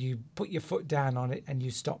 or you put your foot down on it and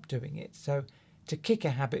you stop doing it. So to kick a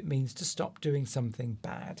habit means to stop doing something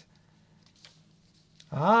bad.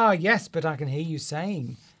 Ah, yes, but I can hear you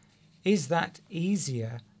saying, is that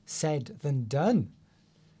easier said than done?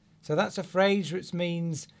 So that's a phrase which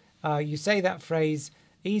means you say that phrase,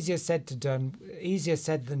 easier said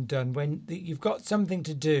than done, when you've got something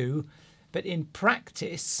to do, but in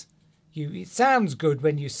practice, it sounds good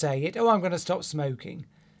when you say it. Oh, I'm going to stop smoking.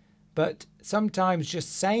 But sometimes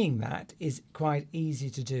just saying that is quite easy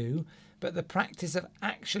to do, but the practice of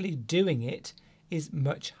actually doing it is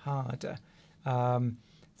much harder.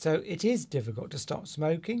 So it is difficult to stop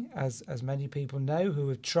smoking, as many people know who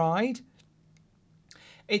have tried.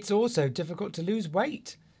 It's also difficult to lose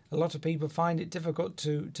weight. A lot of people find it difficult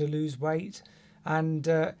to lose weight,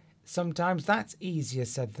 and sometimes that's easier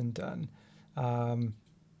said than done.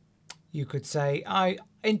 You could say,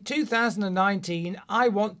 in 2019, I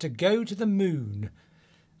want to go to the moon.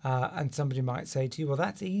 And somebody might say to you, well,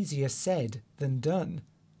 that's easier said than done.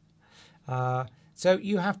 So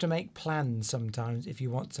you have to make plans sometimes if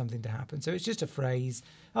you want something to happen. So it's just a phrase.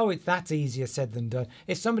 Oh, that's easier said than done.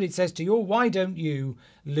 If somebody says to you, oh, why don't you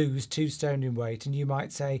lose 2 stone in weight? And you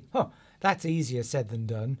might say, oh, that's easier said than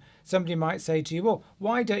done. Somebody might say to you, well,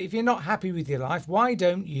 if you're not happy with your life, why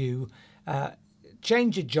don't you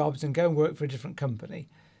change your jobs and go and work for a different company?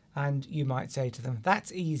 And you might say to them,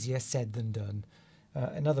 that's easier said than done.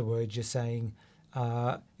 In other words, you're saying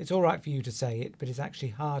it's all right for you to say it, but it's actually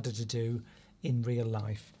harder to do in real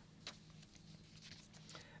life.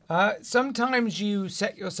 Sometimes you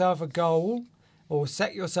set yourself a goal or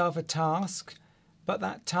set yourself a task, but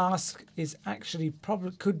that task is actually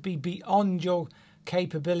could be beyond your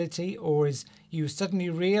capability, or is you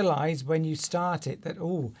suddenly realise when you start it that,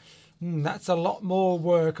 that's a lot more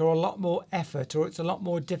work or a lot more effort, or it's a lot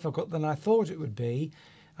more difficult than I thought it would be.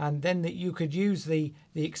 And then that you could use the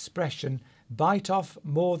expression, bite off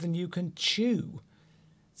more than you can chew.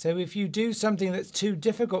 So if you do something that's too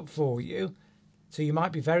difficult for you, so you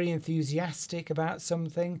might be very enthusiastic about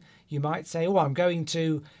something. You might say, I'm going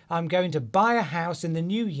to buy a house in the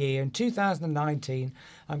new year, in 2019.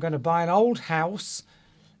 I'm going to buy an old house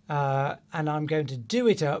and I'm going to do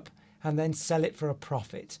it up and then sell it for a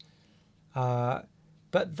profit. But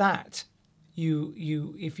that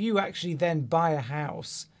if you actually then buy a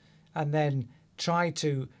house and then try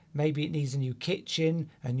to, maybe it needs a new kitchen,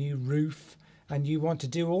 a new roof, and you want to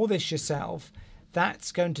do all this yourself,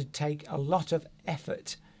 that's going to take a lot of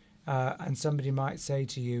effort. And somebody might say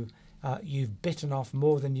to you, you've bitten off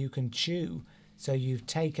more than you can chew. So you've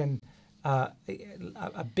taken a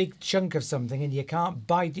big chunk of something and you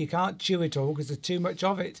can't chew it all because there's too much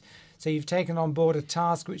of it. So you've taken on board a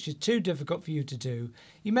task which is too difficult for you to do.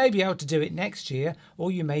 You may be able to do it next year, or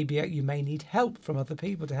you may need help from other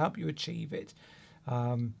people to help you achieve it.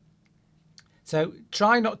 So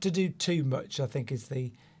try not to do too much, I think is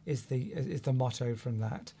the motto from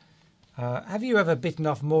that. Have you ever bitten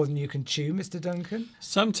off more than you can chew, Mr. Duncan?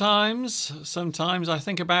 Sometimes. I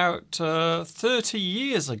think about 30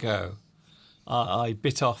 years ago, I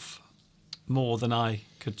bit off more than I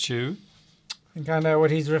could chew. I think I know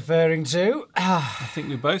what he's referring to. I think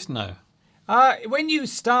we both know. When you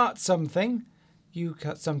start something, you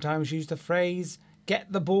sometimes use the phrase,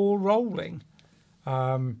 get the ball rolling.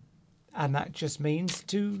 And that just means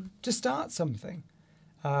to start something.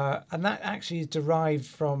 And that actually is derived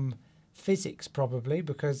from physics, probably,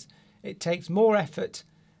 because it takes more effort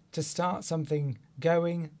to start something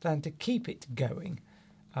going than to keep it going.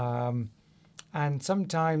 And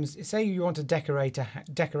sometimes, say you want to decorate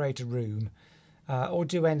a room, or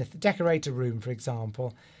do anything, decorate a room, for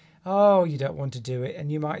example. Oh, you don't want to do it,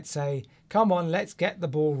 and you might say, come on, let's get the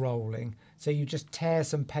ball rolling. So you just tear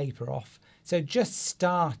some paper off. So just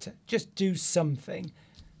start, just do something.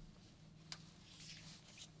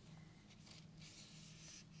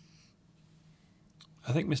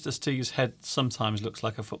 I think Mr. Steve's head sometimes looks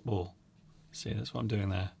like a football. See, that's what I'm doing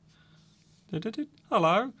there.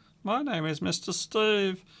 Hello, my name is Mr.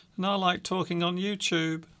 Steve, and I like talking on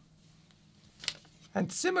YouTube.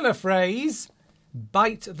 And similar phrase,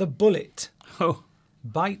 bite the bullet. Oh,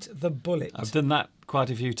 bite the bullet. I've done that quite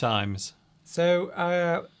a few times.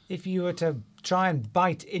 So if you were to try and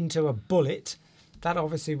bite into a bullet, that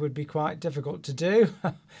obviously would be quite difficult to do.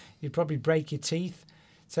 You'd probably break your teeth.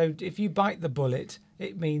 So if you bite the bullet,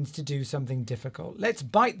 it means to do something difficult. Let's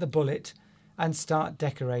bite the bullet and start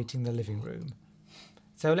decorating the living room.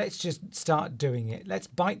 So let's just start doing it. Let's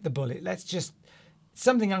bite the bullet. Let's just,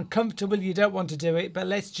 something uncomfortable, you don't want to do it, but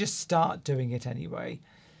let's just start doing it anyway.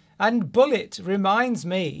 And bullet reminds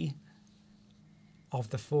me of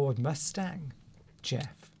the Ford Mustang,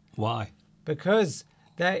 Jeff. Why? Because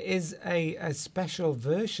there is a special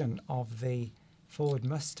version of the Ford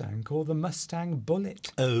Mustang called the Mustang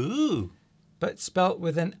Bullet. Oh. But spelt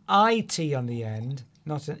with an IT on the end,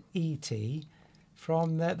 not an ET,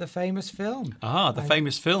 from the famous film. Ah, the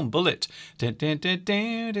famous film, Bullet. I think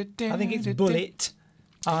it's Bullet,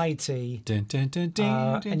 IT.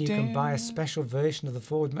 And you can buy a special version of the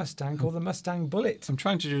Ford Mustang called the Mustang Bullet. I'm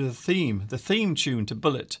trying to do the theme tune to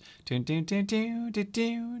Bullet.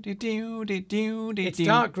 It's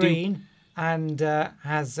dark green and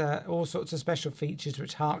has all sorts of special features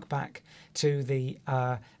which hark back to the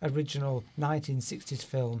original 1960s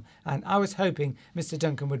film. And I was hoping Mr.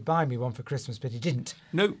 Duncan would buy me one for Christmas, but he didn't.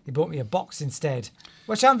 No. He bought me a box instead,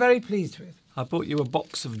 which I'm very pleased with. I bought you a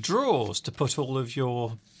box of drawers to put all of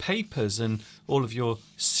your papers and all of your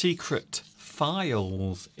secret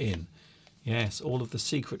files in. Yes, all of the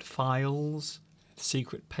secret files,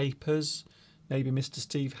 secret papers. Maybe Mr.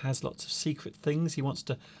 Steve has lots of secret things he wants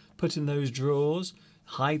to put in those drawers,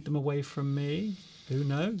 hide them away from me. Who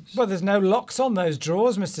knows? Well, there's no locks on those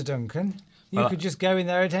drawers, Mr. Duncan. You could just go in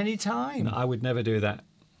there at any time. No, I would never do that.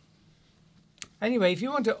 Anyway, if you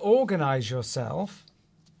want to organise yourself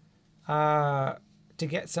to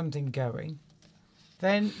get something going,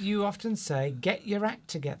 then you often say, get your act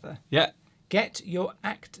together. Yeah. Get your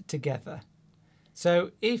act together.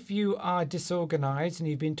 So if you are disorganised and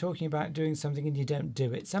you've been talking about doing something and you don't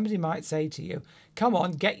do it, somebody might say to you, come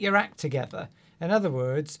on, get your act together. In other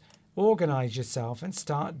words, organise yourself and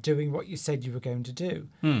start doing what you said you were going to do.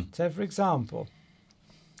 So, for example,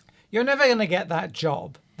 you're never going to get that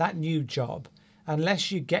job, that new job,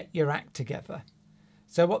 unless you get your act together.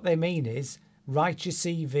 So what they mean is write your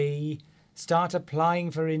CV, start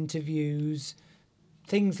applying for interviews,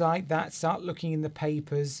 things like that, start looking in the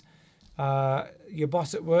papers. Your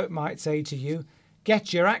boss at work might say to you,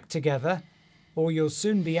 get your act together or you'll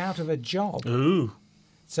soon be out of a job. Ooh.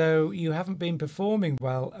 So you haven't been performing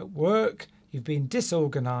well at work, you've been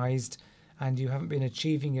disorganised and you haven't been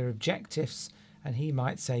achieving your objectives. And he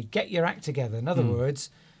might say, get your act together. In other words,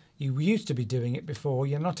 you used to be doing it before,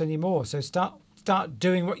 you're not anymore. So start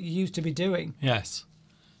doing what you used to be doing. Yes.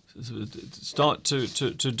 Start to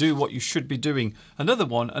do what you should be doing.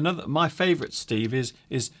 My favourite, Steve, is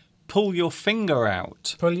pull your finger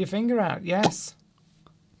out. Pull your finger out, yes.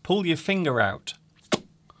 Pull your finger out.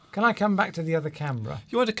 Can I come back to the other camera?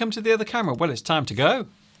 You want to come to the other camera? Well, it's time to go.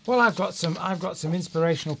 Well, I've got some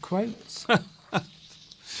inspirational quotes.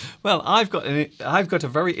 Well, I've got a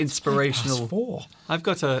very inspirational. 4. I've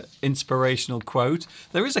got an inspirational quote.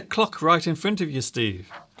 There is a clock right in front of you, Steve.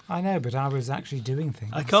 I know, but I was actually doing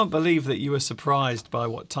things. I can't believe that you were surprised by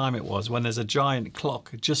what time it was when there's a giant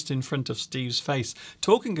clock just in front of Steve's face.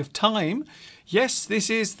 Talking of time, yes, this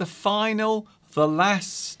is the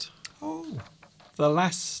last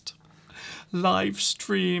live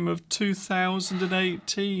stream of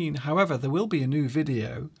 2018. However, there will be a new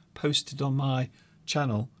video posted on my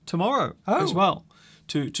channel tomorrow as well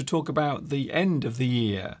to talk about the end of the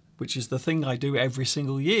year, which is the thing I do every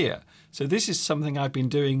single year. So this is something I've been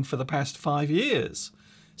doing for the past 5 years.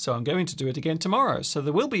 So I'm going to do it again tomorrow. So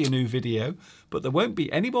there will be a new video, but there won't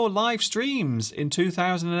be any more live streams in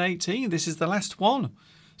 2018. This is the last one.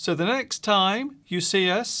 So the next time you see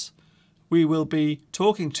us, we will be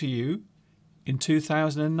talking to you in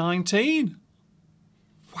 2019.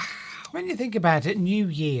 Wow. When you think about it, New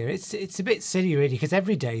Year, it's a bit silly really, because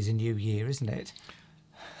every day's a new year, isn't it?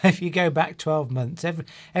 If you go back 12 months,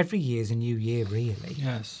 every year's a new year, really.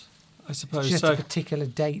 Yes, I suppose it's just so. a particular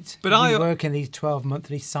date. But we work in these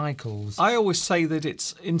 12-monthly cycles. I always say that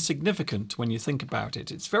it's insignificant when you think about it.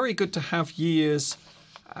 It's very good to have years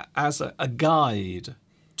as a guide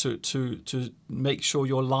to make sure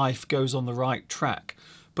your life goes on the right track.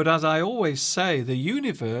 But as I always say, the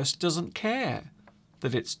universe doesn't care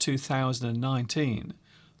that it's 2019.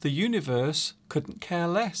 The universe couldn't care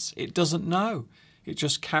less. It doesn't know. It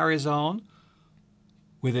just carries on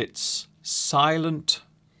with its silent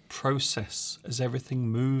process as everything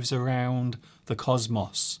moves around the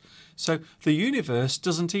cosmos. So the universe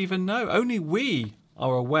doesn't even know. Only we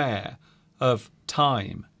are aware of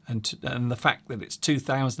time and the fact that it's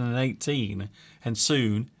 2018 and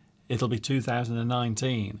soon it'll be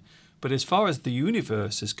 2019. But as far as the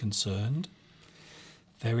universe is concerned,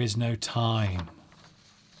 there is no time.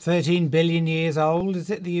 13 billion years old, is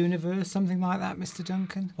it, the universe? Something like that, Mr.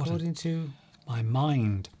 Duncan? According to... My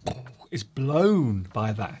mind is blown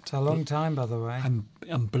by that. It's a long time, by the way.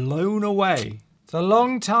 I'm blown away. It's a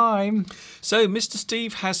long time. So Mr.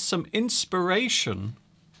 Steve has some inspiration,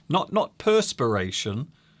 not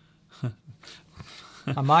perspiration.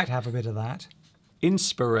 I might have a bit of that.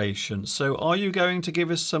 Inspiration. So are you going to give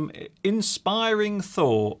us some inspiring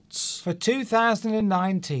thoughts? For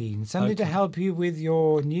 2019, something to help you with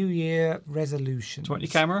your New Year resolutions. Do you want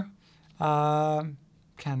your camera?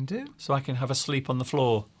 Can do. So I can have a sleep on the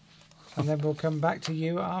floor. And then we'll come back to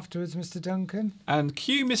you afterwards, Mr. Duncan. And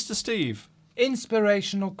cue Mr. Steve.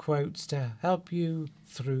 Inspirational quotes to help you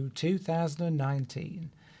through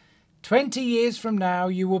 2019. 20 years from now,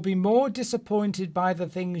 you will be more disappointed by the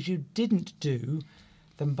things you didn't do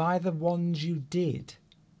than by the ones you did.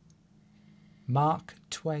 Mark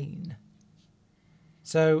Twain.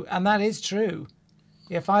 So, and that is true.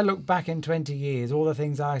 If I look back in 20 years, all the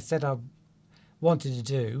things I said I wanted to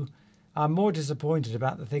do, I'm more disappointed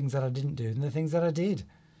about the things that I didn't do than the things that I did.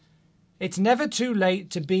 It's never too late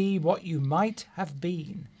to be what you might have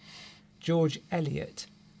been. George Eliot.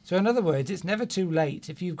 So in other words, it's never too late.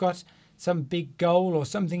 If you've got some big goal or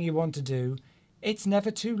something you want to do, it's never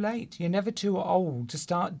too late. You're never too old to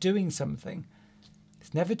start doing something.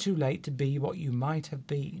 It's never too late to be what you might have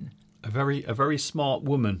been. A very smart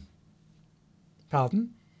woman.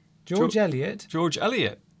 Pardon? George Eliot? George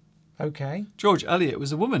Eliot. Okay. George Eliot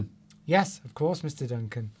was a woman. Yes, of course, Mr.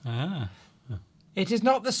 Duncan. Ah. It is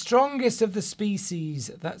not the strongest of the species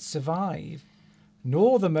that survive,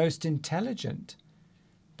 nor the most intelligent,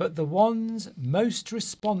 but the ones most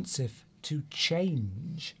responsive to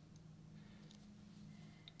change.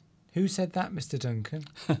 Who said that, Mr. Duncan?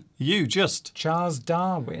 You just. Charles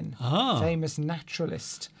Darwin, Ah. famous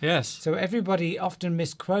naturalist. Yes. So everybody often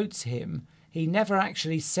misquotes him. He never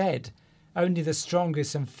actually said only the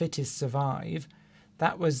strongest and fittest survive.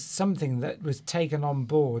 That was something that was taken on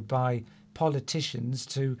board by politicians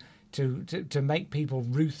to make people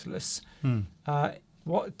ruthless.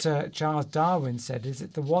 What Charles Darwin said is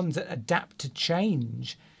that the ones that adapt to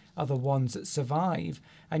change are the ones that survive.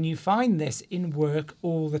 And you find this in work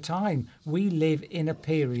all the time. We live in a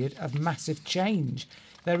period of massive change.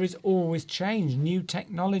 There is always change, new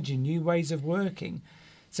technology, new ways of working.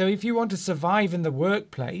 So if you want to survive in the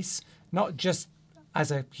workplace, not just as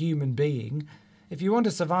a human being, if you want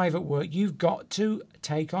to survive at work, you've got to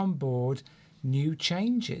take on board new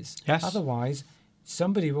changes. Yes. Otherwise,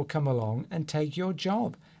 somebody will come along and take your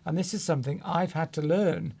job. And this is something I've had to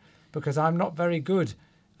learn because I'm not very good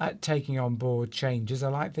at taking on board changes. I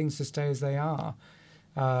like things to stay as they are.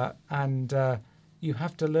 And you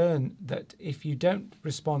have to learn that if you don't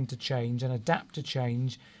respond to change and adapt to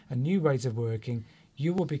change and new ways of working,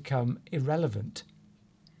 you will become irrelevant.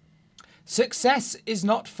 Success is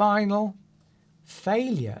not final.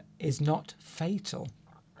 Failure is not fatal.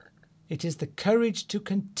 It is the courage to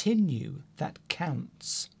continue that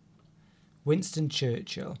counts. Winston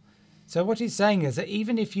Churchill. So what he's saying is that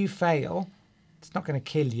even if you fail, it's not going to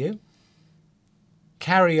kill you.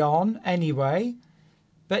 Carry on anyway.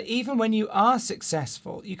 But even when you are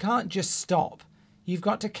successful, you can't just stop. You've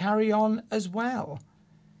got to carry on as well.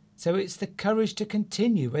 So it's the courage to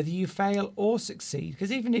continue, whether you fail or succeed.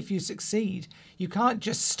 Because even if you succeed, you can't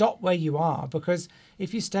just stop where you are, because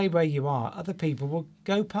if you stay where you are, other people will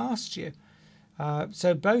go past you.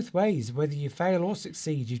 So both ways, whether you fail or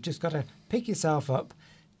succeed, you've just got to pick yourself up,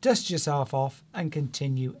 dust yourself off, and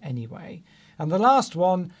continue anyway. And the last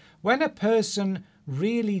one, when a person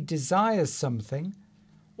really desires something,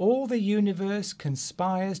 all the universe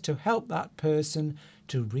conspires to help that person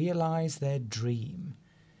to realise their dream.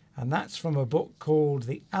 And that's from a book called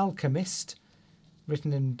The Alchemist,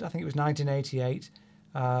 written in, I think it was 1988,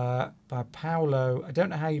 by Paulo. I don't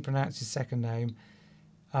know how you pronounce his second name.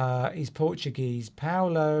 He's Portuguese.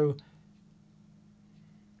 Paulo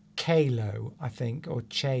Coelho, I think, or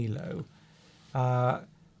Coelho.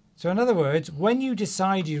 So in other words, when you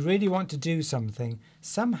decide you really want to do something,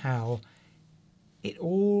 somehow it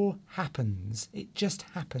all happens. It just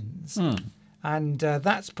happens. And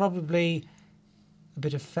that's probably a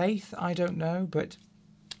bit of faith, I don't know, but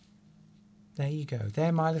there you go.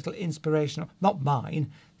 They're my little inspirational, not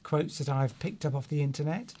mine, quotes that I've picked up off the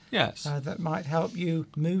internet. Yes. That might help you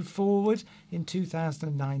move forward in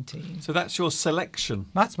 2019. So that's your selection.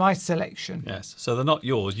 That's my selection. Yes. So they're not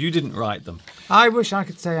yours. You didn't write them. I wish I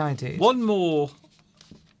could say I did. One more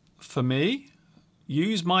for me.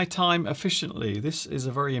 Use my time efficiently. This is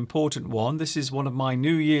a very important one. This is one of my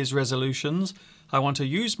New Year's resolutions. I want to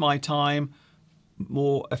use my time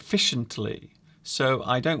more efficiently, so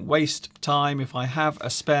I don't waste time. If I have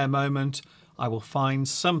a spare moment, I will find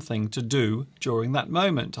something to do during that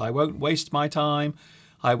moment. I won't waste my time.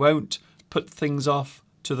 I won't put things off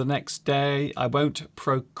to the next day. I won't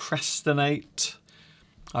procrastinate.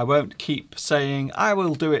 I won't keep saying, I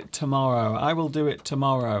will do it tomorrow, I will do it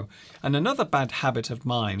tomorrow. And another bad habit of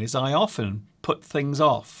mine is I often put things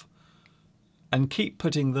off and keep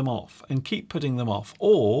putting them off and keep putting them off.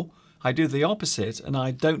 Or I do the opposite and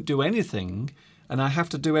I don't do anything and I have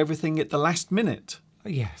to do everything at the last minute.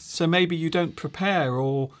 Yes. So maybe you don't prepare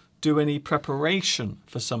or do any preparation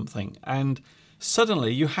for something and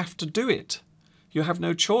suddenly you have to do it. You have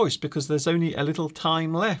no choice because there's only a little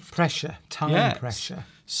time left. Pressure, time pressure.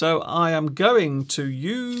 So I am going to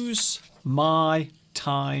use my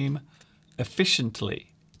time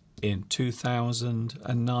efficiently in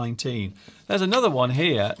 2019. There's another one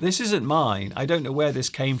here. This isn't mine. I don't know where this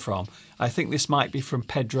came from. I think this might be from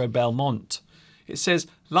Pedro Belmont. It says,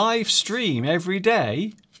 live stream every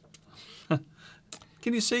day.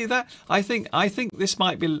 Can you see that? I think this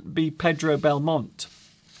might be Pedro Belmont.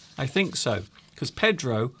 I think so. Because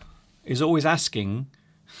Pedro is always asking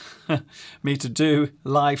me to do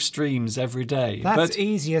live streams every day. That's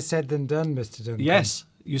easier said than done, Mr. Duncan. Yes,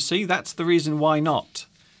 you see, that's the reason why not.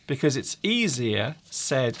 Because it's easier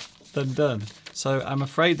said than done. So I'm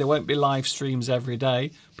afraid there won't be live streams every day.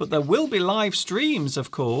 But there will be live streams, of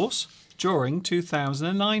course, during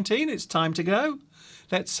 2019. It's time to go.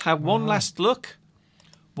 Let's have one last look.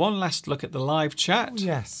 One last look at the live chat.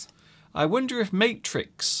 Yes. I wonder if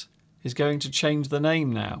Matrix is going to change the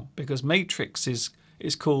name now, because Matrix is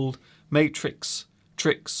called Matrix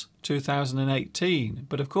Tricks 2018.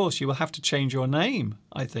 But of course you will have to change your name,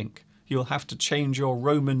 I think. You'll have to change your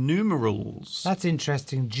Roman numerals. That's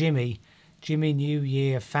interesting. Jimmy New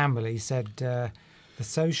Year Family said the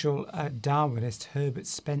social Darwinist Herbert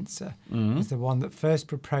Spencer was the one that first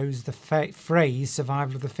proposed the phrase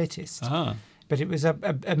survival of the fittest. But it was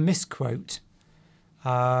a misquote.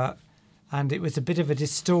 And it was a bit of a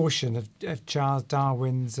distortion of Charles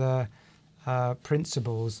Darwin's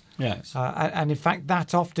principles. Yes. And in fact,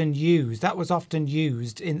 that was often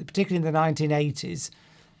used, particularly in the 1980s,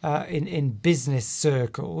 in business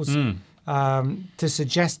circles, to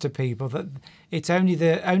suggest to people that it's only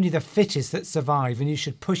the fittest that survive, and you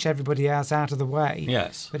should push everybody else out of the way.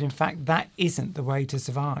 Yes. But in fact, that isn't the way to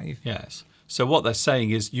survive. Yes. So what they're saying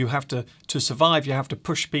is you have to survive, you have to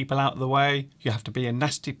push people out of the way, you have to be a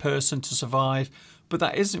nasty person to survive. But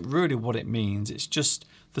that isn't really what it means. It's just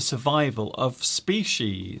the survival of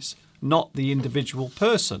species, not the individual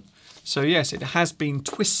person. So yes, it has been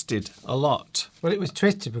twisted a lot. Well, it was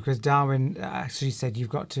twisted because Darwin actually said you've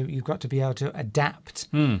got to be able to adapt.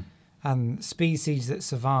 And species that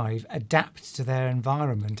survive adapt to their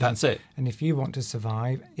environment. That's it. And if you want to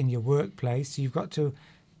survive in your workplace, you've got to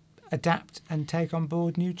adapt and take on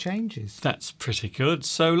board new changes. That's pretty good.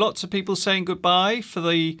 So lots of people saying goodbye for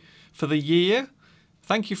the year.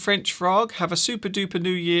 Thank you, French Frog. Have a super duper new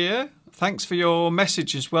year. Thanks for your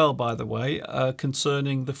message as well, by the way,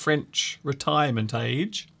 concerning the French retirement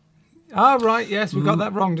age. Oh, right, yes, we got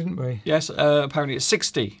that wrong, didn't we? Yes, apparently it's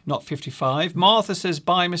 60, not 55. Martha says,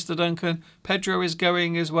 bye, Mr. Duncan. Pedro is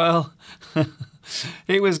going as well.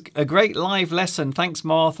 It was a great live lesson. Thanks,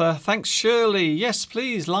 Martha. Thanks, Shirley. Yes,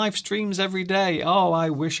 please, live streams every day. Oh, I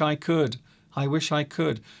wish I could. I wish I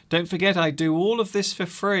could. Don't forget, I do all of this for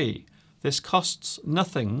free. This costs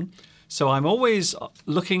nothing. So I'm always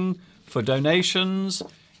looking for donations.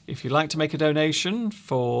 If you'd like to make a donation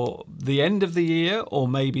for the end of the year or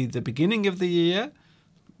maybe the beginning of the year,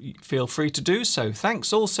 feel free to do so.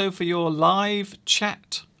 Thanks also for your live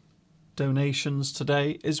chat donations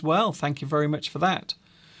today as well. Thank you very much for that.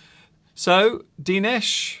 So,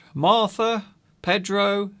 Dinesh, Martha,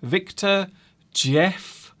 Pedro, Victor,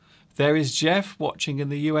 Jeff. There is Jeff watching in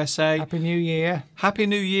the USA. Happy New Year. Happy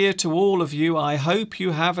New Year to all of you. I hope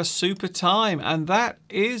you have a super time. And that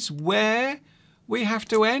is where we have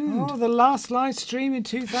to end. Oh, the last live stream in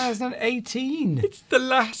 2018. It's the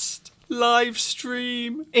last live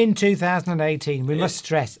stream. In 2018. We must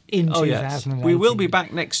stress, in 2018. Yes. We will be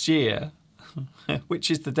back next year,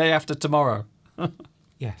 which is the day after tomorrow.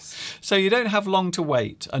 Yes. So you don't have long to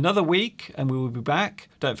wait. Another week and we will be back.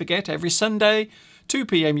 Don't forget, every Sunday, 2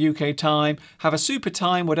 p.m. UK time. Have a super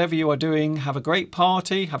time, whatever you are doing. Have a great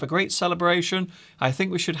party. Have a great celebration. I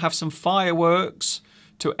think we should have some fireworks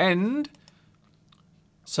to end.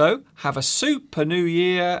 So, have a super new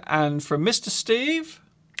year. And from Mr. Steve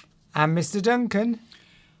and Mr. Duncan,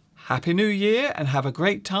 Happy New Year and have a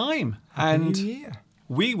great time. Happy New Year.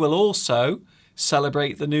 We will also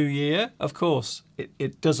celebrate the new year. Of course,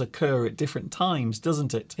 it does occur at different times,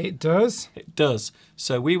 doesn't it? It does. It does.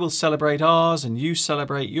 So we will celebrate ours and you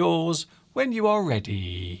celebrate yours when you are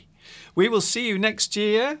ready. We will see you next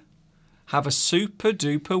year. Have a super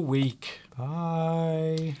duper week.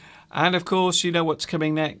 Bye. And of course, you know what's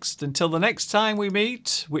coming next. Until the next time we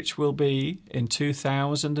meet, which will be in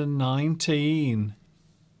 2019.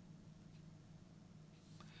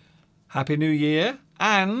 Happy New Year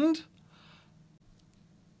and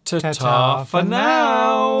ta-ta for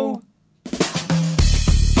now.